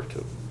support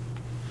to.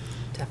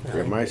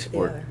 Definitely. My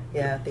support.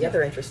 The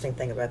other interesting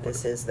thing about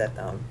this is that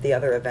the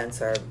other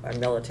events are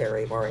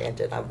military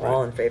oriented. I'm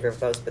all in favor of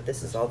those, but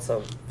this is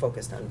also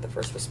focused on the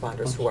first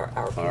responders who are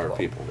our people. Our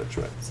people, that's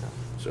right.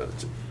 So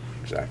that's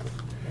exactly.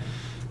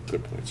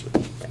 Good point, sir.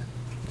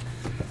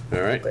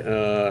 All right.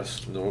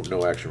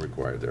 No action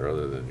required there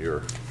other than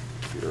your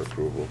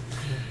approval.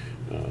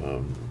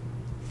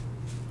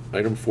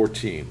 Item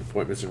 14,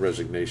 appointments and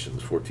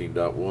resignations.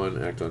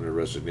 14.1, act on a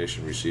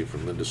resignation received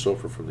from Linda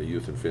Sofer from the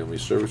Youth and Family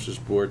Services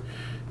Board.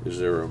 Is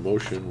there a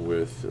motion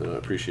with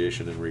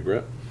appreciation and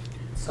regret?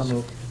 So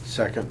moved.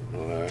 Second.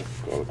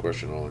 Call the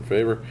question, all in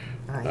favor?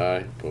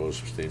 Aye.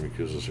 Opposed, abstained,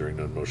 recusals, hearing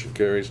none, motion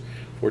carries.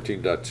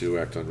 14.2,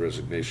 act on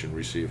resignation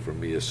received from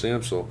Mia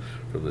Samsel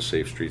from the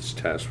Safe Streets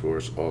Task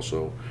Force,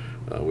 also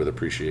with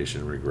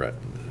appreciation and regret.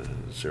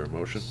 Is there a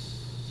motion?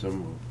 So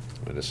moved.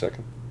 And a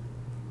second?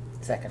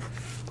 Second.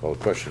 Call the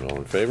question, all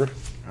in favor?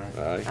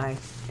 Aye. Aye.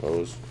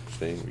 Opposed,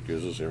 abstained,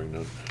 recusals, hearing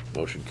none,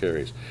 motion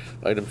carries.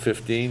 Item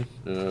 15,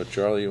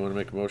 Charlie, you want to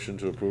make a motion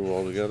to approve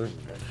altogether?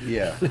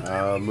 Yeah,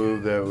 I'll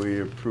move that we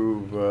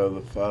approve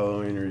the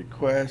following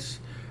requests.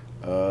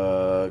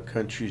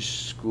 Country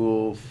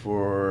School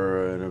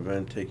for an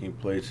event taking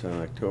place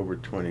on October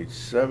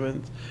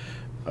 27th.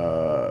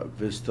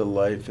 Vista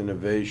Life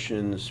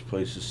Innovations,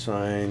 place a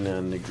sign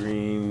on the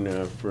green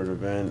for an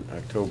event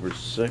October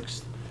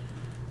 6th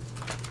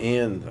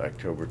and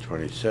October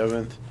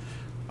 27th.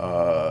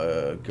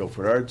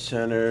 Guilford Arts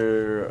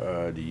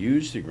Center to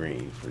use the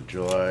green for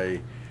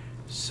July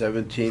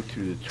 17th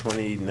through the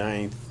 29th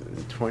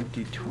in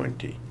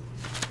 2020.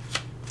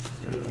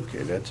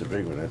 Okay, that's a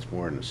big one. That's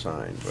more than a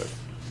sign, but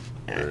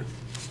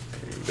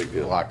Big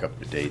deal. lock up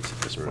the dates at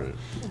this point.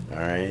 All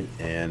right,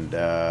 and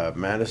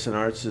Madison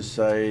Art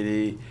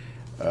Society,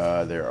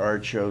 their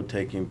art show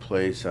taking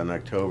place on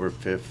October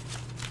 5th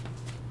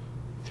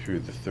through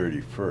the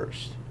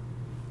 31st.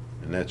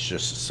 And that's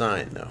just a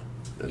sign, though.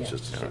 That's Yeah.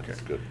 just a sign. Okay.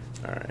 Good.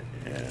 All right.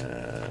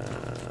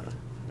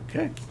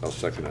 Okay. I'll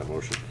second that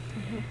motion.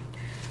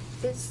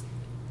 Is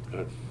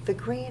Uh, the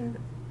green,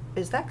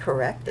 is that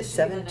correct? The It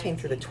should be the 17th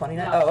through the 19th.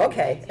 29th? No, Oh, it should be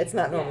okay. 18th. It's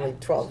not normally Yeah.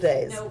 12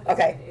 days. No,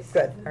 Okay, 12 days.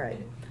 good, all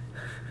right.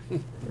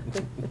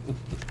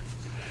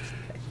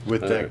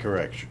 With All that right.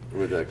 correction.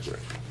 With that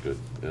correction,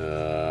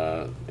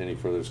 good. Any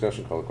further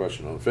discussion? Call the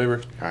question, all in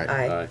favor? Aye.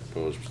 Aye.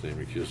 Opposed, abstained,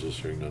 recusals,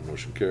 hearing none,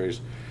 motion carries.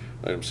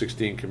 Item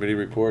 16, committee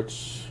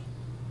reports.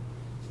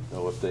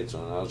 No updates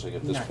on housing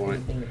at this Not point?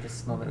 anything at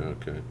this moment.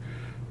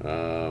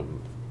 Okay.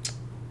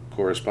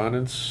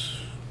 Correspondence,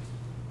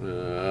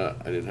 I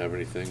didn't have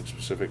anything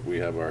specific. We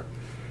have our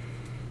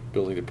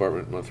building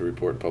department monthly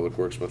report, and public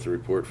works monthly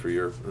report for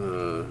your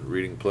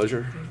reading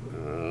pleasure.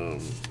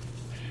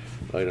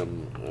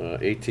 Item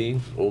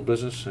 18, old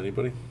business,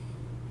 anybody?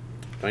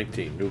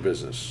 19, new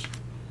business.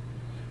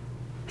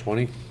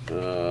 20,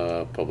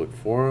 public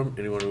forum.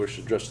 Anyone who wishes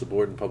to address the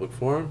board in public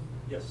forum?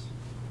 Yes.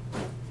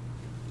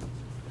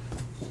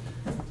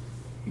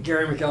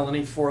 Gary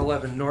McElhenney,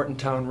 411 Norton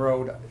Town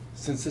Road.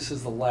 Since this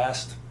is the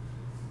last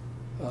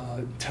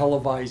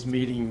televised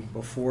meeting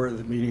before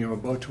the meeting I'm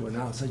about to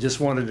announce, I just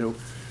wanted to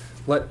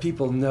let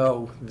people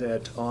know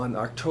that on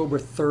October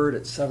 3rd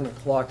at 7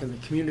 o'clock in the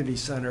community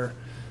center,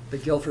 the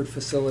Guilford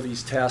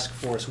Facilities Task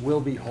Force will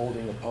be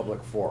holding a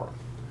public forum.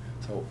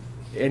 So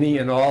any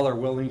and all are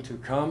willing to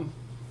come.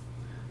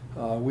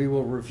 We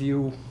will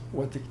review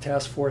what the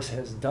task force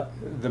has done,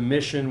 the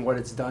mission, what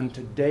it's done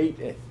to date,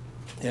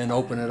 and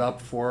open it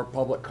up for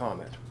public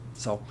comment.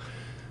 So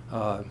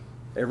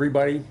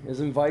everybody is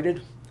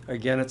invited.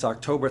 Again, it's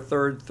October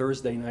 3rd,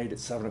 Thursday night at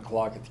 7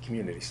 o'clock at the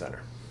community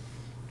center.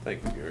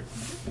 Thank you, Gary.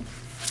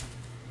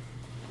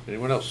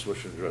 Anyone else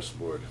wishing to address the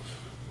board?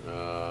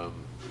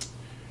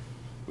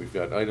 We've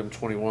got item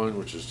 21,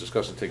 which is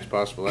discuss and take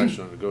possible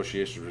action on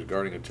negotiations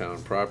regarding a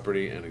town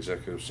property, and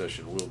executive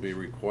session will be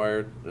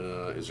required.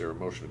 Is there a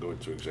motion to go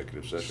into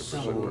executive session?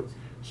 So for moved.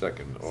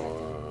 Second.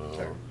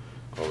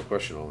 Call the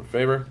question, all in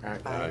favor?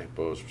 Aye.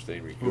 Opposed,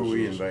 abstained, recusals. Who are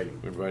we inviting?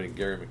 We're inviting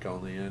Gary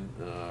McElhenney in,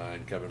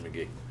 and Kevin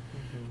McGee.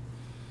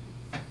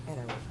 And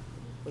are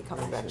we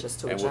coming back just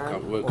to And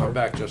adjourn? we'll or come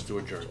back just to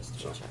adjourn, just to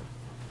so. adjourn?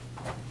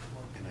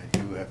 And I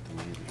do have to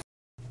leave.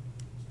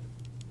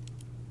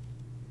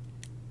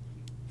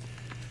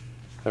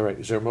 All right,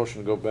 is there a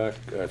motion to go back,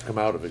 to come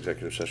out of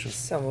executive session?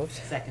 So moved.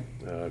 Second.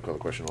 Call the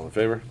question, all in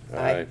favor?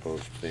 Aye.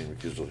 Opposed, abstained,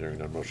 recusal, hearing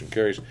none, motion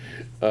carries.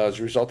 As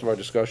a result of our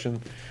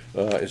discussion,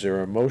 is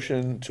there a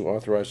motion to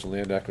authorize the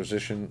Land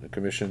Acquisition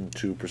Commission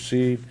to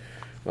proceed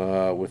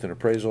with an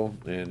appraisal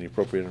and the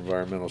appropriate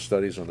environmental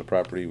studies on the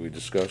property we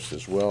discussed,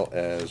 as well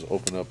as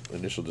open up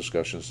initial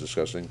discussions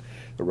discussing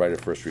the right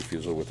of first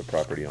refusal with the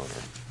property owner?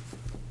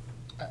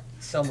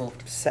 So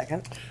moved.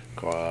 Second.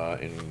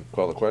 And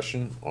call the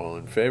question, all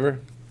in favor?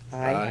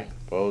 Aye.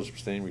 Opposed,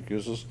 abstained,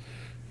 recusals,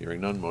 hearing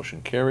none,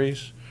 motion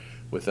carries.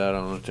 With that,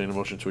 I'll entertain a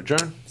motion to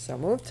adjourn. So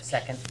moved.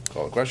 Second.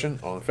 Call the question,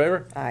 all in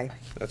favor? Aye.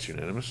 That's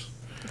unanimous.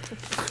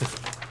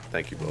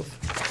 Thank you both.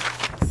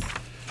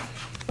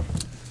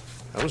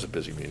 That was a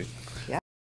busy meeting.